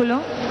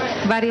vehículo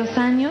varios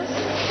años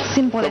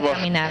sin poder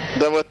caminar.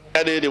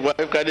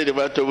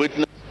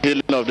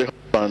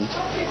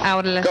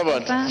 Ahora la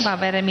esposa va a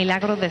ver el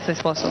milagro de su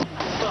esposo.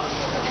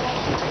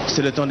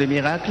 C'est le temps des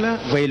miracles.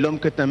 Voyez l'homme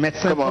qui est un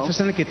médecin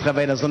professionnel qui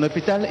travaille dans un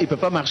hôpital, il ne peut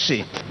pas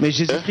marcher. Mais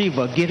Jésus-Christ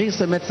va guérir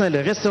ce médecin et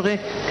le restaurer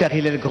car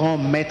il est le grand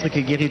maître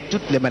qui guérit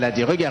toutes les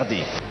maladies.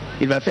 Regardez.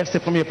 Il va faire ses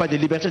premiers pas de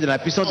liberté dans la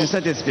puissance du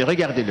Saint-Esprit.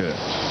 Regardez-le.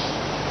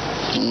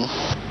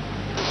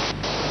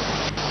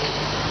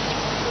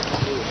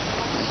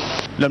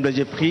 L'homme de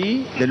Dieu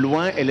prie de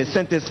loin et le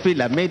Saint-Esprit,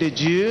 la main de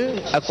Dieu,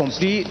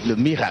 accomplit le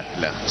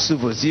miracle. Sous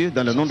vos yeux,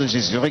 dans le nom de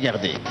Jésus.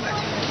 Regardez.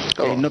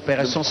 Il y a une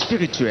opération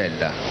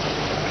spirituelle.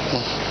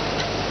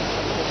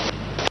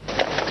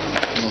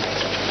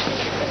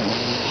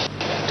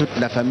 Toute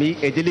la famille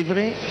est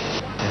délivrée,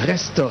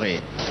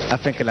 restaurée,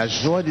 afin que la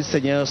joie du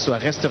Seigneur soit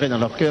restaurée dans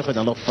leur cœur et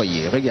dans leur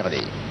foyer.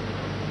 Regardez.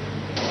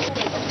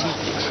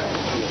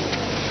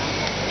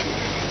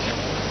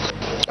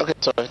 Okay,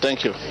 sorry,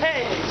 thank you.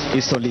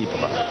 Ils sont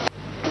libres.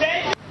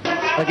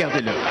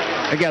 Regardez-le.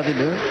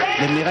 Regardez-le.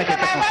 Le miracle est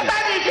accompli.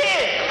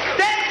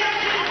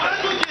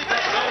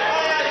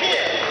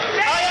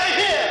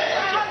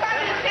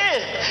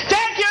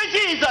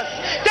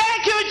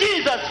 Thank you,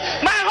 Jesus.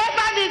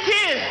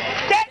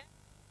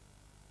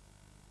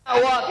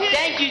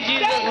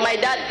 My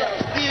dad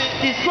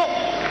is broke.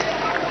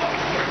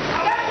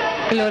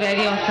 Gloria a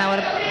Dios.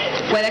 Ahora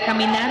puede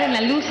caminar en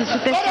la luz de su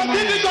testimonio.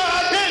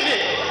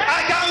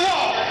 I can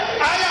walk.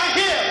 I am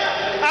here.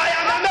 I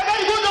am a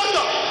very good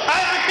doctor.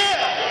 I am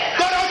here.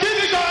 God will give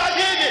me.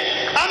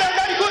 I'm a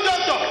very good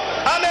doctor.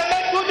 I'm a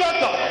very good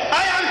doctor.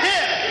 I am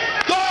here.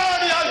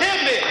 God has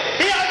healed me.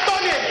 He has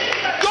done it.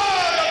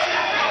 God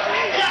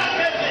has healed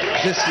me.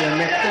 Je suis un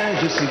médecin,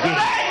 je suis guéri.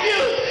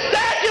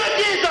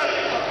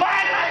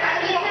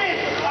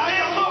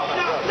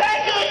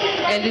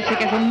 Él dice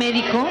que es un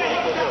médico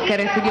que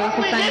recibió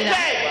su sanidad.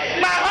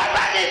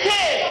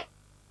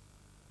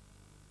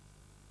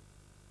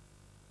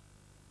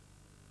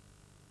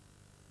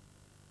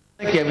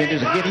 Qui avait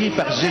été guéri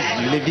par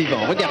Jésus, le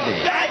vivant. Regardez.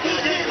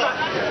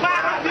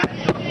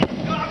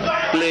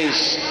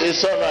 Please,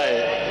 it's all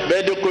right.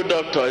 Medical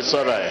doctor, it's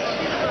all right.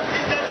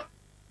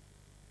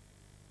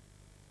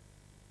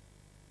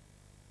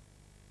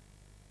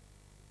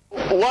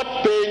 What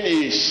pain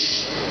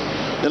is,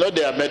 you know,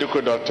 they are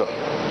medical doctor.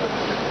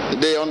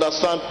 They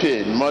understand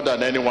pain more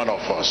than any one of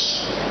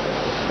us.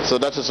 So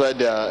that is why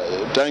they are,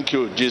 thank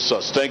you,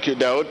 Jesus. Thank you.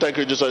 Their thank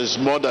you, Jesus is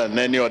more than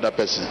any other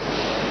person.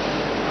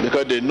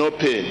 Because they know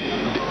pain,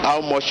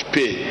 how much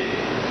pain.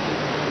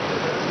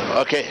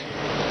 Okay.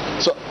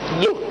 So,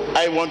 look,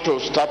 I want to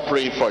start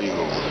praying for you.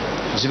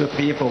 Je veux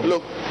prier pour vous.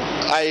 Look,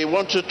 I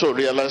want you to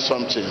realize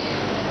something.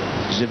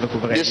 Je veux que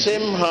vous The réalisiez.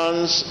 same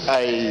hands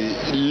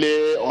I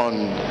lay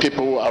on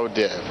people out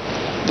there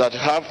that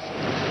have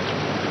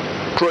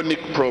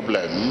chronic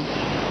problem,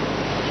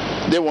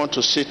 they want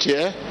to sit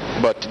here,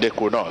 but they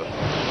could not.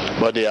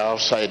 But they are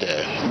outside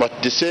there. But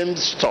the same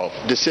stuff,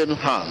 the same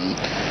hand,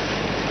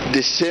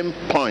 the same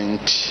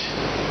point.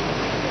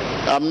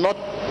 I'm not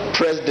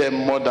press them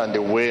more than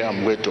the way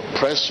I'm going to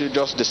press you,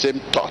 just the same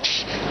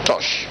touch.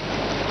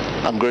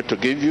 I'm going to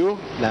give you,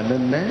 La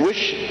même main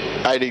which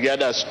I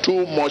regard as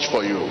too much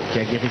for you. qui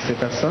a guéri ces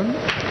personnes.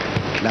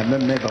 La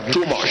même main va vous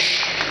Too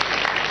much.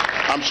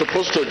 I'm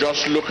supposed to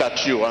just look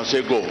at you and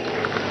say go.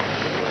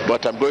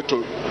 But I'm going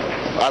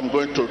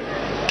to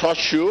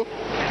touch you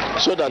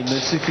so that Il me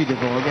suffit de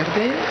vous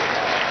regarder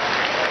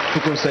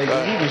pour qu'on soit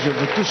guéri, mais je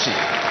veux toucher.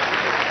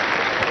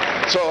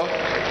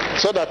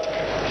 so that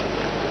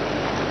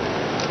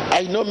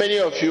I know many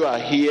of you are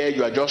here,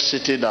 you are just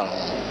sitting down.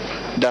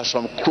 There's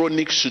some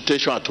chronic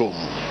situation at home,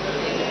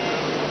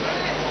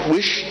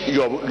 which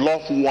your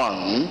loved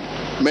one,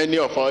 many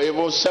of us, even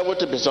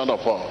 70%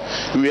 of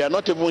us, we are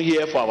not even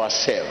here for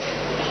ourselves.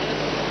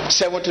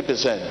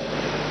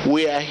 70%.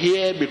 We are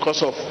here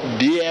because of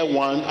dear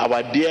one,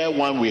 our dear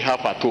one we have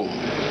at home.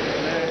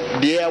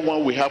 Dear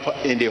one we have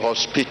in the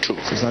hospital.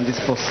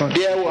 70%.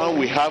 Dear one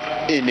we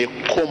have in a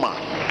coma.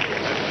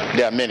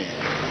 There are many.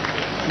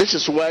 This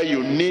is why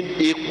you need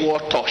equal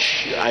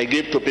touch. I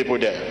give to people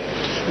there.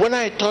 When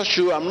I touch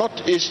you,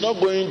 it's not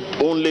going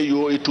only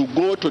you, it will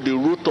go to the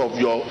root of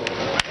your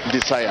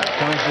desire.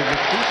 Quand je vous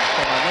touche,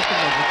 ça va non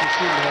seulement vous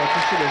toucher, mais va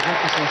toucher les gens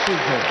qui sont chez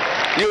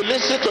vous. You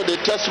listen to the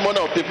testimony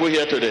of people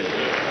here today.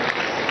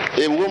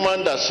 A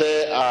woman that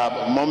said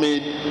mommy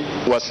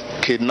was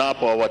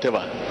kidnapped or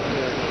whatever.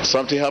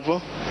 Something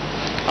happened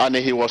and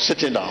he was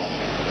sitting down.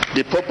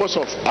 The purpose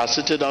of her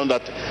sitting down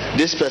that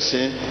this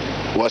person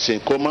was in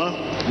coma,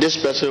 this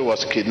person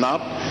was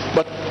kidnapped,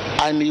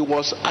 and he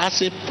was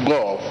asking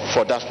God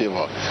for that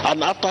favor.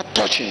 And after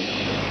touching,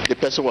 the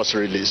person was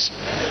released.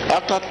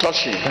 After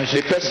touching,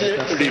 the person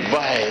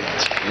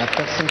revived. La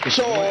personne que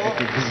So,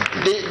 je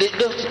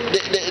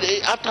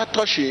visite. after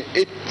touching,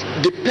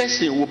 the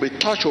person will be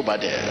touched over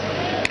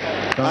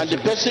there. And the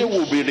person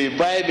will be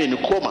revived in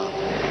coma.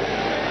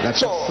 La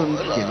So, personne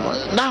qui est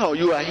loin. now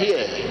you are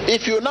here.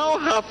 If you now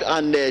have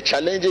a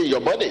challenge in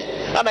your body,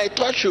 and I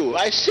touch you,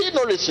 I see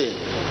no reason.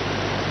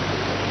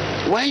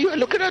 Why you are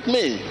looking at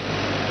me?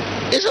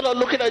 Instead of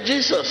looking at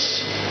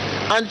Jesus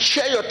and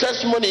share your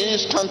testimony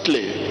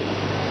instantly.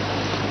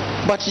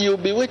 But you'll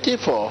be waiting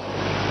for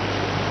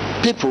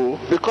people,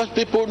 because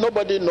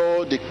nobody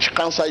know the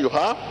cancer you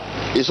have.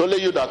 It's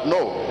only you that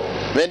know.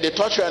 When they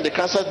touch you and the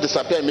cancer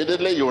disappear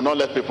immediately, you will not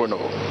let people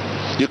know.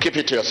 You keep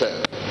it to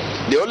yourself.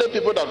 The only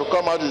people that will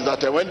come out is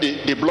that when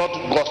the blood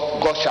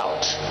gush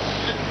out.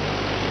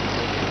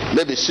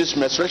 Maybe 6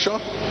 menstruation,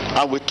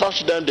 and we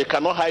touch them, they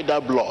cannot hide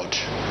that blood.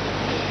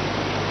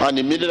 And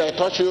immediately I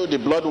touch you, the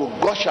blood will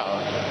gush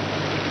out,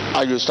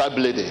 and you start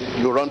bleeding.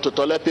 You run to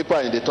toilet, people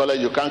in the toilet,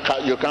 you can't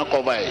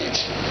cover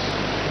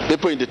it.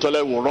 People in the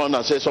toilet will run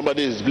and say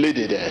somebody is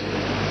bleeding there.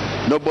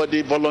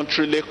 Nobody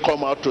voluntarily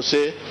come out to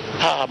say,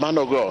 man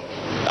of God,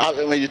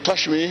 when you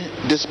touch me,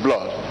 this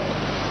blood.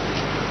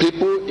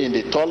 People in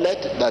the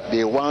toilet that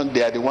they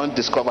are the ones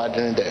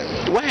discovering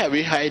them. Why are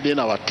we hiding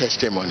our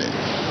testimony?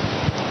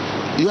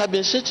 You have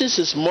been sitting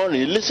since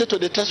morning, listen to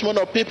the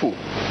testimony of people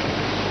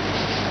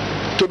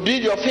to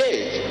build your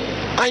faith,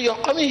 and you're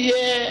coming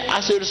here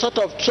as a result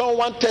of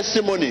someone's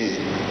testimony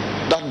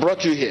that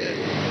brought you here.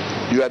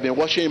 You have been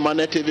watching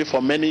Emmanuel TV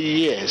for many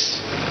years,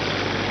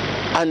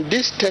 and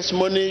this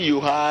testimony you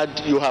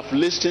have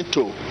listened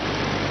to,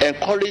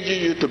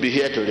 encouraging you to be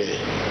here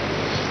today.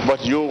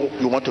 But you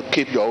want to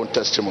keep your own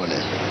testimony.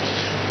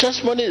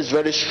 Testimony is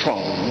very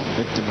strong.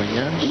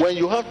 When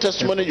you have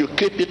testimony, you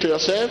keep it to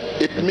yourself.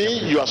 It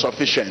means you are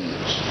sufficient.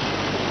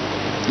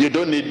 You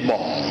don't need more.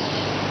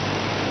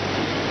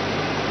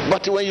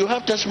 But when you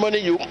have testimony,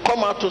 you come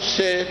out to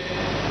say,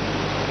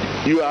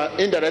 you are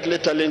indirectly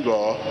telling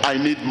God, I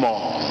need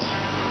more.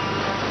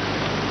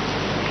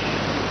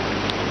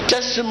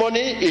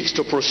 Testimony is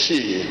to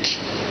proceed,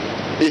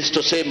 is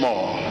to say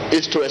more,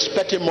 is to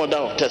expect more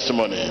of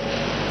testimony.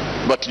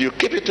 But you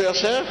keep it to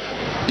yourself,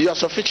 you are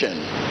sufficient.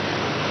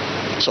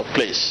 So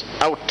please,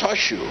 I will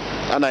touch you,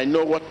 and I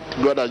know what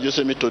God has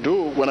used me to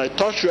do. When I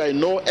touch you, I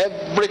know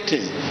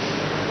everything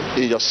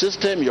in your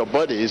system, your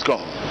body is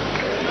gone.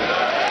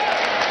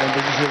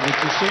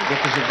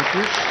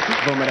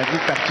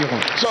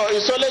 So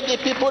it's only the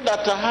people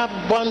that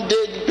have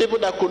bondage, people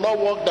that could not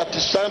walk, that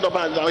stand up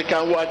and I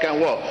can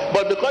walk,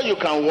 But because you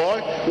can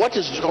walk, what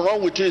is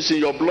wrong with you is in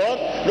your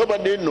blood.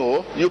 Nobody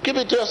know. You keep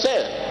it to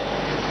yourself.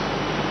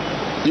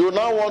 You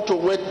now want to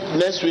wait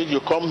next week, you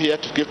come here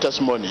to give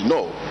testimony.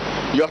 No.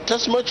 Your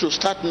testimony should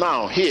start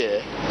now,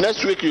 here.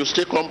 Next week, you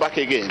still come back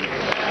again.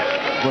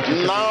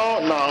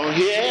 Now,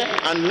 here,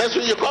 and next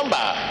week you come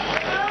back.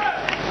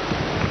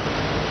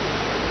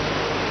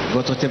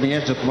 Votre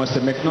témoignage doit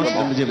commencer maintenant. Si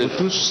vous dites, vous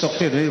tous,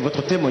 sortez de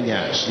votre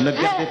témoignage. Ne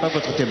gardez pas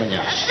votre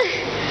témoignage.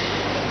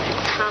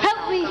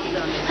 Help me.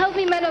 Help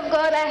me, man of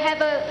God. I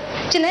have a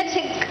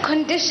genetic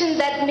condition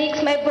that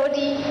makes my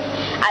body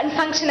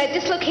unfunction. I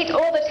dislocate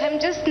all the time.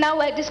 Just now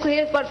I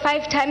dislocated about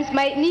 5 times.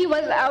 My knee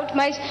was out,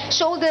 my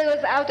shoulder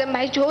was out, and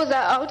my jaws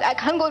are out. I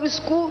can't go to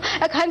school.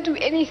 I can't do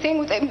anything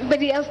what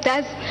everybody else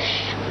does.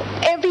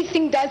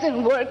 Everything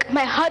doesn't work.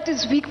 My heart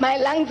is weak. My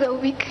lungs are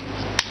weak.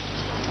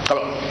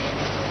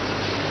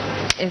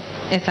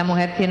 Esa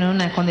mujer tiene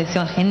una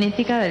condición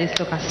genética de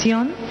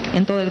dislocación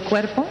en todo el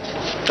cuerpo.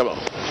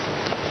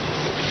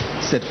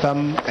 Cette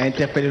femme a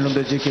interpellé l'homme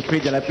de Dieu qui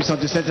prie dans la puissance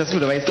du Saint-Esprit.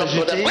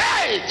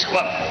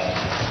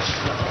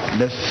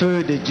 Le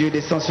feu de Dieu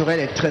descend sur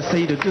elle et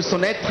tressaillit de tout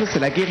son être, c'est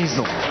la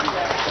guérison.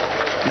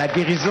 La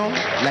guérison,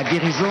 la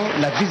guérison,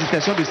 la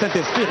visitation du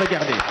Saint-Esprit.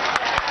 Regardez.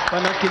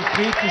 Pendant qu'il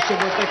prie, touchez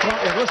votre écran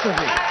et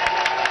recevez.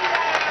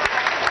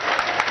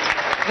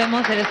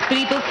 Vemos el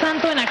Espíritu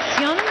Santo en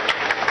acción.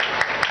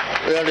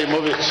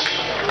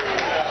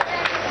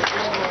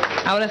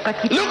 Ahora está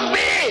aquí. Look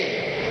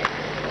me!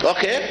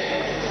 Okay.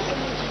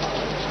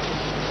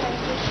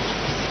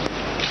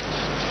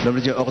 L'homme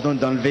de Dieu ordonne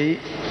d'enlever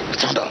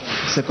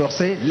ce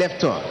corset.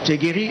 Lève-toi. Tu es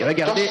guéri.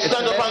 Regardez. Just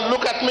stand up and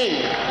look at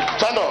me.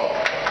 Stand up.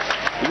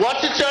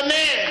 What is your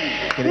name?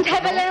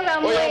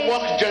 Oh, you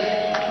walk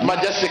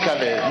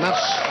majestically.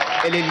 Marche.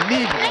 Elle est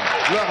libre.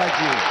 Gloire à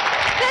Dieu.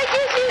 Thank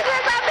you,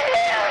 Jesus. I'm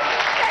healed.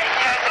 Thank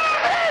you,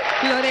 Jesus.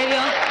 Gloria a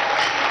Dios.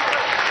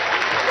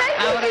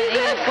 Ahora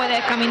ella puede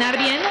caminar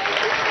bien.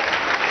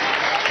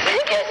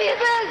 Thank you,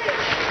 Jesus.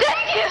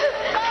 Thank you.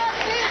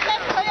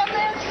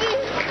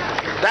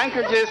 Thank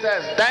you,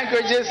 Jesus. Thank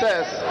you,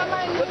 Jesus.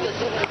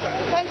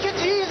 Thank you,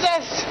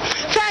 Jesus.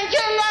 Thank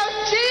you, Lord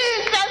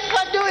Jesus,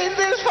 for doing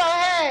this for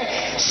her.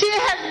 She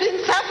has been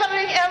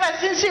suffering ever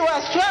since she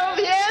was 12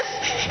 years,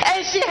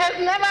 and she has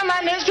never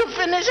managed to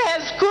finish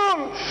her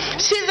school.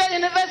 She's a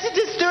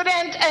university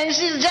student, and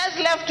she's just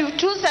left with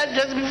 2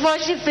 subjects before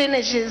she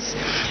finishes.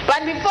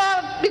 But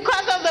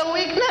because of the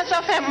weakness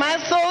of her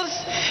muscles,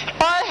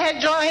 all her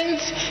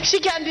joints, she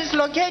can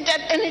dislocate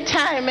at any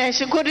time, and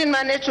she couldn't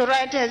manage to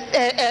write her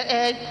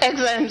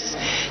exams.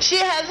 She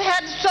has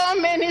had so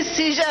many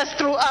seizures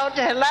throughout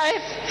her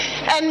life,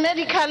 and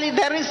medically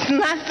there is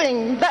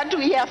nothing that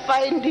we are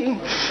finding.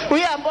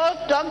 We are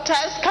both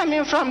doctors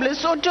coming from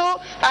Lesotho.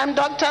 I'm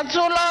Dr.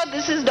 Tsulo.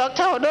 This is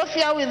Dr.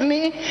 Hodofia with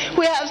me.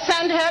 We have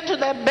sent her to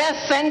the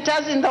best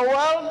centers in the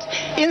world,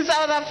 in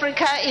South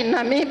Africa, in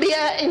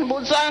Namibia, in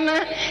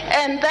Botswana,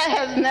 and there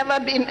has never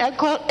been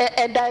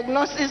a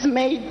diagnosis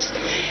made.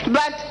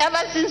 But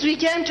ever since we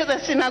came to the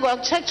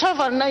Synagogue Church of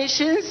All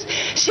Nations,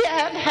 she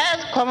had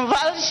had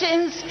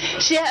convulsions.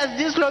 She has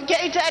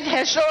dislocated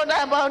her shoulder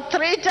about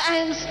 3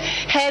 times,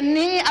 her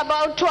knee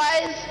about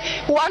twice,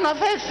 one of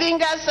her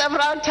fingers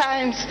several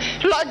times.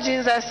 Lord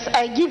Jesus,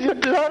 I give you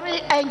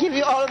glory, I give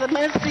you all the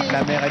mercy.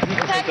 La mère a dit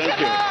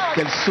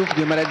qu'elle souffre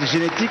de maladies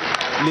génétiques,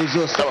 les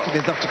os sortent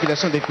des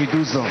articulations depuis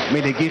 12 ans, mais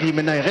elle est guérie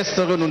maintenant et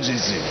restaurée au nom de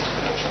Jésus.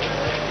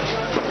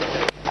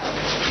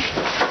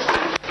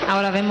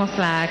 Ahora vemos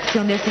la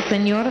acción de este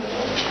Señor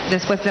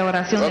después de la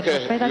oración del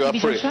profeta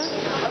Tibijosha,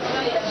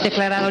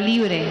 declarado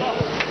libre.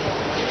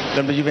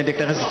 L'homme de Dieu vient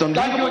déclarer cet homme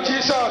libre. Thank you,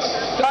 Jesus.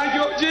 Thank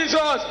you,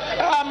 Jesus.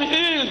 I'm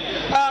healed.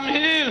 I'm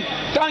healed.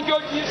 Thank you,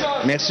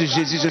 Jesus. Merci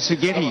Jésus, je suis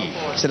guéri.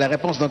 C'est la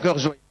réponse d'un cœur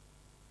joyeux.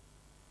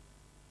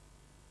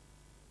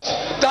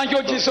 Thank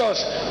you,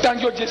 Jesus.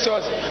 Thank you,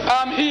 Jesus.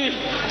 I'm healed.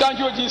 Thank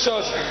you,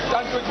 Jesus.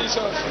 Thank you,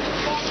 Jesus.